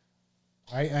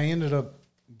ended up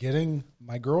getting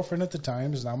my girlfriend at the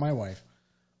time, is now my wife,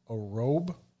 a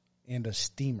robe and a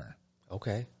steamer.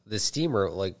 Okay. The steamer,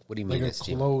 like, what do you mean Like a a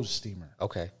steamer? clothes steamer.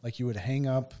 Okay. Like you would hang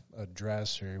up a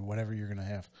dress or whatever you're going to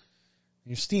have.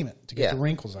 You steam it to get Yeah. the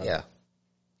wrinkles out Yeah. of it.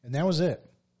 And that was it.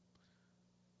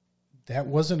 That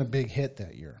wasn't a big hit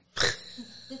that year.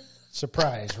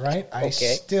 Surprise, right? I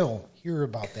Okay. still hear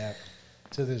about that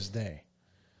to this day.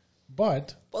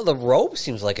 But Well, the robe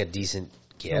seems like a decent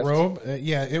gift. the robe,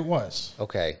 yeah, it was.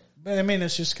 Okay. But I mean,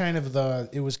 it's just kind of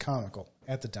it was comical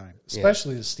at the time,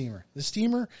 especially the steamer. The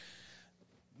steamer,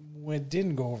 it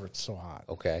didn't go over so hot.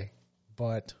 Okay.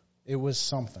 But It was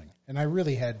something. And I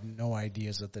really had no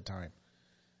ideas at the time.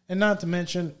 And not to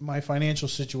mention, my financial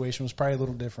situation was probably a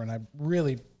little different. I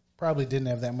really probably didn't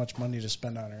have that much money to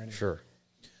spend on her anyway. Sure.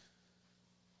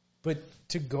 But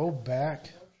to go back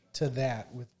to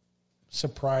that with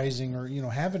surprising or,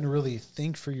 having to really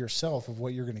think for yourself of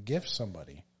what you're going to gift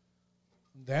somebody,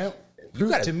 that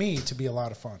proved to me to be a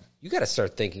lot of fun. You got to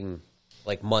start thinking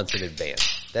like months in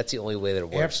advance. That's the only way that it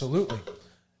works. Absolutely.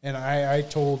 And I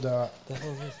told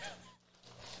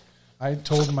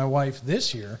my wife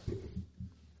this year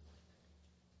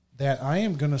that I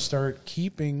am going to start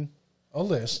keeping a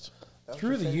list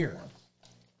through the year.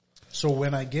 So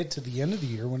when I get to the end of the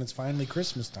year, when it's finally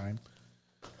Christmas time,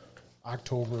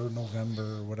 October,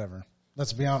 November, whatever.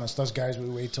 Let's be honest, us guys, we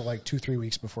wait till like 2-3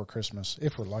 weeks before Christmas,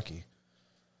 if we're lucky.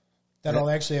 Then I'll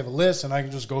actually have a list, and I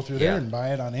can just go through there and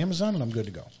buy it on Amazon, and I'm good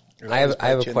to go. I have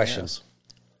a question.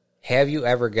 Have you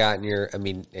ever gotten you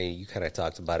kind of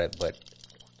talked about it, but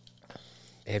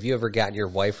have you ever gotten your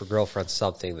wife or girlfriend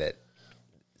something that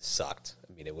sucked?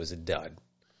 I mean, it was a dud.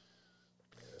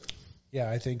 Yeah,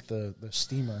 I think the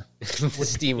steamer. The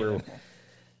steamer.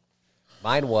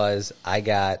 Mine was, I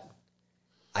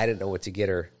didn't know what to get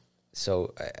her,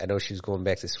 so I know she was going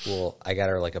back to school. I got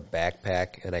her like a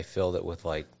backpack, and I filled it with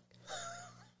like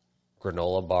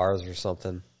granola bars or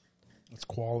something. That's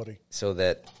quality. So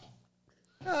that,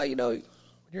 when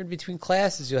you're in between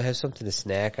classes, you'll have something to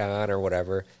snack on or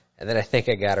whatever. And then I think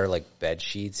I got her like bed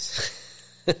sheets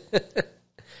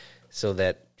so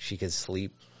that she could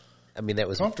sleep. I mean, that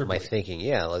was my thinking.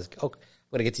 Yeah, I'm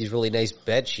gonna get these really nice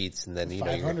bed sheets, and then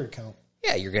 500 count.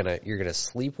 Yeah, you're gonna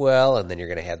sleep well, and then you're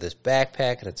gonna have this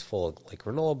backpack, and it's full of like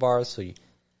granola bars. So you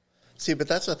see, but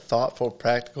that's a thoughtful,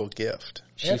 practical gift.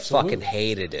 She fucking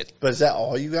hated it. But is that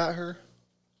all you got her?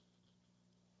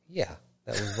 Yeah,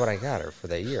 that was what I got her for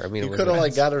that year. I mean, you could have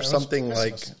like got her something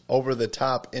like over the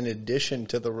top in addition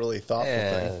to the really thoughtful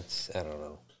thing. I don't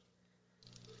know.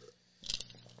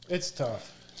 It's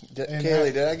tough.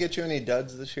 Kaylee, did I get you any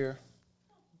duds this year,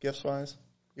 gifts wise?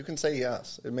 You can say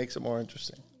yes. It makes it more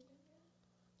interesting.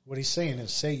 What he's saying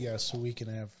is say yes so we can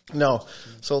have. No,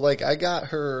 so like I got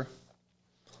her.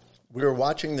 We were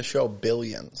watching the show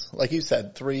Billions. Like you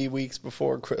said, 3 weeks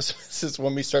before Christmas is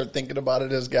when we start thinking about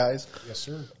it as guys. Yes,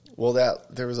 sir. Well,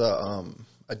 there was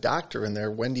a doctor in there,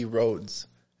 Wendy Rhodes,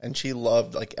 and she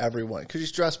loved like everyone because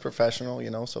she's dressed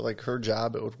professional, so like her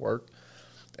job it would work.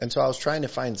 And so I was trying to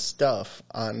find stuff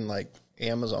on like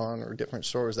Amazon or different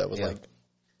stores that was like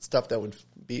stuff that would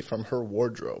be from her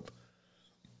wardrobe.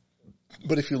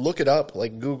 But if you look it up,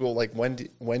 like Google, like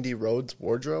Wendy Rhodes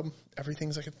wardrobe,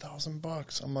 everything's like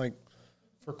 $1,000. I'm like,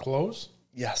 for clothes?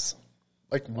 Yes,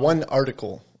 like one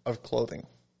article of clothing.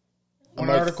 One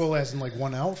article as in like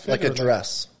one outfit, like a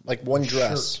dress, like one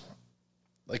dress. Shirt?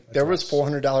 Like there was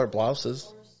 $400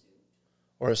 blouses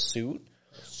or a suit.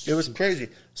 It was crazy.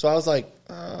 So I was like,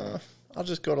 I'll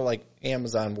just go to like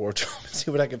Amazon wardrobe and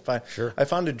see what I can find. Sure. I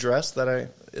found a dress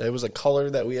it was a color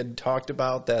that we had talked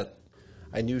about that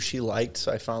I knew she liked,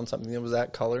 so I found something that was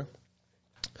that color.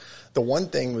 The one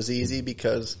thing was easy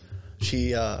because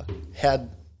she likes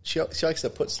to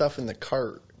put stuff in the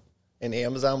cart in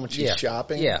Amazon when she's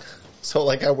shopping. Yeah. So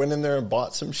like I went in there and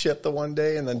bought some shit the one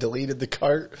day and then deleted the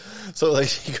cart so like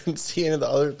she couldn't see any of the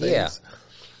other things. Yeah.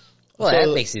 Well, so,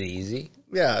 that makes it easy.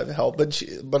 Yeah, it helped.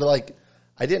 But like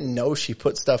I didn't know she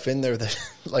put stuff in there that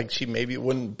like she maybe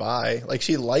wouldn't buy. Like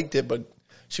she liked it, but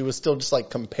she was still just like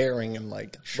comparing and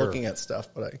like looking at stuff.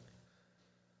 When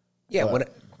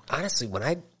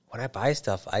I buy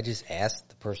stuff, I just ask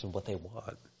the person what they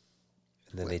want,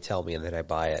 and then they tell me, and then I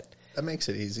buy it. That makes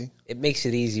it easy. It makes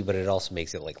it easy, but it also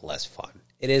makes it like less fun.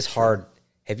 It is hard.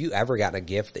 Have you ever gotten a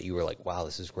gift that you were like, "Wow,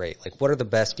 this is great"? Like, what are the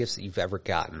best gifts that you've ever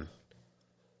gotten?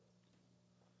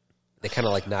 They kind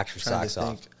of like knock your socks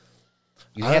off.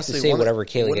 You honestly, have to say whatever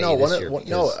Kaylee got you this year.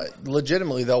 No,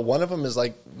 legitimately though, one of them is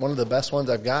like one of the best ones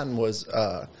I've gotten was.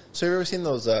 So you ever seen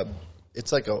those?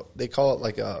 It's like they call it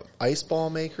like a ice ball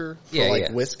maker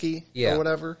for whiskey or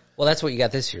whatever. Well, that's what you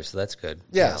got this year, so that's good.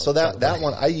 Yeah, so that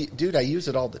one, I use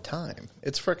it all the time.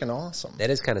 It's freaking awesome.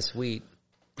 That is kind of sweet.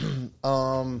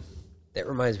 That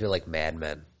reminds me of like Mad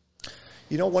Men.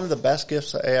 One of the best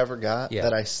gifts I ever got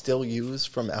that I still use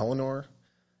from Eleanor.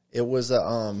 It was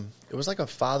like a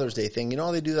Father's Day thing. You know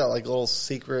how they do that like little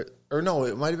secret, or no,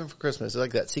 it might have been for Christmas. It's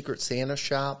like that secret Santa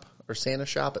shop or Santa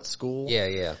shop at school.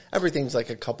 Yeah. Everything's like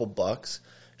a couple bucks.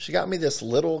 She got me this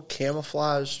little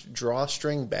camouflage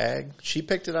drawstring bag. She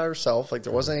picked it out herself. Like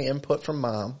there wasn't any input from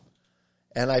Mom.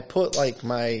 And I put like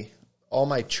all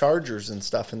my chargers and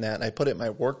stuff in that, and I put it in my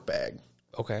work bag.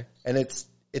 Okay. And it's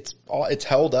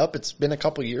held up. It's been a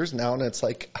couple years now, and it's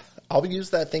like I'll use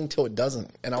that thing till it doesn't,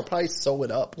 and I'll probably sew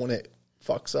it up when it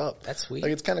fucks up. That's sweet.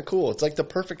 Like, it's kind of cool. It's like the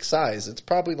perfect size. It's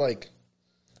probably like,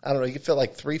 I don't know, you could fit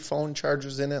like 3 phone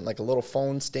chargers in it, like a little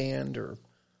phone stand, or,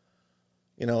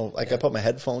 you know, like I put my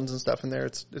headphones and stuff in there.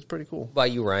 It's pretty cool. What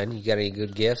about you, Ryan? You got any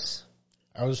good gifts?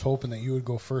 I was hoping that you would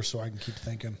go first so I can keep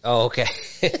thinking. Oh, okay.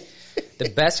 The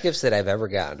best gifts that I've ever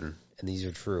gotten, and these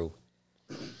are true,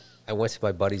 I went to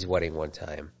my buddy's wedding one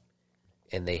time,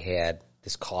 and they had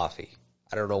this coffee.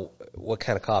 I don't know what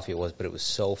kind of coffee it was, but it was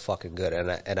so fucking good.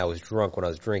 And I was drunk when I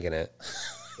was drinking it.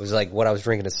 It was like what I was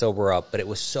drinking to sober up, but it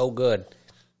was so good.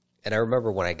 And I remember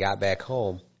when I got back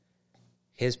home,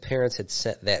 his parents had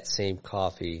sent that same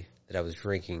coffee that I was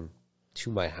drinking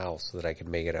to my house so that I could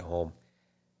make it at home,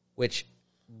 which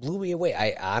blew me away.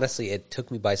 It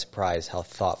took me by surprise how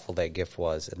thoughtful that gift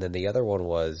was. And then the other one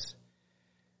was,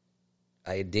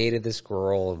 I had dated this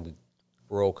girl and we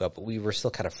broke up, but we were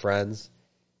still kind of friends.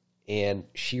 And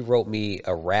she wrote me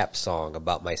a rap song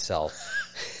about myself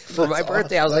for my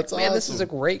birthday. I was like, man, this is a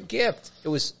great gift. It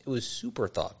was super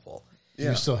thoughtful. Do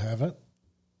you still have it?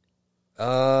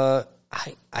 I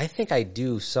think I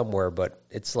do somewhere, but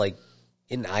it's like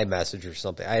in iMessage or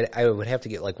something. I would have to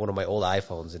get like one of my old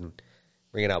iPhones and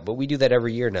bring it out. But we do that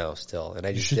every year now still. And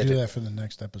I just should do that for the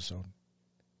next episode.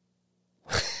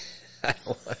 I don't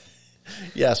want,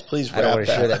 Yes, please. I don't want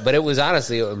to share that. But it was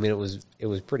honestly, I mean, it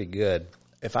was pretty good.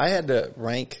 If I had to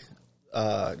rank,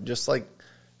 just like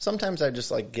sometimes I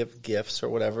just like give gifts or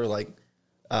whatever. Like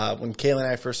when Kayla and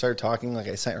I first started talking, like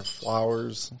I sent her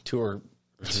flowers to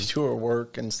her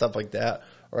work and stuff like that.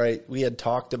 Right? We had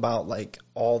talked about like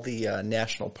all the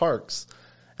national parks,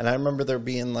 and I remember there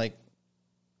being like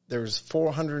there's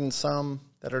 400 and some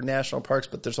that are national parks,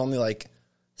 but there's only like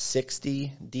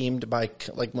 60 deemed by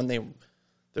like when they.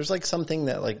 There's like something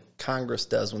that like Congress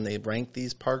does when they rank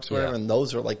these parks or whatever, and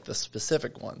those are like the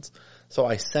specific ones. So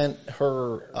I sent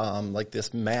her like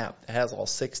this map that has all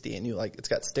 60, and it's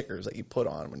got stickers that you put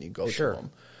on when you go to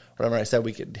them. Whatever. I said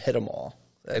we could hit them all.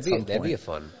 That'd be a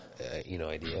fun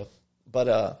idea. But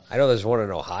I know there's one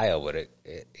in Ohio, but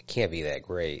it can't be that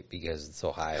great because it's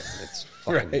Ohio and it's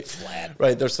fucking flat.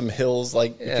 Right. There's some hills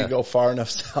if you go far enough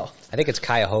south. I think it's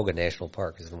Cuyahoga National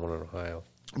Park is the one in Ohio.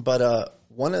 But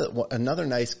another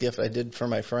nice gift I did for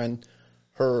my friend,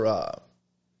 her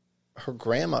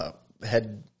grandma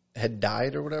had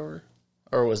died or whatever,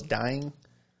 or was dying,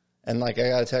 and like I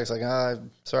got a text like,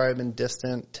 sorry I've been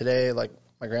distant today, like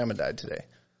my grandma died today.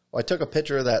 Well, I took a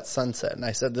picture of that sunset and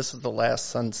I said this is the last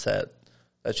sunset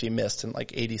that she missed in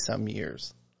like 80 some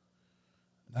years.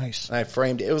 Nice. And I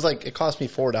framed it. It was like it cost me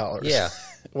 $4. Yeah.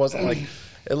 It wasn't like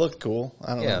it looked cool.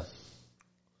 I don't know. It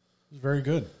was very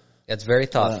good. That's very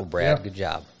thoughtful, Brad. Yeah. Good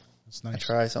job. That's nice. I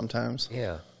try sometimes.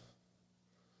 Yeah.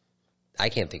 I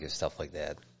can't think of stuff like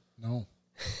that. No.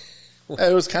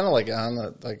 It was kind of like I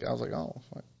was like, oh,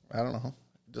 I don't know.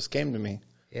 It just came to me.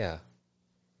 Yeah.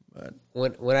 But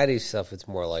when I do stuff, it's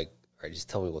more like, all right, just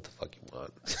tell me what the fuck you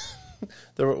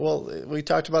want. We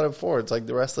talked about it before. It's like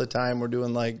the rest of the time we're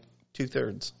doing like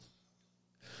 2/3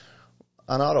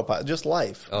 on autopilot, just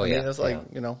life. Oh, yeah. It's like,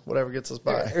 whatever gets us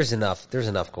by. There's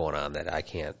enough going on that I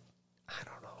can't, I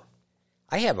don't know.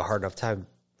 I have a hard enough time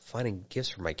finding gifts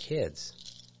for my kids.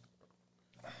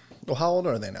 Well, how old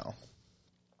are they now?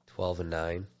 12 and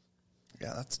 9.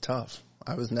 Yeah, that's tough.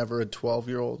 I was never a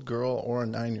 12-year-old girl or a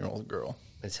 9-year-old girl.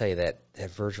 I tell you that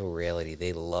virtual reality,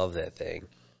 they love that thing.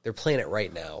 They're playing it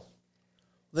right now.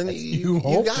 Then you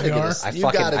got to get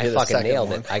I fucking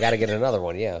nailed it. I got to get another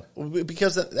one, yeah.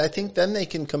 Because I think then they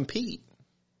can compete.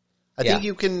 I think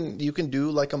you can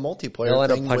do like a multiplayer They'll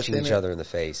end thing up punching each other in the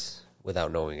face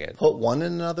without knowing it. Put one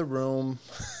in another room.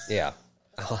 Yeah.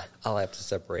 I'll have to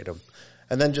separate them.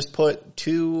 And then just put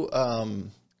 2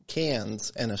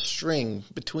 cans and a string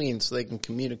between so they can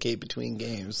communicate between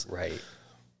games. Right.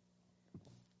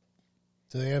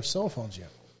 Do they have cell phones yet?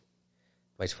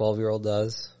 My 12-year-old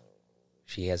does.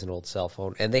 She has an old cell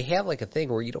phone. And they have like a thing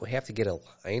where you don't have to get a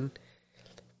line,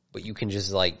 but you can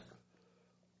just like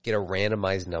get a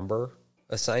randomized number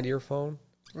assigned to your phone.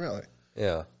 Really?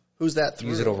 Yeah. Who's that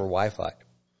through? Use it over Wi-Fi.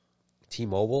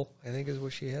 T-Mobile, I think is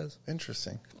what she has.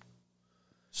 Interesting.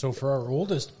 So for our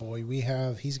oldest boy,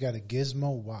 he's got a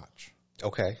Gizmo watch.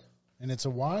 Okay. And it's a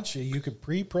watch you could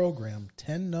pre-program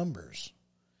 10 numbers.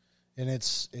 And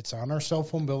it's on our cell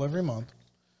phone bill every month.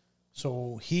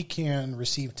 So he can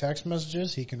receive text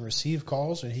messages, he can receive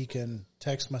calls, and he can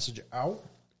text message out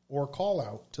or call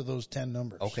out to those 10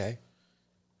 numbers. Okay.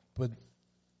 But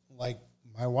like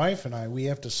my wife and I, we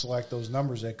have to select those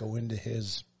numbers that go into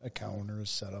his account or his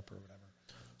setup or whatever.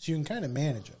 So you can kind of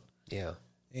manage it. Yeah.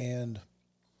 And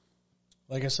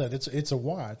like I said, it's a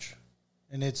watch,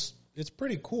 and it's it's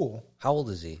pretty cool. How old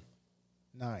is he?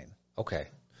 9. Okay.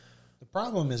 The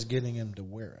problem is getting him to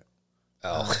wear it.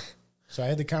 Oh. So I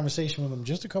had the conversation with him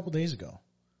just a couple days ago.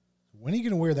 When are you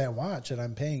going to wear that watch that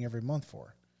I'm paying every month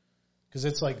for? Because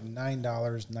it's like $9,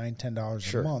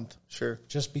 $10 a month. Sure.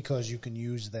 Just because you can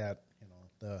use that,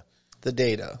 The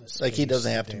data. The Like he doesn't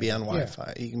space, have the to be on data.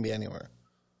 Wi-Fi. He can be anywhere.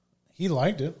 He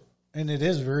liked it, and it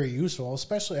is very useful.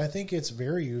 Especially, I think it's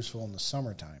very useful in the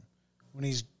summertime when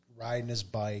he's riding his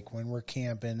bike, when we're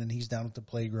camping, and he's down at the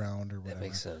playground or whatever. That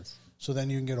makes sense. So then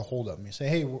you can get a hold of him. You say,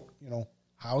 hey,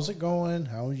 how's it going?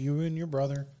 How are you and your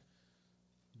brother?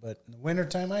 But in the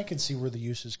wintertime, I can see where the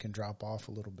uses can drop off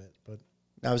a little bit. But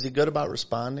Now, is he good about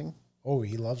responding? oh,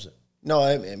 he loves it. No,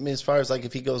 I mean, as far as like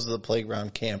if he goes to the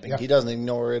playground camping, Yeah. he doesn't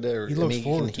ignore it or He looks he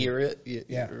forward can to hear it.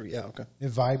 Yeah. Yeah, okay. It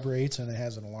vibrates and it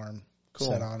has an alarm Cool.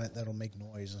 set on it that'll make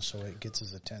noise, and so it gets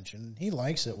his attention. He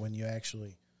likes it when you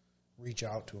actually reach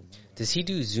out to him. Does he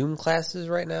do Zoom classes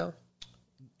right now?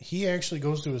 He actually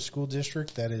goes to a school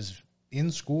district that is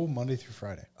in school Monday through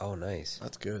Friday. Oh, nice.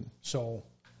 That's good. So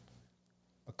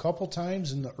a couple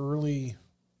times in the early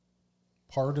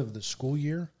part of the school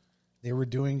year, they were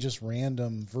doing just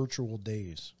random virtual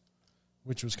days,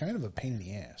 which was kind of a pain in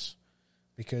the ass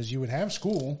because you would have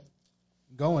school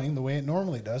going the way it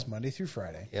normally does Monday through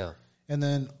Friday. Yeah. And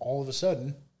then all of a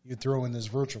sudden you throw in this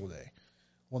virtual day.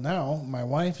 Well, now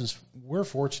we're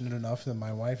fortunate enough that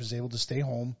my wife is able to stay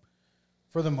home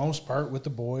for the most part with the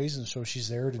boys, and so she's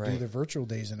there to do Right. the virtual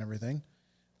days and everything.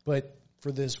 But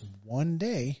for this one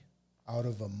day out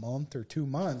of a month or 2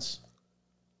 months,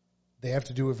 they have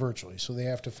to do it virtually. So they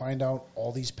have to find out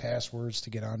all these passwords to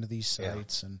get onto these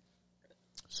sites. And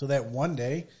so that one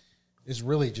day is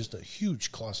really just a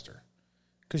huge cluster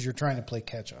because you're trying to play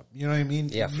catch up. You know what I mean?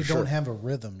 Yeah, for you sure. don't have a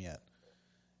rhythm yet.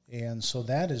 And so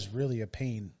that is really a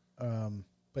pain.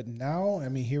 But now, I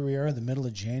mean, here we are in the middle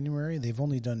of January. They've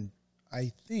only done,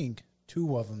 I think,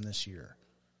 2 of them this year.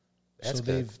 That's so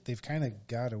good. they've kind of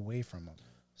got away from them.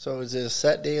 So is it a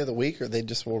set day of the week or they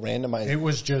just will randomize? It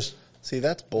was just See,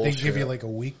 that's bullshit. they give you like a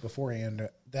week beforehand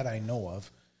that I know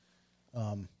of.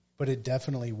 But it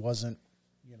definitely wasn't,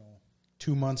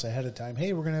 2 months ahead of time.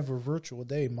 Hey, we're going to have a virtual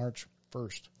day March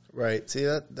 1st. Right. See,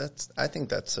 I think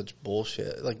that's such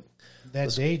bullshit. Like,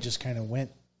 That day just kind of went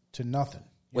to nothing,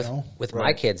 you know? With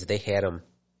my kids, they had them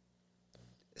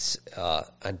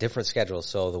on different schedules.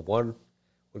 So the one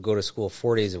would go to school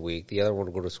 4 days a week. The other one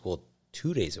would go to school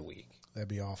 2 days a week. That'd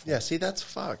be awful. yeah, see, that's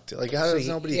fucked. Like, how does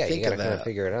nobody you think gotta of kind of that?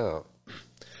 figure it out.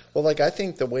 Well, like, I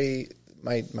think the way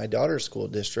my daughter's school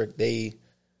district,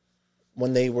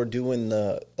 when they were doing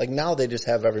now they just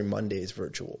have every Monday's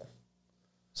virtual.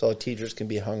 So teachers can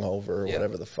be hungover or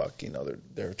whatever the fuck,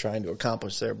 they're trying to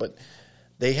accomplish there. But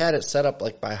they had it set up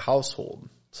like by household.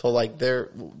 So like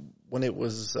when it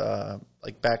was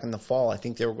like back in the fall, I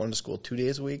think they were going to school 2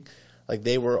 days a week. Like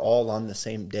they were all on the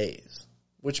same days,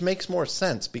 which makes more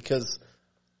sense because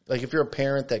like if you're a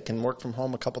parent that can work from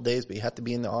home a couple days, but you have to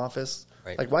be in the office,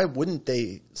 Right. like why wouldn't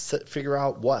they figure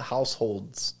out what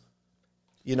households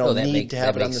No, that need to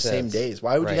have that it on the makes same sense. days?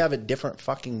 Why would Right. you have it different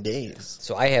fucking days?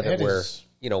 So I have it That where is-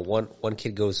 one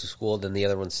kid goes to school, then the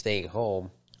other one's staying home.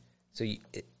 So you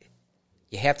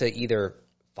have to either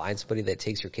find somebody that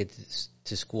takes your kid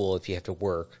to school if you have to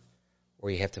work,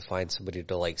 or you have to find somebody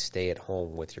to like stay at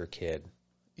home with your kid.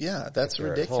 Yeah, that's if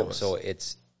they're at home. ridiculous. So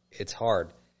it's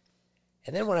hard.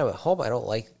 And then when I'm at home, I don't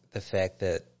like the fact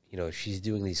that she's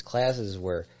doing these classes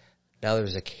where now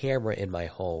there's a camera in my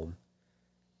home.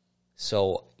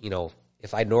 So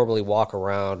if I normally walk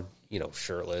around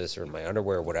shirtless or in my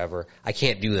underwear or whatever, I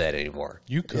can't do that anymore.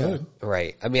 You could.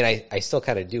 Right. I mean, I still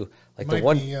kind of do. Like Might the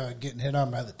one, be getting hit on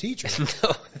by the teacher.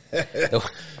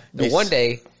 the one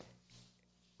day,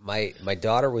 my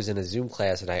daughter was in a Zoom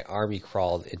class and I army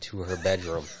crawled into her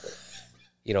bedroom,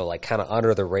 like kind of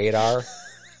under the radar.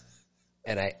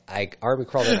 And I army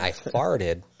crawled and I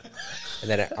farted, and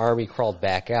then I army crawled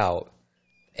back out.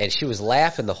 And she was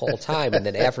laughing the whole time. And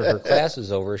then after her class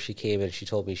was over, she came and she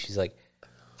told me, she's like,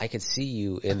 I could see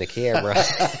you in the camera.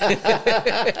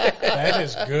 That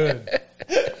is good.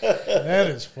 That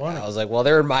is funny. I was like, well,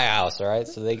 they're in my house, all right?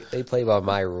 So they play by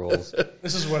my rules.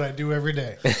 This is what I do every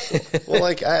day. Well,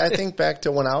 like I think back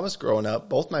to when I was growing up,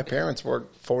 both my parents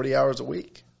worked 40 hours a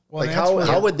week. Well, like that's how where-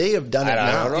 how would they have done it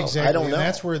I now? don't know. Exactly. I don't know. And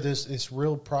that's where this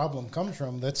real problem comes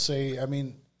from. Let's say, I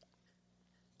mean,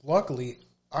 luckily,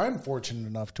 I'm fortunate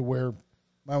enough to where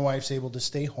my wife's able to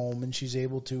stay home and she's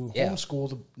able to Yeah.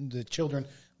 homeschool the children,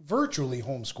 virtually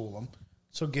homeschool them,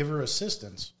 so give her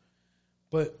assistance.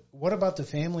 But what about the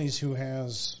families who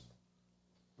has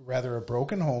rather a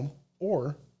broken home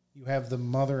or you have the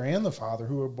mother and the father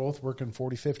who are both working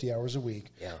 40, 50 hours a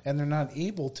week, and they're not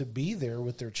able to be there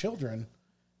with their children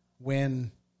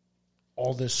when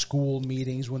all this school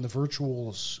meetings, when the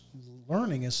virtual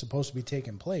learning is supposed to be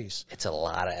taking place. It's a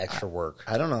lot of extra work.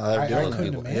 I don't know how they're doing I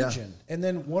couldn't imagine. Yeah. And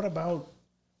then what about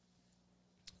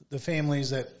the families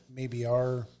that maybe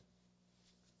are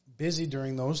busy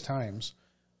during those times,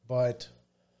 but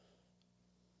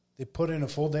they put in a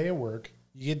full day of work,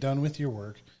 you get done with your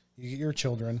work, you get your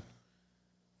children,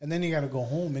 and then you got to go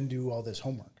home and do all this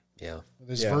homework. Yeah.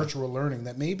 This virtual learning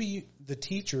that maybe the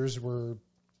teachers were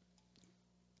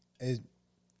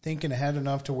thinking ahead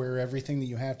enough to where everything that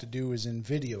you have to do is in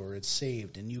video or it's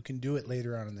saved and you can do it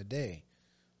later on in the day.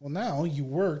 Well, now you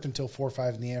worked until 4 or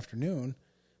 5 in the afternoon,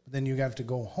 but then you have to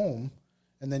go home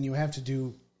and then you have to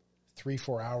do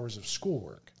 3-4 hours of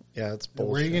schoolwork. Yeah, it's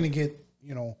bullshit. Where are you going to get,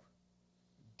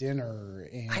 dinner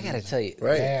and I got to tell you,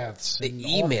 baths? the and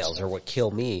emails are what kill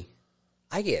me.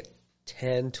 I get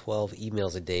 10, 12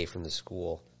 emails a day from the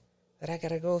school that I got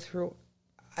to go through.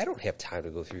 I don't have time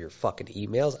to go through your fucking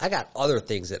emails. I got other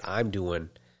things that I'm doing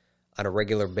on a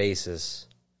regular basis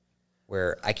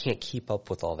where I can't keep up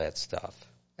with all that stuff.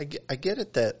 I get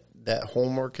it that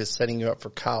homework is setting you up for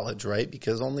college, right?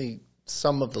 Because only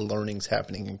some of the learning's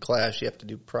happening in class. You have to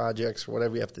do projects or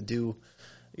whatever you have to do.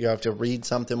 You have to read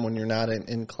something when you're not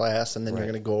in class, and then you're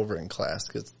going to go over it in class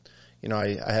because,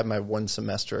 I have my 1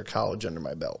 semester of college under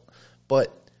my belt.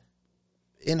 But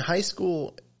in high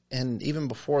school and even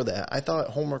before that, I thought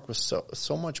homework was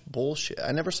so much bullshit.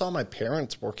 I never saw my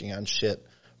parents working on shit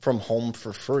from home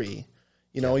for free.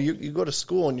 You go to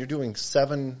school and you're doing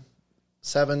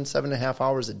 7.5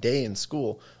 hours a day in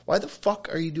school. Why the fuck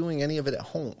are you doing any of it at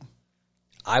home?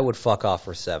 I would fuck off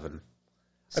for 7.5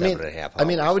 hours. I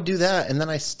mean, I would do that, and then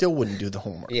I still wouldn't do the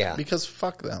homework. Yeah. Because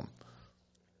fuck them.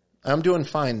 I'm doing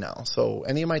fine now. So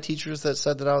any of my teachers that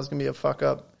said that I was going to be a fuck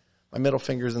up, my middle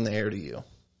finger's in the air to you.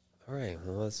 All right.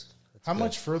 Well, that's How good.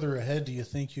 much further ahead do you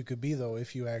think you could be, though,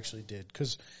 if you actually did?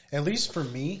 Because at least for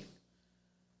me,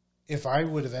 if I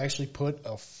would have actually put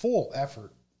a full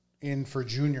effort in for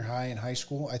junior high and high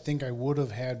school, I think I would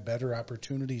have had better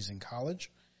opportunities in college.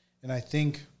 And I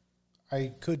think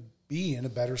I could be in a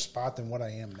better spot than what I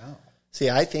am now. See,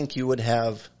 I think you would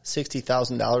have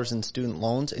 $60,000 in student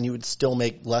loans, and you would still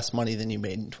make less money than you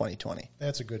made in 2020.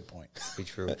 That's a good point. Be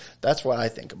true. That's what I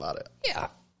think about it. Yeah.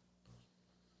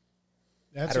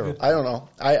 That's I a good I don't know.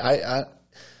 I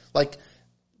like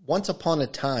once upon a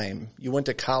time, you went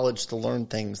to college to learn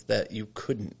things that you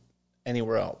couldn't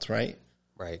anywhere else, right?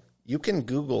 Right. You can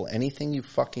Google anything you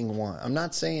fucking want. I'm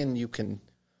not saying you can,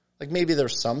 like maybe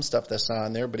there's some stuff that's not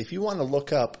on there, but if you want to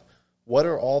look up what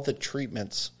are all the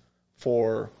treatments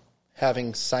for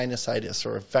having sinusitis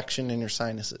or infection in your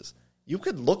sinuses, you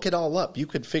could look it all up. You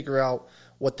could figure out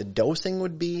what the dosing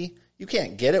would be. You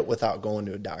can't get it without going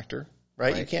to a doctor,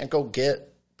 right? You can't go get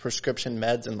prescription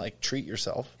meds and like treat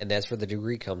yourself. And that's where the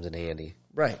degree comes in handy.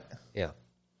 Right. Yeah.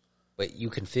 But you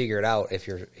can figure it out if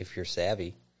you're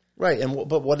savvy. Right.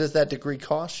 But what does that degree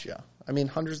cost you? I mean,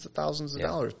 hundreds of thousands of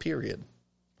dollars, period.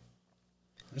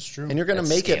 That's true. And you're going to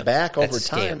That's make scam. it back over That's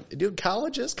time. Dude,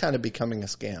 college is kind of becoming a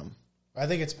scam. I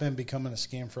think it's been becoming a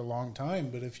scam for a long time,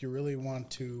 but if you really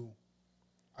want to,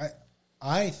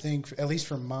 I think, at least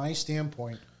from my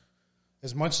standpoint,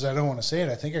 as much as I don't want to say it,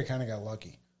 I think I kind of got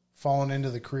lucky. Falling into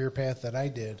the career path that I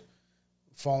did,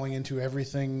 falling into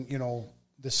everything,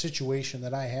 the situation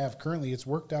that I have currently, it's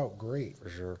worked out great. For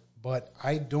sure. But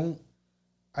I don't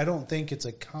think it's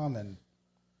a common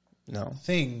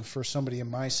thing for somebody in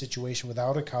my situation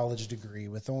without a college degree.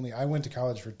 I went to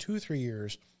college for 2-3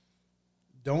 years.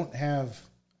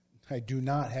 I do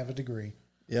not have a degree.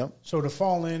 Yep. So to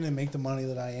fall in and make the money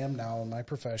that I am now in my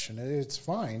profession, it's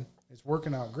fine. It's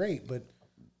working out great, but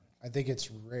I think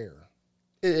it's rare.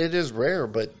 It is rare,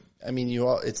 but I mean,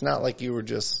 it's not like you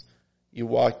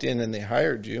walked in and they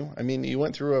hired you. I mean, you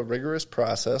went through a rigorous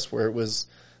process where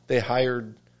they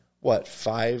hired what,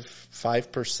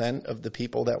 5% of the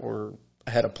people that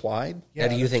had applied? Yeah,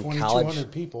 do you think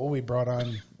 2,200 people, we brought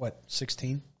on,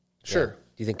 16? Sure. Yeah. Do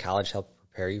you think college helped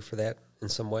prepare you for that in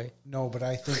some way? No, but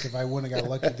I think if I wouldn't have got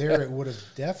lucky there, it would have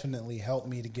definitely helped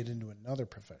me to get into another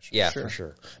profession. Yeah, Sure. for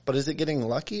sure. But is it getting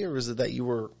lucky, or is it that you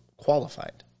were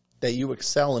qualified, that you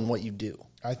excel in what you do?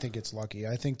 I think it's lucky.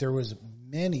 I think there was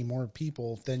many more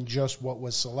people than just what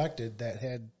was selected that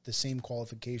had the same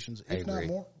qualifications, if not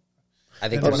more. I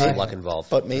think And there's when some I- luck involved.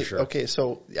 But for maybe sure. okay,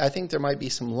 so I think there might be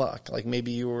some luck. Like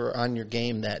maybe you were on your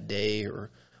game that day or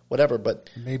whatever. But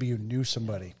Maybe you knew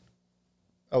somebody.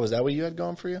 oh, is that what you had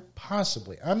going for you?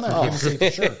 Possibly. I'm not going to say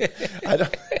for sure. I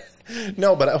don't.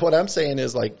 No, but what I'm saying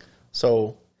is like,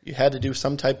 so You had to do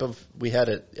some type of, we had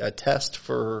a test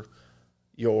for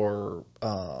your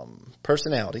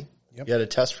personality. Yep. You had a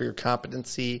test for your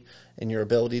competency and your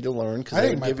ability to learn. I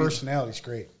think my personality's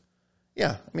great.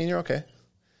 Yeah, I mean, you're okay.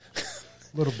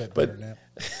 A little bit better than that.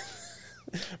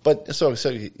 But so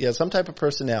you had some type of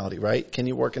personality, right? Can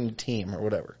you work in a team or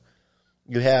whatever?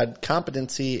 You had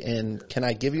competency in, can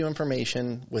I give you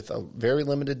information with a very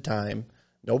limited time?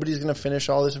 Nobody's going to finish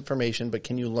all this information, but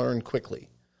can you learn quickly?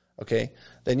 Okay.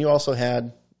 Then you also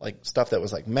had like stuff that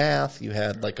was like math. You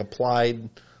had like applied,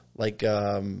 like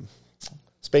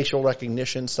spatial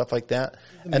recognition, stuff like that.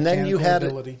 And then you had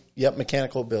ability.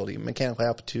 Mechanical ability, mechanical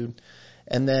aptitude.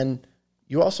 And then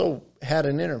you also had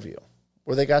an interview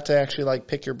where they got to actually like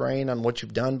pick your brain on what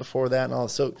you've done before that and all.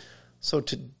 So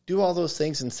to do all those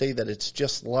things and say that it's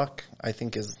just luck, I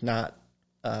think is not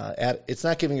it's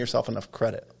not giving yourself enough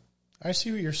credit. I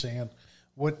see what you're saying.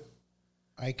 What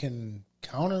I can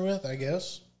counter with, I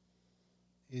guess,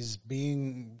 is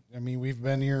we've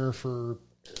been here for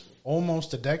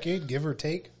almost a decade, give or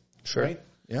take. Sure. Right?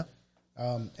 Yeah.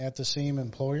 At the same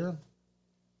employer.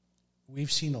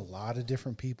 We've seen a lot of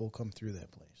different people come through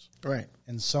that place. Right.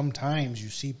 And sometimes you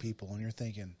see people and you're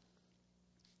thinking,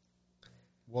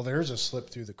 well, there's a slip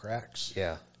through the cracks.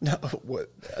 Yeah. No,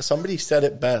 somebody said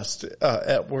it best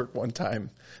at work one time.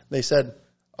 They said,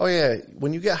 oh, yeah,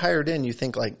 when you get hired in, you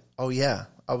think like, oh, yeah,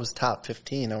 I was top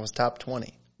 15, I was top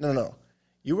 20. No.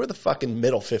 You were the fucking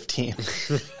middle 15.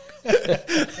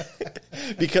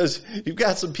 Because you've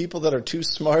got some people that are too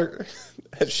smart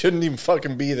that shouldn't even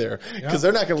fucking be there because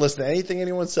they're not going to listen to anything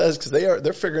anyone says because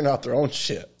they're figuring out their own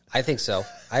shit. I think so.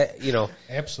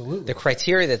 Absolutely. The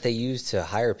criteria that they use to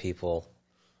hire people,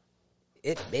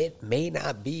 it may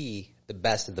not be the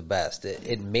best of the best.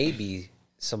 It may be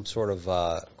some sort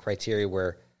of criteria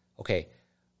where, okay,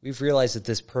 we've realized that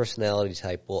this personality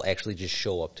type will actually just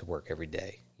show up to work every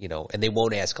day, and they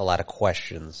won't ask a lot of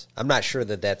questions. I'm not sure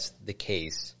that that's the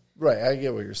case. Right, I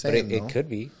get what you're saying. But it could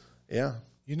be. Yeah.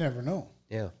 You never know.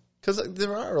 Yeah. Because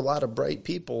there are a lot of bright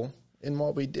people in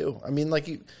what we do. I mean, like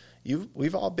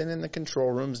we've all been in the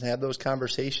control rooms and had those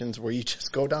conversations where you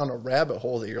just go down a rabbit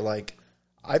hole that you're like,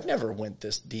 I've never went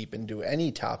this deep into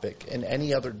any topic in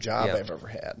any other job I've ever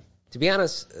had. To be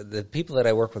honest, the people that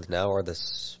I work with now are the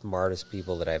smartest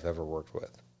people that I've ever worked with.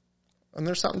 And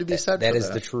there's something to be said for that. That is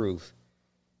the truth.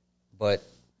 But,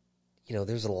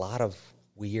 there's a lot of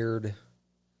weird,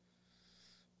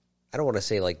 I don't want to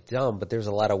say like dumb, but there's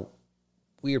a lot of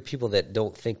weird people that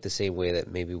don't think the same way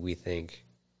that maybe we think.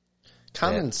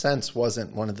 Common sense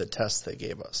wasn't one of the tests they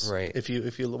gave us. Right. If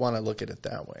you want to look at it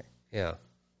that way. Yeah.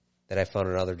 That I found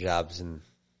in other jobs, and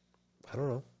I don't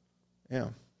know. Yeah.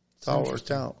 It's all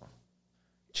worked out.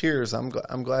 Cheers. I'm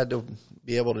glad to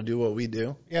be able to do what we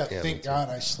do. Yeah, thank God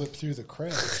I slipped through the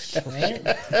cracks, right?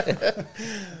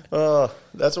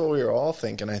 That's what we were all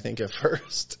thinking, I think, at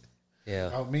first. Yeah.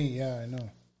 About me, yeah, I know.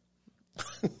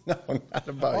 No, not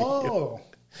about you. Oh,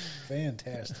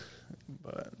 fantastic.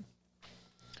 But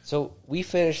so we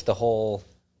finished the whole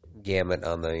gamut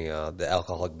on the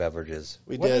alcoholic beverages.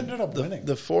 We What did. ended up winning?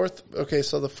 The fourth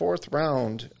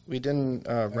round, we didn't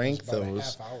rank About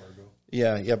those. a half hour ago.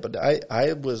 Yeah, but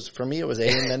for me, it was A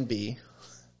and then B.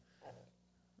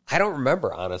 I don't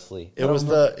remember, honestly. I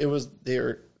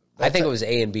think it was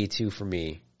A and B too for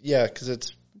me. Yeah, because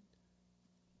it's.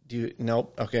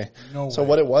 Nope. Okay. No So way.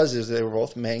 what it was is they were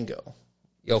both mango.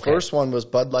 The Okay. first one was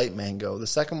Bud Light mango. The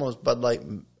second one was Bud Light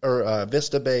or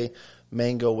Vista Bay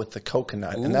mango with the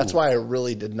coconut, and that's Ooh. why I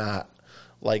really did not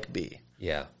like B.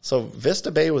 Yeah. So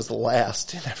Vista Bay was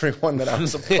last in every one that I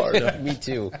was a part of. Me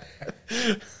too.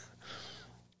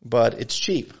 But it's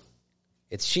cheap.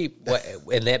 It's cheap,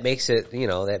 and that makes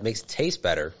it taste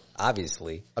better.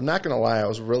 Obviously, I'm not going to lie. I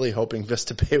was really hoping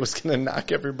Vista Bay was going to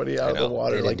knock everybody out of the They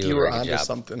water. didn't Like do you a were very good onto job.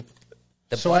 something.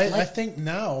 So I think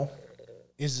now,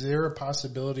 is there a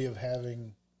possibility of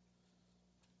having,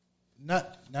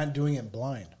 not doing it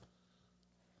blind,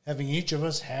 having each of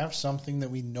us have something that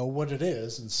we know what it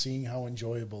is and seeing how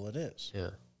enjoyable it is?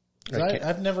 yeah. 'Cause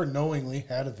I've never knowingly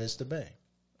had a Vista Bay.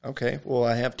 Okay. Well,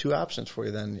 I have two options for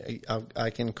you then.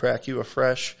 I can crack you a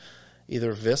fresh,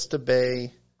 either Vista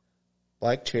Bay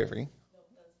black cherry.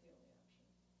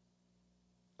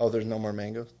 Oh, there's no more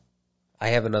mangoes? I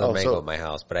have another mango so- at my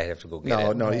house, but I have to go get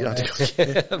it. No, you don't have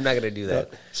to. I'm not going to do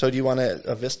that. So do you want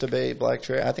a Vista Bay black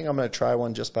cherry? I think I'm going to try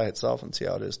one just by itself and see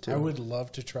how it is too. I would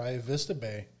love to try a Vista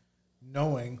Bay,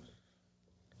 knowing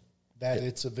that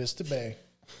it's a Vista Bay,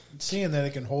 and seeing that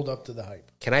it can hold up to the hype.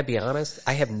 Can I be honest?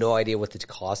 I have no idea what the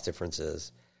cost difference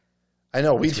is. I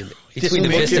know we Between didn't the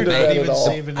look Vista into Bay- that Not at even all.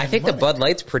 saving I any think the money. Bud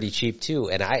Light's pretty cheap too,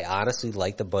 and I honestly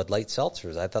like the Bud Light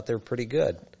seltzers. I thought they were pretty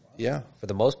good. Yeah. For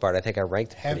the most part, I think I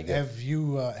ranked pretty good.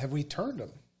 Have we turned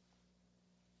them?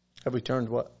 Have we turned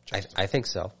what? I think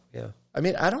so. Yeah. I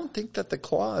mean, I don't think that the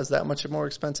Claw is that much more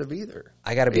expensive either.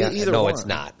 I got to be honest. Either No, one. it's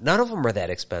not. None of them are that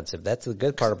expensive. That's the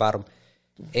good part about them.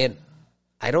 And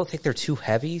I don't think they're too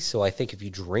heavy, so I think if you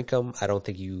drink them, I don't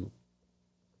think you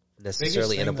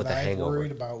necessarily end up with a hangover. I'm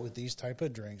worried about with these type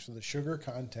of drinks, with the sugar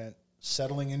content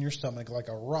settling in your stomach like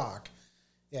a rock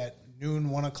at noon,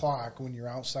 1 o'clock when you're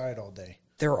outside all day.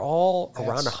 They're all That's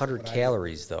around 100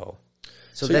 calories, though.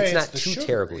 So yeah, that's it's not the too sugar.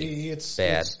 terribly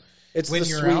bad. It's when the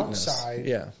you're sweetness. outside.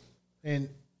 Yeah. And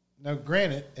now,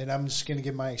 granted, and I'm just going to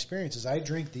give my experiences. I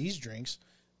drink these drinks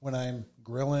when I'm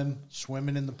grilling,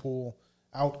 swimming in the pool,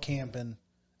 out camping,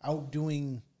 out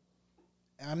doing.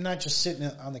 I'm not just sitting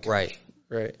on the couch.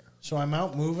 Right. So I'm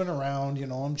out moving around.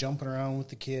 I'm jumping around with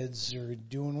the kids or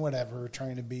doing whatever,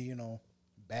 trying to be,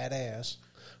 badass,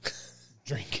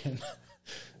 drinking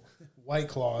White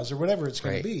Claws or whatever it's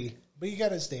going to be. But you got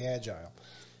to stay agile.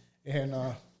 And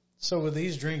so with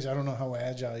these drinks, I don't know how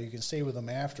agile you can stay with them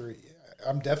after.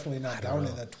 I'm definitely not down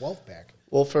in a 12-pack.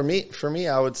 Well, for me,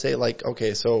 I would say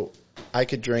okay, so I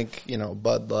could drink,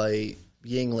 Bud Light,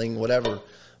 Yingling, whatever,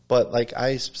 but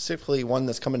I specifically one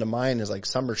that's coming to mind is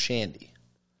Summer Shandy.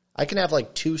 I can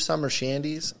have 2 Summer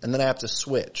Shandies and then I have to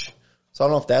switch. So I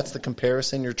don't know if that's the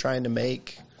comparison you're trying to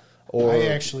make, or I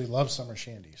actually love Summer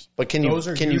Shandies. But can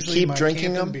you keep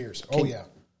drinking them? Beers. Oh yeah.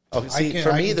 Oh, see,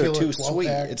 for me they're too sweet.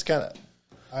 It's kind of.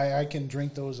 I can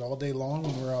drink those all day long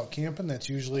when we're out camping. That's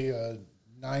usually a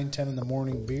 9, 10 in the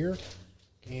morning beer,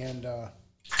 and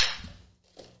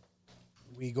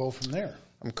we go from there.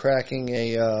 I'm cracking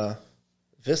a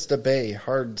Vista Bay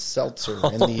hard seltzer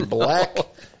in the black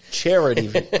charity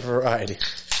variety.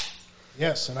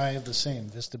 Yes, and I have the same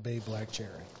Vista Bay Black Cherry.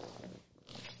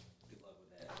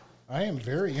 I am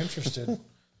very interested.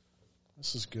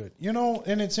 This is good.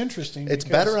 And it's interesting. It's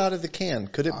better out of the can.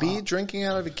 Could it be drinking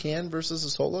out of a can versus a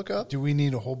solo cup? Do we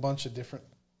need a whole bunch of different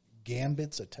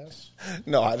gambits of tests?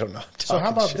 No, I don't know. So how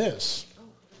about this?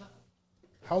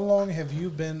 How long have you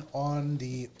been on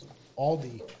the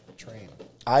Aldi train?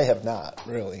 I have not,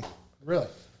 really. Really?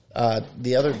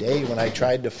 The other day when I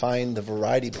tried to find the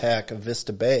variety pack of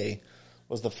Vista Bay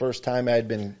was the first time I had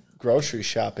been grocery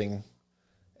shopping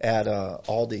at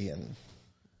Aldi in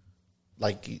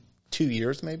 2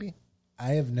 years maybe.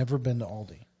 I have never been to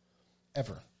Aldi,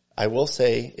 ever. I will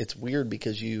say it's weird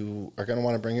because you are going to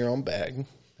want to bring your own bag.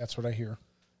 That's what I hear.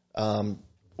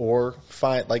 Or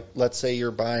find, let's say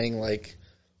you're buying the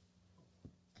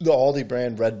Aldi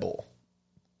brand Red Bull.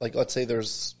 Let's say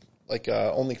there's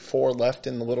only 4 left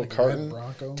in the little carton.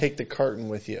 Take the carton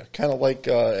with you, kind of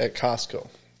at Costco.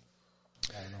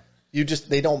 I don't know.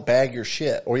 They don't bag your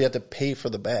shit, or you have to pay for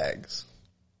the bags.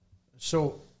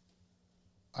 So,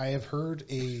 I have heard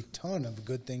a ton of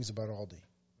good things about Aldi.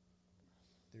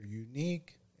 They're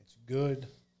unique. It's good.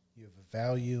 You have a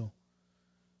value.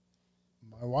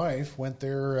 My wife went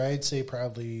there, I'd say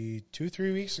probably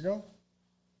 2-3 weeks ago.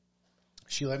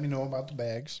 She let me know about the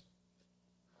bags.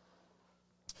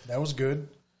 That was good.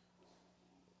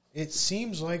 It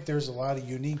seems like there's a lot of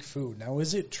unique food. Now,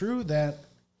 is it true that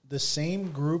the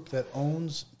same group that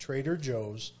owns Trader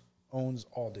Joe's owns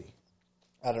Aldi?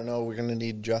 I don't know. We're going to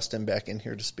need Justin back in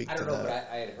here to speak to that. I don't know, but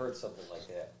I had heard something like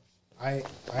that.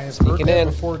 I have heard that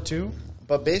before, too.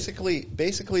 But basically,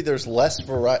 there's less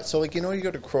variety. So, you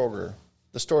go to Kroger,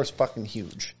 the store is fucking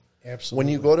huge. Absolutely.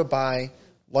 When you go to buy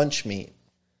lunch meat,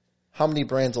 how many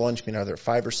brands of lunch meat are there?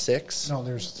 5 or 6? No,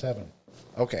 there's 7.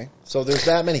 Okay, so there's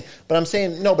that many. But I'm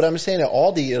saying at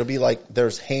Aldi, it'll be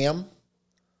there's ham,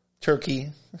 turkey,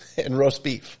 and roast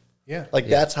beef. Yeah.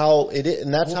 That's how it is,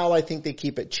 and that's how I think they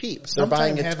keep it cheap. So they're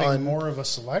buying a having ton. more of a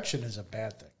selection is a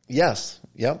bad thing. Yes,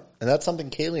 yep. And that's something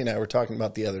Kaylee and I were talking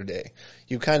about the other day.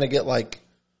 You kind of get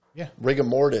rigor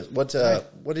mortis. What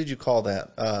did you call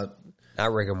that?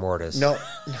 Not rigor mortis. No,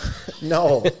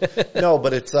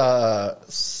 but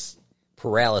it's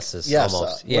paralysis. Yes,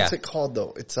 almost. What's it called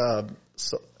though? It's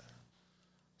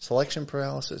selection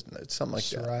paralysis. It's something like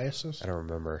Psoriasis? I don't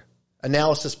remember.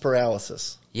 Analysis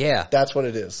paralysis. Yeah, that's what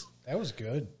it is. That was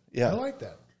good. Yeah, I like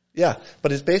that. Yeah,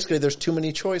 but it's basically there's too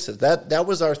many choices. That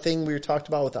was our thing we talked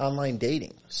about with online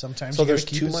dating. Sometimes so you there's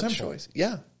keep too it much simple. choice.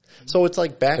 Yeah. So it's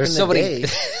back there's in so the many, day.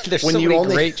 There's when so you many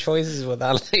only, great choices with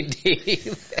online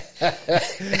dating.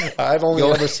 I've only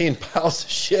ever seen piles of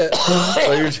shit.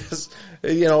 So you're just,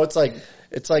 it's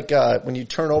like when you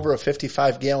turn over a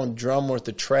 55-gallon drum worth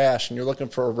of trash and you're looking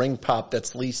for a ring pop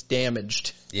that's least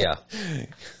damaged. Yeah.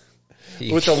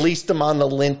 with the least amount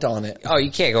of lint on it. Oh,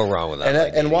 you can't go wrong with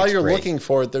that. And while you're looking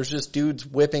for it, there's just dudes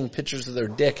whipping pictures of their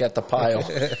dick at the pile.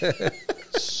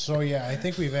 So, yeah, I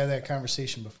think we've had that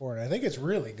conversation before, and I think it's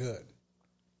really good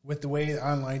with the way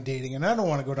online dating, and I don't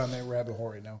want to go down that rabbit hole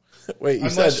right now. Wait, you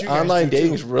Unless said you guys online do dating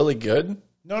too. is really good?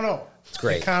 No. It's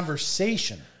great. The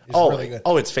conversation is really good.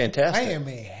 Oh, it's fantastic. I am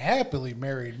a happily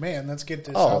married man. Let's get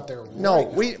this out there right no,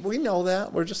 now. we know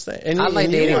that. We're just saying.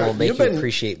 Online dating will make you've you been-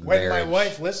 appreciate When marriage. my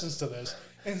wife listens to this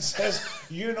and says,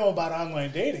 you know about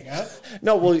online dating, huh?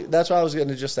 No, well, that's what I was going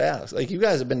to just ask. Like, you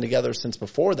guys have been together since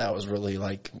before that was really,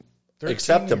 13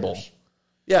 acceptable. years.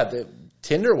 Yeah,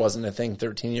 Tinder wasn't a thing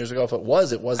 13 years ago. If it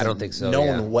was, it wasn't I don't think so, known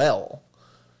yeah. well.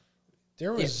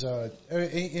 There was, and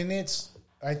it's,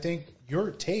 I think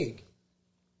your take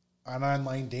on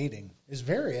online dating is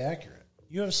very accurate.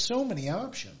 You have so many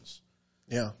options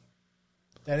Yeah.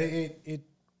 that it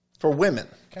For women,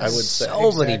 I would say.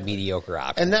 So many Exactly. mediocre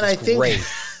options. And then I It's think, great.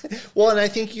 well, and I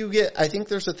think I think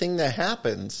there's a thing that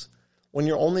happens when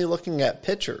you're only looking at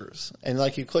pictures and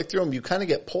you click through them, you kind of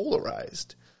get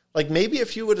polarized. Like maybe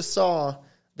if you would have saw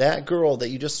that girl that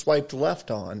you just swiped left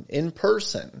on in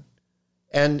person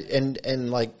and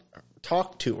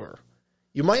talked to her,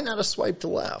 you might not have swiped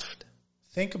left.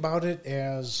 think about it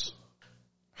as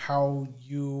how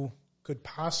you could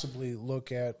possibly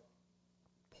look at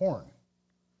porn.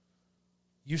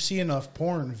 You see enough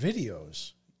porn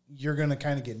videos, you're going to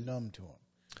kind of get numb to them.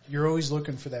 You're always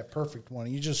looking for that perfect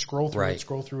one. You just scroll through Right. it,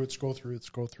 scroll through it, scroll through it,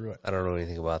 scroll through it. I don't know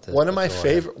anything about this. One of but my go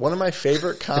ahead.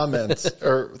 favorite comments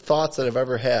or thoughts that I've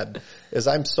ever had is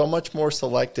I'm so much more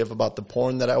selective about the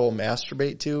porn that I will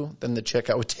masturbate to than the chick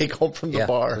I would take home from the Yeah,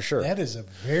 bar. for sure. That is a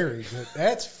very good.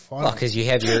 That's fun. Well, because you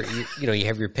have you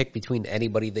have your pick between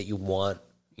anybody that you want.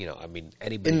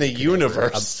 Anybody In the you could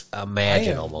universe. I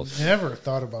imagine have almost. never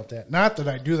thought about that. Not that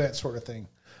I do that sort of thing.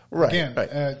 Right. Again,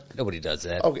 right. Nobody does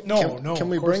that. Okay. No, Can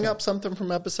we of course bring not. up something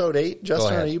from episode 8?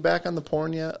 Justin, ahead. are you back on the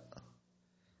porn yet?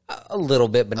 A little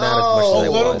bit, but not as much Oh, as I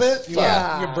a little was. bit.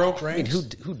 Yeah. You broke I mean,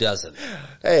 ranks. who doesn't?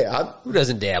 Hey, Who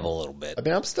doesn't dabble a little bit?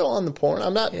 I'm still on the porn.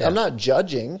 I'm not. Yeah. I'm not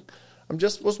judging. I'm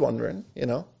just was wondering.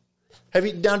 Do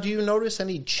you notice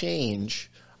any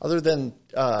change other than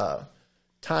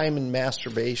time and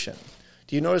masturbation?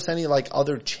 Do you notice any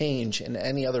other change in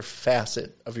any other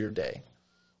facet of your day?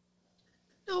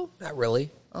 No, not really.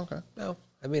 Okay. No,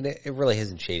 I mean it really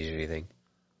hasn't changed anything.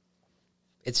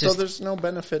 It's So just there's no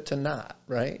benefit to not,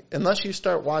 right? Unless you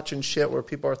start watching shit where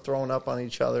people are throwing up on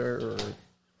each other or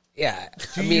yeah.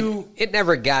 Do I mean, you- it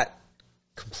never got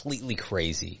completely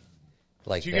crazy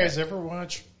like Do you that. guys ever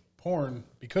watch porn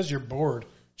because you're bored,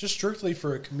 just strictly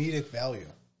for a comedic value?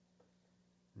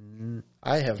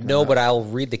 I have No, not. but I'll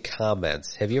read the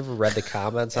comments. Have you ever read the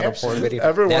comments on a porn Absolutely. video?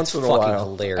 Every That's once in a fucking while.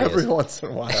 hilarious. Every once in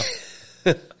a while.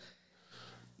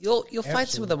 You'll find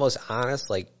some of the most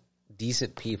honest,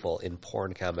 decent people in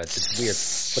porn comments. It's weird.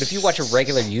 But if you watch a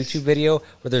regular YouTube video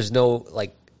where there's no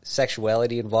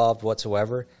sexuality involved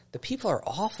whatsoever, the people are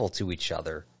awful to each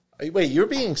other. Wait, you're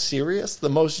being serious? The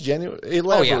most genuine?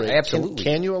 Elaborate. Oh, yeah, absolutely.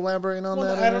 Can you elaborate on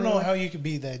Well, that? I don't know how you could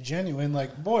be that genuine.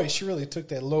 Boy, she really took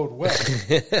that load well.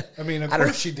 I mean, of I don't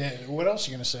course she did. What else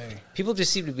are you going to say? People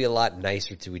just seem to be a lot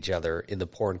nicer to each other in the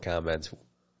porn comments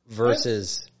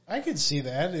versus I could see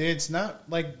that. It's not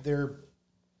like they're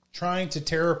trying to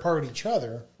tear apart each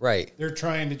other. right. They're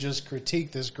trying to just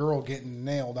critique this girl getting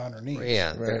nailed on her knees.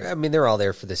 Yeah, Right. they're all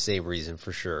there for the same reason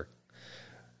for sure.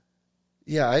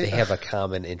 Yeah, They have a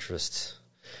common interest.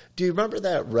 Do you remember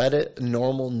that Reddit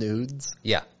normal nudes?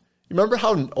 Yeah. You remember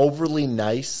how overly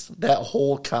nice that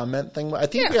whole comment thing was? I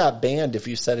think Yeah. you got banned if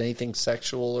you said anything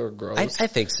sexual or gross. I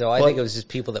think so. I But- think it was just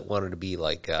people that wanted to be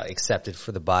accepted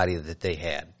for the body that they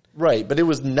had. Right, but it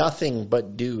was nothing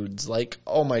but dudes.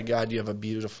 Oh my God, you have a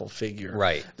beautiful figure.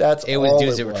 Right. That's It was all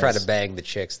dudes it that were was. trying to bang the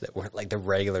chicks that were the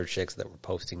regular chicks that were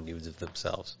posting nudes of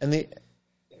themselves. And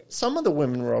some of the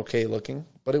women were okay looking,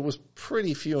 but it was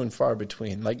pretty few and far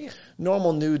between.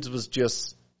 Normal nudes was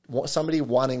just somebody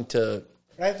wanting to.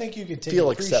 But I think you could take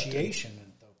Feel accepted. appreciation in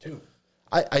it, though, too.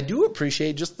 I do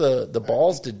appreciate just the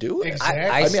balls to do it. Exactly.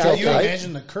 I Can still you think-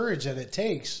 imagine the courage that it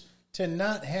takes to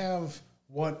not have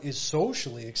what is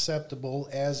socially acceptable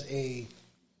as a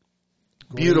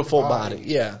great Beautiful body.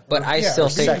 Yeah. But I Yeah, still a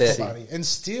think beautiful that body, and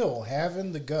still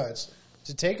having the guts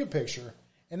to take a picture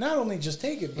and not only just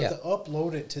take it, but Yeah. to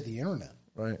upload it to the internet.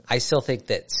 Right. I still think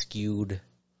that skewed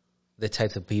the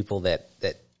types of people that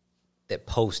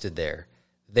posted there.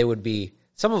 They would be,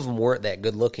 some of them weren't that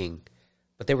good looking,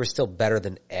 but they were still better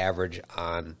than average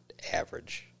on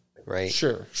average, right?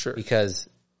 Sure. Because,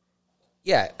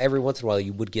 yeah, every once in a while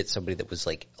you would get somebody that was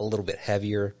a little bit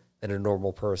heavier than a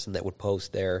normal person that would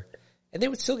post there, And they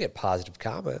would still get positive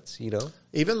comments, you know?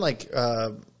 Even like,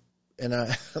 and I'm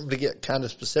going to get kind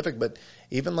of specific, but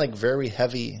even like very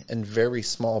heavy and very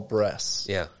small breasts.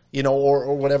 Yeah. You know,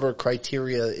 or whatever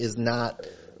criteria is not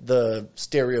the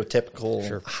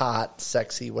stereotypical hot,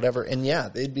 sexy, whatever. And yeah,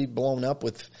 they'd be blown up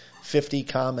with 50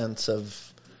 comments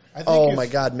of, oh my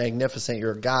God, magnificent,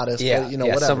 you're a goddess. Yeah, but, you know,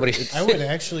 whatever. I would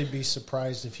actually be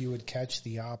surprised if you would catch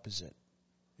the opposite.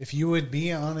 If you would be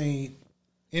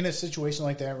in a situation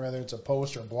like that, whether it's a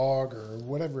post or a blog or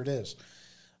whatever it is,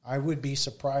 I would be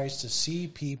surprised to see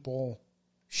people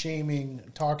shaming,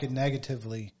 talking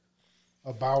negatively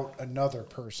about another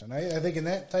person. I think in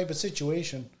that type of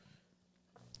situation,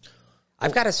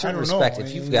 I've got a certain respect.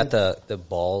 If you've got the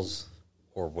balls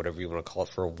or whatever you want to call it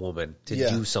for a woman to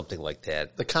do something like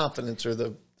that. The confidence or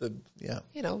the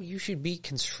You know, you should be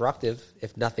constructive,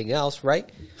 if nothing else, right?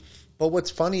 But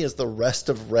what's funny is the rest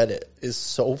of Reddit is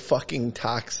so fucking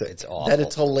toxic. It's awful. That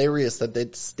it's hilarious that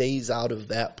it stays out of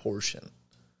that portion.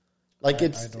 Like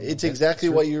it's exactly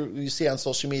what you see on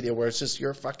social media where it's just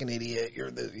you're a fucking idiot.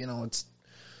 You're the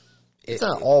it's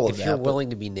not all of that. If you're willing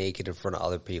to be naked in front of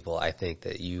other people, I think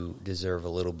that you deserve a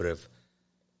little bit of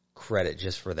credit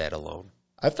just for that alone.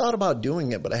 I've thought about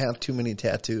doing it, but I have too many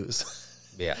tattoos.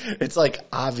 Yeah. It's like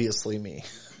obviously me.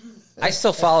 I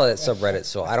still follow that subreddit,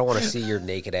 so I don't want to see your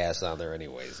naked ass on there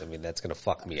anyways. I mean, that's going to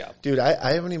fuck me up. Dude,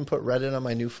 I haven't even put Reddit on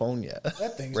my new phone yet.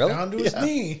 that thing's Really? down to his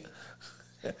knee.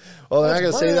 Well, they're not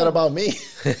going to say that about me.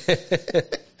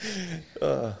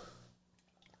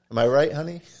 Am I right,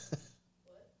 honey?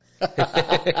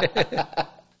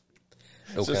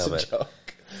 No Just comment. a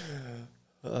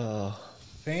joke.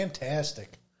 Fantastic.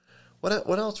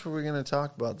 What else were we going to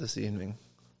talk about this evening?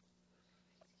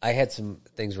 I had some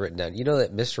things written down. You know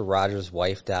that Mr. Rogers'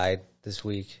 wife died this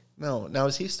week? No. Now,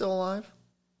 is he still alive?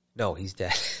 No, he's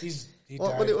dead. He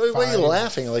What died are you 5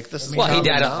 laughing? Like this? I mean, Well, he common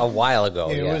died a knowledge? while ago.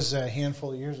 It Yeah. was a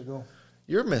handful of years ago.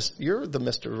 You're the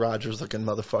Mr. Rogers looking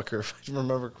motherfucker, if I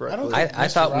remember I correctly. don't think I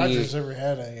Mr. thought Rogers ever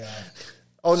had a.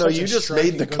 Oh no, such you a just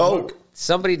striking made the good Coke. look.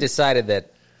 Somebody decided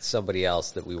that somebody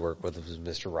else that we work with was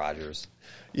Mr. Rogers.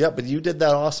 Yeah, but you did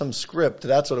that awesome script.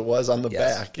 That's what it was on the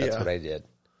Yes, back. that's yeah. what I did.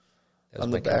 That was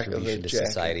On my the back of the contribution to jacket.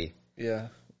 society. Yeah,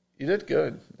 you did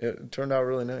good. It turned out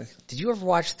really nice. Did you ever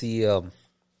watch the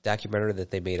documentary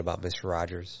that they made about Mr.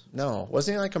 Rogers? No,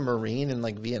 wasn't he like a Marine in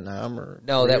like Vietnam or?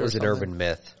 No, Korea that or was an something? urban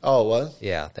myth. Oh, it was?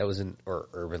 Yeah, that was an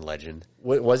urban legend.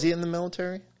 Was he in the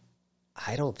military?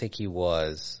 I don't think he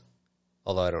was,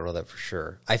 although I don't know that for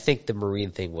sure. I think the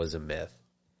Marine thing was a myth.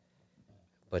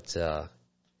 But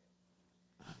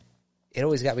it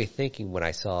always got me thinking when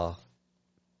I saw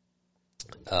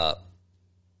the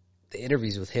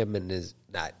interviews with him and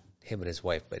not him and his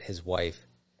wife, but his wife.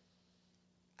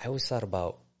 I always thought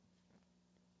about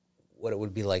what it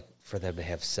would be like for them to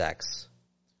have sex.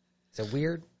 Is that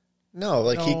weird? No,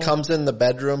 like he No. comes in the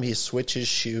bedroom, he switches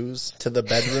shoes to the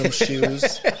bedroom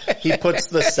shoes. He puts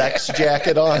the sex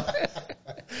jacket on.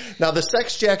 Now the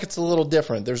sex jacket's a little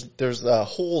different. There's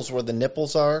holes where the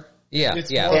nipples are, Yeah,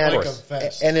 It's yeah, more of like course. a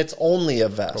vest. and it's only a A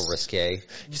little vest. risque.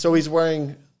 So he's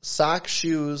wearing sock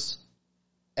shoes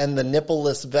and the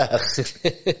nippleless vest,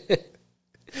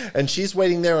 and she's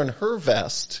waiting there in her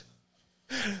vest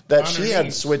that she had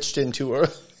Underneath. switched into her.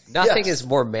 Nothing Yes. is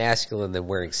more masculine than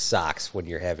wearing socks when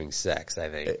you're having sex, I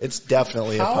think. It's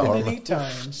definitely a How power many move.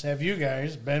 times have you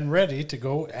guys been ready to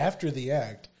go after the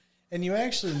act, and you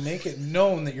actually make it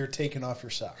known that you're taking off your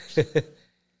socks?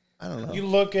 I don't know. You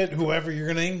look at whoever you're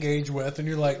going to engage with, and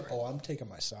you're like, "Oh, I'm taking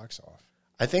my socks off."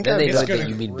 I think Then they I've, know It's done, that gonna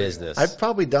you mean be business. I've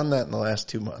probably done that in the last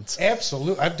 2 months.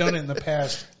 Absolutely, I've done it in the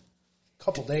past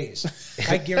couple days.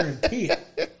 I guarantee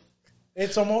it.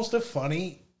 It's almost a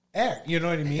funny act. You know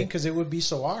what I mean? Because it would be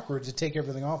so awkward to take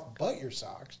everything off but your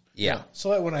socks. Yeah,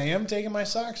 So that when I am taking my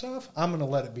socks off, I'm going to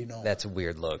let it be known. that's a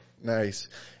weird look. Nice.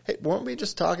 Hey, weren't we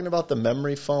just talking about the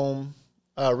memory foam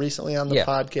recently on the Yeah,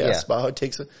 podcast yeah. about how it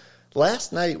takes?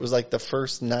 Last night was like the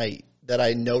first night that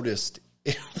I noticed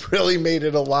it really made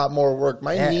it a lot more work.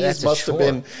 My Yeah, knees that's a must have chore.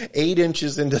 been 8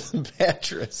 inches into the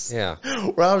mattress. Yeah.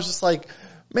 Where I was just like,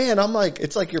 man, I'm like,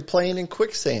 it's like you're playing in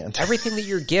quicksand. Everything that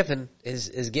you're given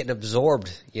is getting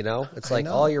absorbed, you know? It's like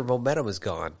know. all your momentum is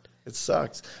gone. It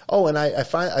sucks. Oh, and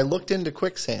I looked into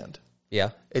quicksand.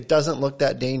 Yeah. It doesn't look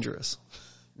that dangerous.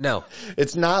 No.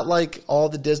 It's not like all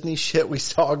the Disney shit we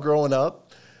saw growing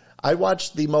up. I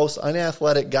watched the most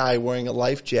unathletic guy wearing a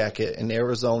life jacket in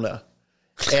Arizona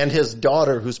and his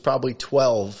daughter, who's probably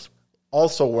 12,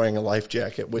 also wearing a life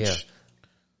jacket, which Yeah.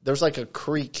 there's like a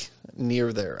creek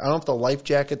near there. I don't know if the life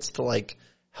jacket's to like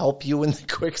help you in the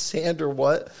quicksand or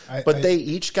what, but they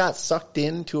each got sucked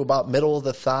into about middle of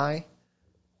the thigh.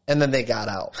 and then they got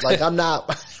out. Like, I'm not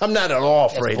at all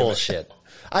afraid of it. Bullshit.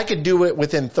 I could do it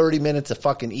within 30 minutes of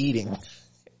fucking eating.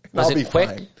 Was I'll it be quick?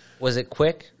 fine. Was it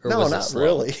quick? Or No, was not it slow?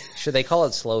 really. Should they call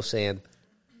it slow sand?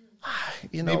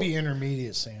 You know, Maybe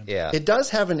intermediate sand. Yeah. it does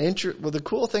have an interest. Well, the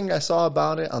cool thing I saw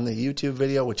about it on the YouTube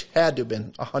video, which had to have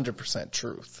been 100%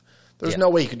 truth. There's no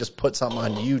way you could just put something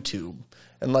on YouTube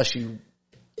unless you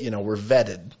were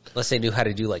vetted. Unless they knew how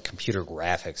to do like computer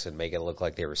graphics and make it look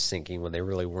like they were sinking when they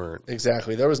really weren't.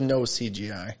 Exactly. There was no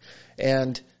CGI.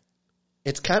 And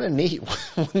it's kind of neat.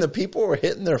 When the people were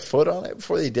hitting their foot on it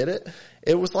before they did it,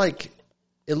 it was like,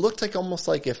 it looked like almost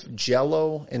like if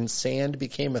Jell-O and sand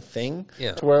became a thing,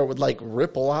 to where it would like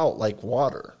ripple out like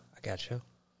water. I gotcha.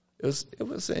 It was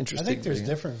interesting. I think there's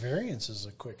different variances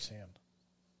of quicksand,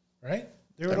 right?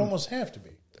 There would almost have to be.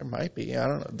 There might be. I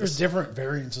don't know. There's different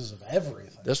variances of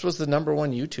everything. This was the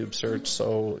 #1 YouTube search,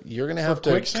 so you're going to have to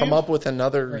quicksand? come up with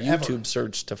another Or YouTube ever?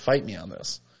 search to fight me on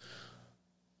this.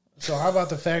 So how about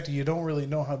the fact that you don't really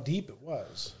know how deep it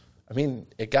was? I mean,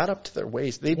 it got up to their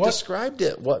waist. They What? described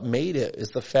it, what made it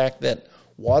is the fact that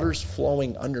water's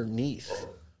flowing underneath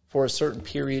for a certain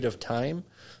period of time.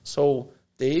 So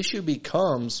the issue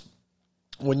becomes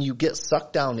when you get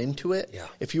sucked down into it,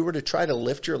 if you were to try to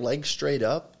lift your legs straight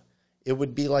up, it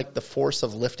would be like the force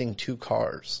of lifting 2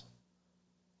 cars.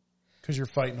 Because you're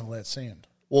fighting all that sand.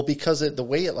 Well, because the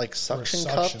way it like suction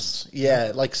cups. Yeah,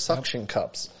 it like suction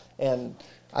cups. And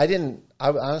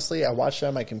honestly, I watched it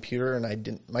on my computer and I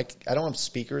don't have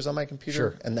speakers on my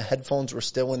computer and the headphones were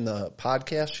still in the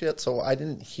podcast shit. So I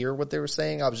didn't hear what they were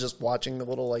saying. I was just watching the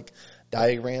little like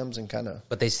diagrams and kind of.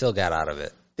 But they still got out of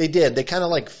it. They did. They kind of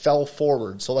like fell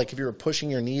forward. So like if you were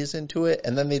pushing your knees into it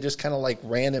and then they just kind of like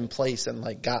ran in place and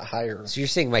like got higher. So you're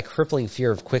saying my crippling fear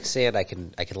of quicksand, I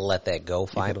can let that go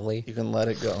finally? You can let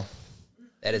it go.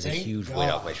 That is a Thank huge God. weight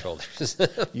off my shoulders.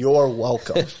 You're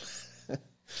welcome.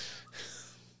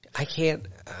 I can't.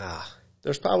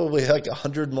 There's probably like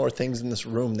 100 more things in this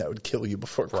room that would kill you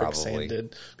before quicksand Probably.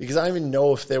 did. Because I don't even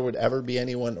know if there would ever be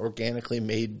anyone organically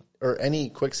made or any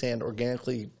quicksand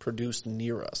organically produced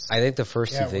near us. I think the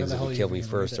first Yeah, two where things the that hell would are kill you me gonna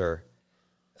first read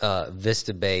are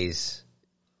Vista Bay's,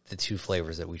 the 2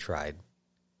 flavors that we tried.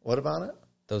 What about it?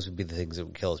 Those would be the things that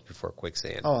would kill us before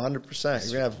quicksand. Oh, 100%.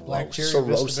 You're going to have Black cherry,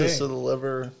 cirrhosis Vista Bay. of the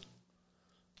liver.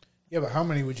 Yeah, but how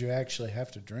many would you actually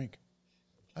have to drink?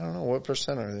 I don't know. What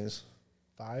percent are these?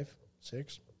 5,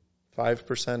 6?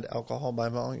 5% alcohol by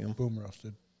volume. Boom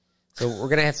roasted. So we're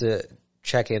going to have to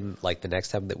check in like the next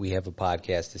time that we have a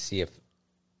podcast to see if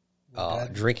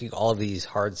drinking all of these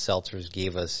hard seltzers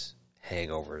gave us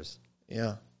hangovers.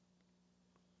 Yeah.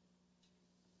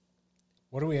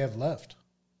 What do we have left?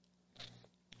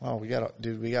 Wow, we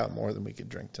got more than we could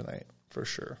drink tonight, for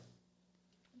sure.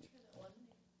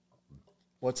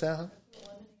 What's that?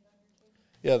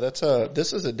 Yeah,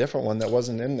 this is a different one that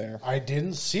wasn't in there. I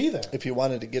didn't see that. If you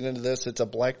wanted to get into this, it's a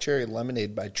black cherry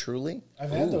lemonade by Truly. I've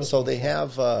had those So they before.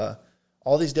 have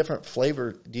all these different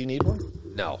flavors. Do you need one?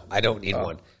 No, I don't need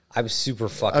one. I'm super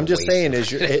fucking I'm just wasted.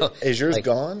 saying, is yours Like,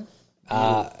 gone?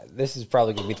 This is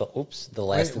probably going to be the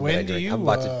last thing that I When do drink. you I'm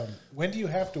about to, when do you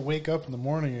have to wake up in the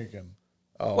morning again?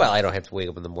 Oh. well, I don't have to wake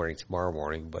up in the morning tomorrow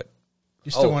morning, but You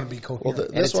still Oh. want to be coherent. Well,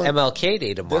 and this it's one, MLK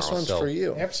Day tomorrow. this one's so for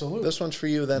you. Absolutely. This one's for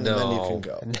you then, No, and then you can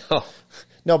go. No,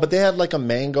 No, but they had like a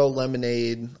mango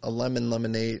lemonade, a lemon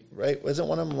lemonade, right? Isn't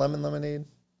one of them lemon lemonade?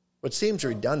 Which seems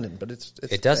redundant, but it's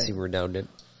it does a thing. seem redundant.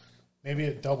 Maybe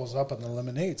it doubles up on the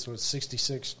lemonade, so it's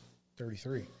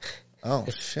 66-33. Oh,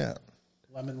 shit.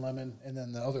 Lemon, and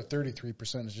then the other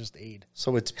 33% is just aid.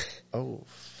 So it's,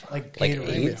 Like Gatorade.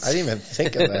 AIDS? I didn't even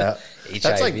think of that. HIV.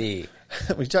 That's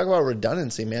like, we talk about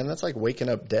redundancy, man. That's like waking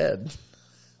up dead.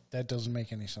 That doesn't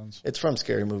make any sense. It's from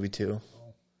Scary Movie 2.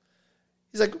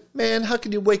 He's like, man, how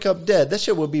can you wake up dead? That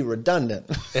shit would be redundant.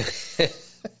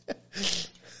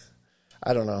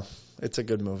 I don't know. It's a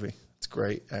good movie. It's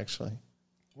great, actually.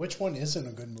 Which one isn't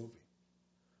a good movie?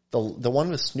 The one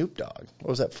with Snoop Dogg. What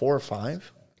was that, 4 or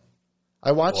 5?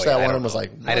 I watched Boy, that I one don't and was know.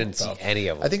 like, I didn't what see the- any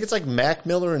of them. I think it's like Mac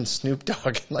Miller and Snoop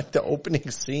Dogg in like the opening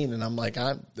scene, and I'm like,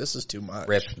 this is too much.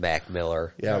 Rip Mac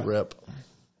Miller. Yeah, rip.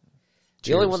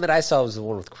 The only Cheers. one that I saw was the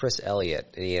one with Chris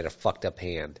Elliott, and he had a fucked up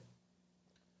hand.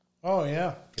 Oh,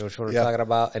 yeah. You know which one I'm Yeah. talking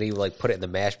about? And he would like put it in the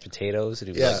mashed potatoes, and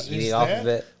he was Yeah. like eating Is off that- of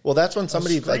it. Well, that's when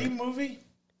somebody a like Scream movie?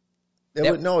 no,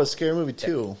 it was Scary Movie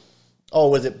 2. Oh,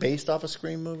 was it based off a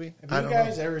Scream movie? I Have you don't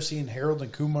guys know. ever seen Harold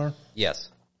and Kumar? Yes.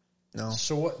 No.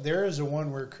 So there is a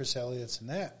one where Chris Elliott's in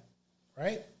that,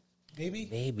 right? Maybe?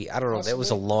 Maybe. I don't know. That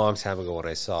was a long time ago when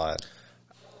I saw it.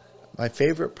 My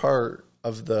favorite part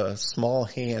of the small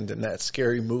hand in that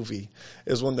Scary Movie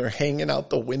is when they're hanging out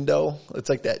the window. It's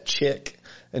like that chick,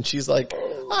 And she's like,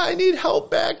 I need help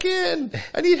back in.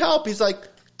 I need help. He's like,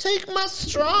 take my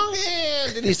strong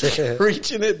hand. And he's like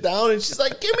reaching it down. And she's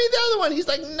like, give me the other one. He's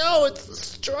like, no, it's the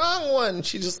strong one.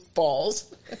 She just falls.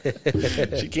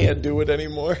 She can't do it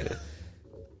anymore.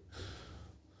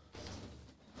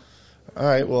 All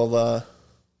right. Well,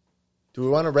 do we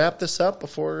want to wrap this up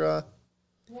before?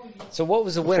 So what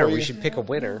was the winner? We should pick a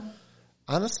winner.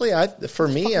 Honestly, I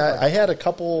had a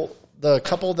couple. The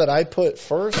couple that I put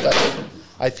first,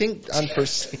 I think on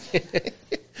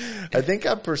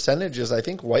percentages, I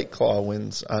think White Claw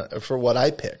wins for what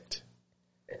I picked.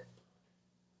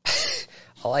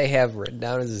 All I have written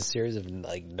down is a series of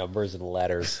like numbers and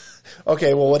letters.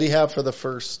 Okay, well, what do you have for the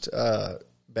first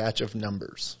batch of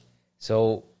numbers?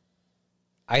 So,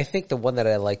 I think the one that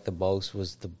I liked the most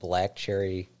was the Black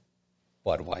Cherry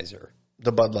Budweiser.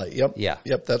 The Bud Light, yep. Yeah.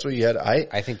 Yep, that's what you had.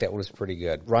 I think that was pretty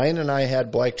good. Ryan and I had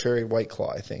Black Cherry White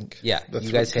Claw, I think. Yeah, we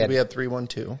had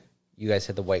 3-1-2. You guys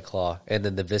had the White Claw, and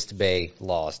then the Vista Bay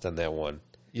lost on that one.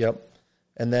 Yep.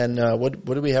 And then what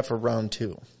do we have for round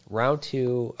 2? Round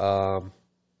 2,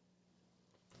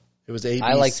 it was A, B,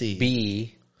 I liked C.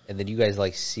 B, and then you guys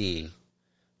liked C.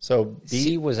 So B,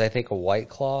 C was, I think, a White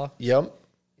Claw. Yep.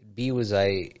 B was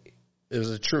It was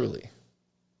a Truly.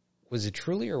 Was it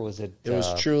Truly or was it? It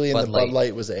was Truly, and the Bud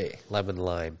Light was A. Lemon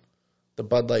Lime. The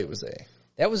Bud Light was A.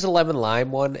 That was the Lemon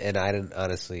Lime one, and I didn't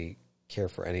honestly care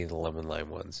for any of the Lemon Lime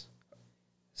ones.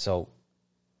 So,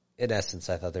 in essence,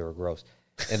 I thought they were gross.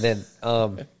 And then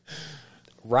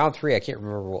round 3, I can't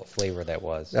remember what flavor that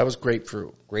was. That was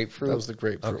grapefruit. Grapefruit? That was the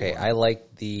grapefruit Okay, one. I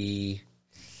liked the...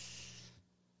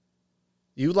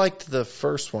 You liked the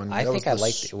first one. I think I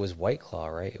liked it. It was White Claw,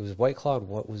 right? It was White Claw, and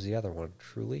what was the other one?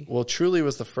 Truly? Well, Truly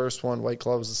was the first one. White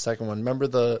Claw was the second one. Remember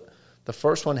the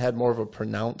first one had more of a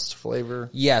pronounced flavor?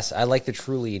 Yes, I like the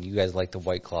Truly, and you guys like the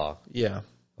White Claw. Yeah.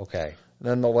 Okay. And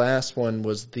then the last one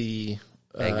was the...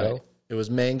 Mango? It was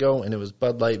Mango, and it was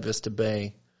Bud Light, Vista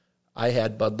Bay. I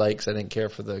had Bud Light because I didn't care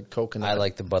for the coconut. I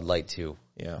like the Bud Light, too.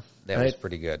 Yeah. That was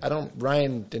pretty good.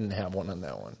 Ryan didn't have one on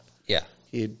that one. Yeah.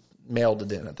 He mailed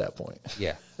it in at that point.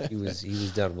 Yeah, he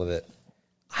was done with it.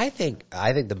 I think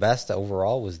the best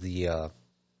overall was the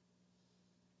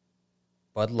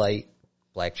Bud Light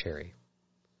Black Cherry.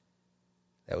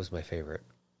 That was my favorite.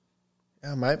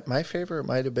 Yeah, my favorite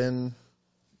might have been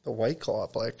the White Claw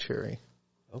Black Cherry.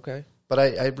 Okay. But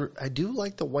I do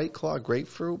like the White Claw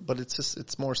grapefruit, but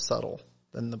it's more subtle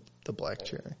than the Black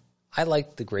Cherry. I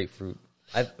like the grapefruit.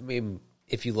 I mean,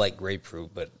 if you like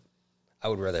grapefruit, but I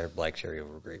would rather have Black Cherry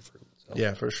over grapefruit. So.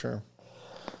 Yeah, for sure.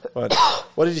 But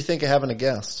what did you think of having a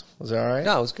guest? Was it all right?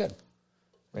 No, it was good.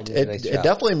 It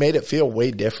definitely made it feel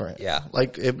way different. Yeah.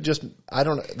 Like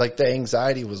the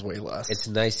anxiety was way less. It's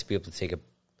nice to be able to take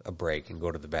a break and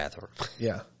go to the bathroom.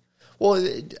 Yeah. Well,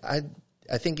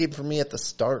 I think even for me at the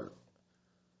start,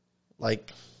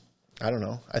 like, I don't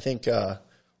know. I think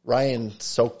Ryan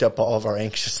soaked up all of our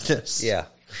anxiousness. Yeah,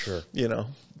 for sure. You know,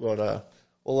 but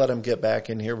we'll let him get back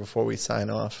in here before we sign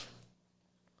off.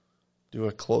 Do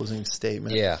a closing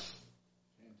statement. Yeah.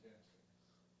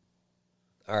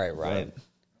 All right, Ryan.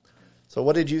 So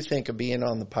what did you think of being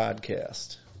on the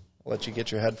podcast? I'll let you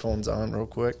get your headphones on real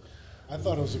quick. I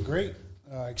thought it was a great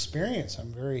experience.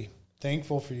 I'm very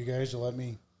thankful for you guys to let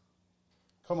me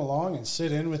come along and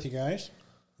sit in with you guys.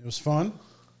 It was fun.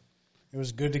 It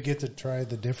was good to get to try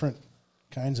the different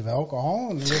kinds of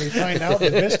alcohol and really find out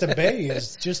that Vista Bay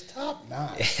is just top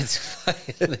notch. It's fun.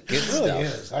 It really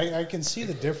is. I can see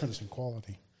the difference in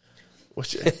quality.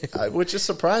 Which is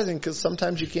surprising because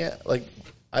sometimes you can't, like,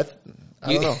 I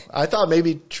don't know. I thought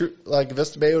maybe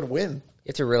Vista Bay would win. You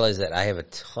have to realize that I have a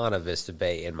ton of Vista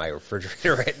Bay in my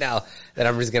refrigerator right now that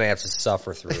I'm just going to have to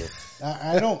suffer through.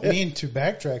 I don't mean to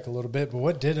backtrack a little bit, but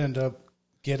what did end up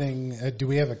getting, do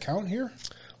we have a count here?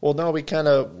 Well, no, we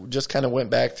just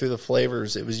went back through the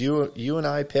flavors. It was you and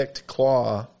I picked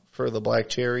Claw for the Black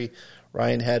Cherry.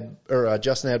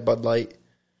 Justin had Bud Light,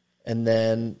 and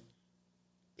then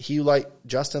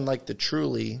Justin liked the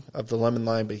Truly of the lemon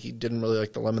lime, but he didn't really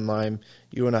like the lemon lime.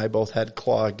 You and I both had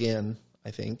Claw again,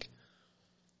 I think,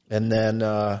 and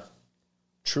then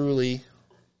Truly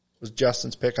was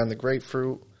Justin's pick on the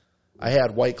grapefruit. I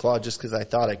had White Claw just because I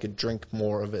thought I could drink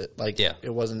more of it.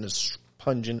 It wasn't as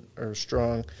pungent or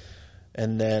strong.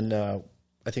 And then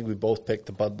I think we both picked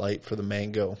the Bud Light for the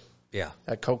mango. Yeah.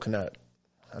 That coconut.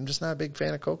 I'm just not a big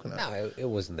fan of coconut. No, it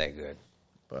wasn't that good.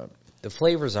 But the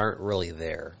flavors aren't really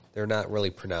there. They're not really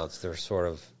pronounced. They're sort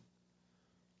of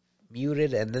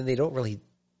muted, and then they don't really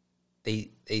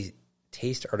they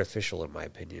taste artificial in my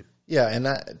opinion. Yeah,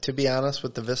 and to be honest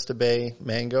with the Vista Bay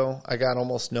mango, I got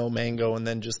almost no mango and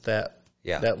then just that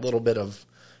little bit of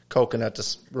coconut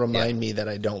to remind me that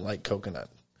I don't like coconut.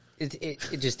 It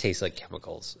just tastes like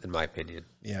chemicals, in my opinion.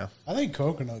 Yeah. I think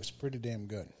coconut's pretty damn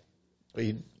good. But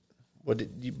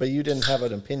you didn't have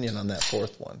an opinion on that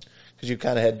fourth one because you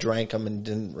kind of had drank them and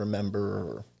didn't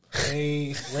remember.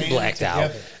 They ran Blacked together.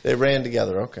 out. They ran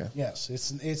together. Okay. Yes,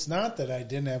 it's not that I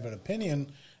didn't have an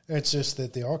opinion. It's just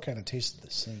that they all kind of tasted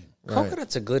the same. Right.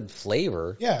 Coconut's a good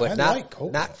flavor, Yeah, but I not like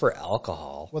coconut. not for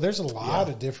alcohol. Well, there's a lot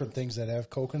of different things that have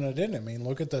coconut in it. I mean,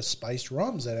 look at the spiced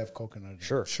rums that have coconut in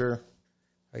it. Sure.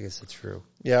 I guess that's true.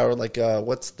 Yeah, or like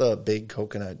what's the big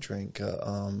coconut drink?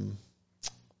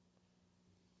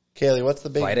 Kaylee, what's the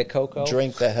big Vita Coco?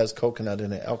 drink that has coconut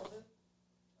in it?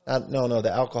 No,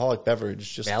 the alcoholic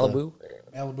beverage. Just Malibu?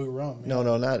 Malibu rum. No,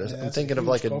 not. Yeah, I'm that's thinking a of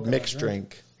like a huge mixed coconut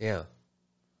drink Yeah.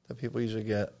 that people usually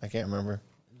get. I can't remember.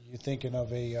 You're thinking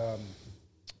of a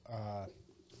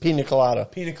Pina colada.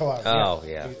 pina colada. Oh,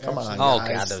 yeah. Come on. Oh, Nice.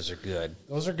 God, those are good.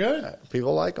 Those are good.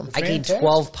 People like them. I gained Fantastic.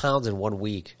 12 pounds in 1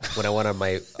 week when I went on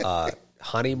my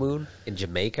honeymoon in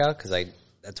Jamaica because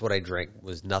that's what I drank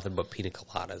was nothing but pina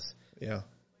coladas. Yeah.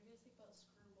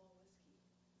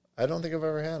 I don't think I've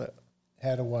ever had it.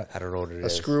 Had a what? I don't know what it A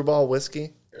is. screwball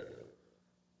whiskey.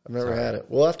 I've never had it.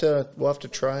 We'll have to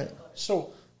try it.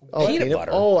 So Oh, Peanut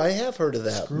butter. Oh, I have heard of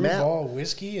that. Matt, screwball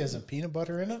whiskey has a peanut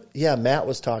butter in it? yeah, Matt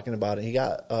was talking about it. He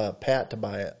got Pat to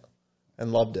buy it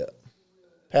and loved it.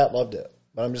 Pat loved it,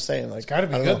 but I'm just saying, like, It's gotta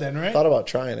be I don't good know. then, right? Thought about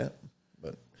trying it,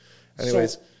 but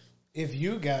anyways, So, if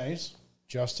you guys,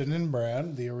 Justin and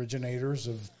Brad, the originators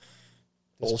of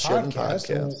this Bullshitting podcast,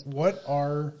 podcast. what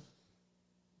are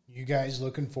you guys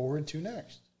looking forward to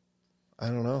next? I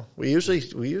don't know. We usually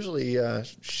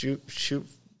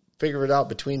figure it out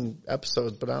between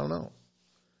episodes, but I don't know.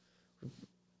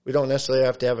 We don't necessarily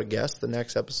have to have a guest the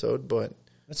next episode, but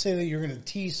Let's say that you're going to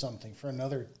tease something for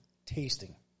another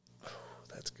tasting.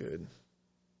 that's good.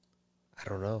 I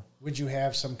don't know. Would you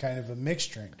have some kind of a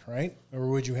mixed drink, right? Or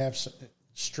would you have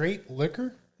straight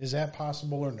liquor? Is that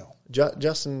possible or no?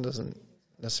 Justin doesn't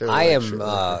necessarily. I like am straight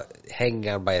liquor. hanging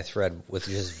on by a thread with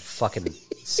just fucking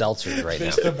seltzers right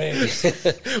Vista Bay.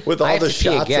 now. With I all have the to pee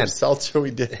shots again. of seltzer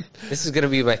we did. This is going to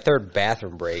be my third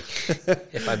bathroom break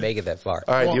if I make it that far.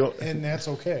 All right, Well, and that's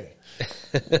okay.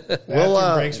 Bathroom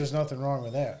We'll, breaks, there's nothing wrong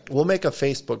with that. we'll make a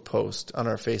Facebook post on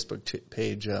our Facebook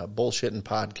page, Bullshitting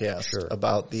Podcast, Sure.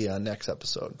 about the next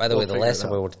episode. By the way, the figure last it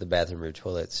time I out. went to the bathroom, your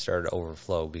toilet started to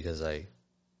overflow because I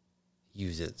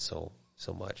use it so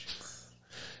much.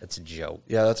 That's a joke.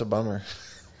 Yeah, that's a bummer.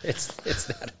 It's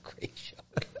not a great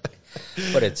joke,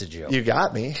 but it's a joke. You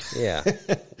got me. Yeah.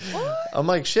 I'm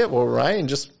like, shit, well, Ryan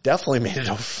just definitely made it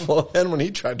overflow then when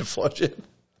he tried to flush it.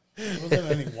 There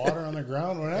wasn't any water on the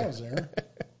ground when I was there.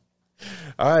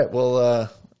 All right, well,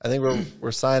 I think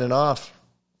we're signing off.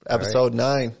 Episode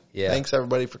 9. Yeah. Thanks,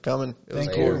 everybody, for coming. It was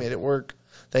Thank cool. you. We made it work.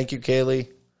 Thank you, Kaylee,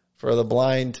 for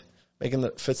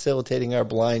facilitating our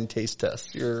blind taste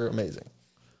test. You're amazing.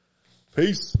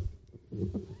 Peace.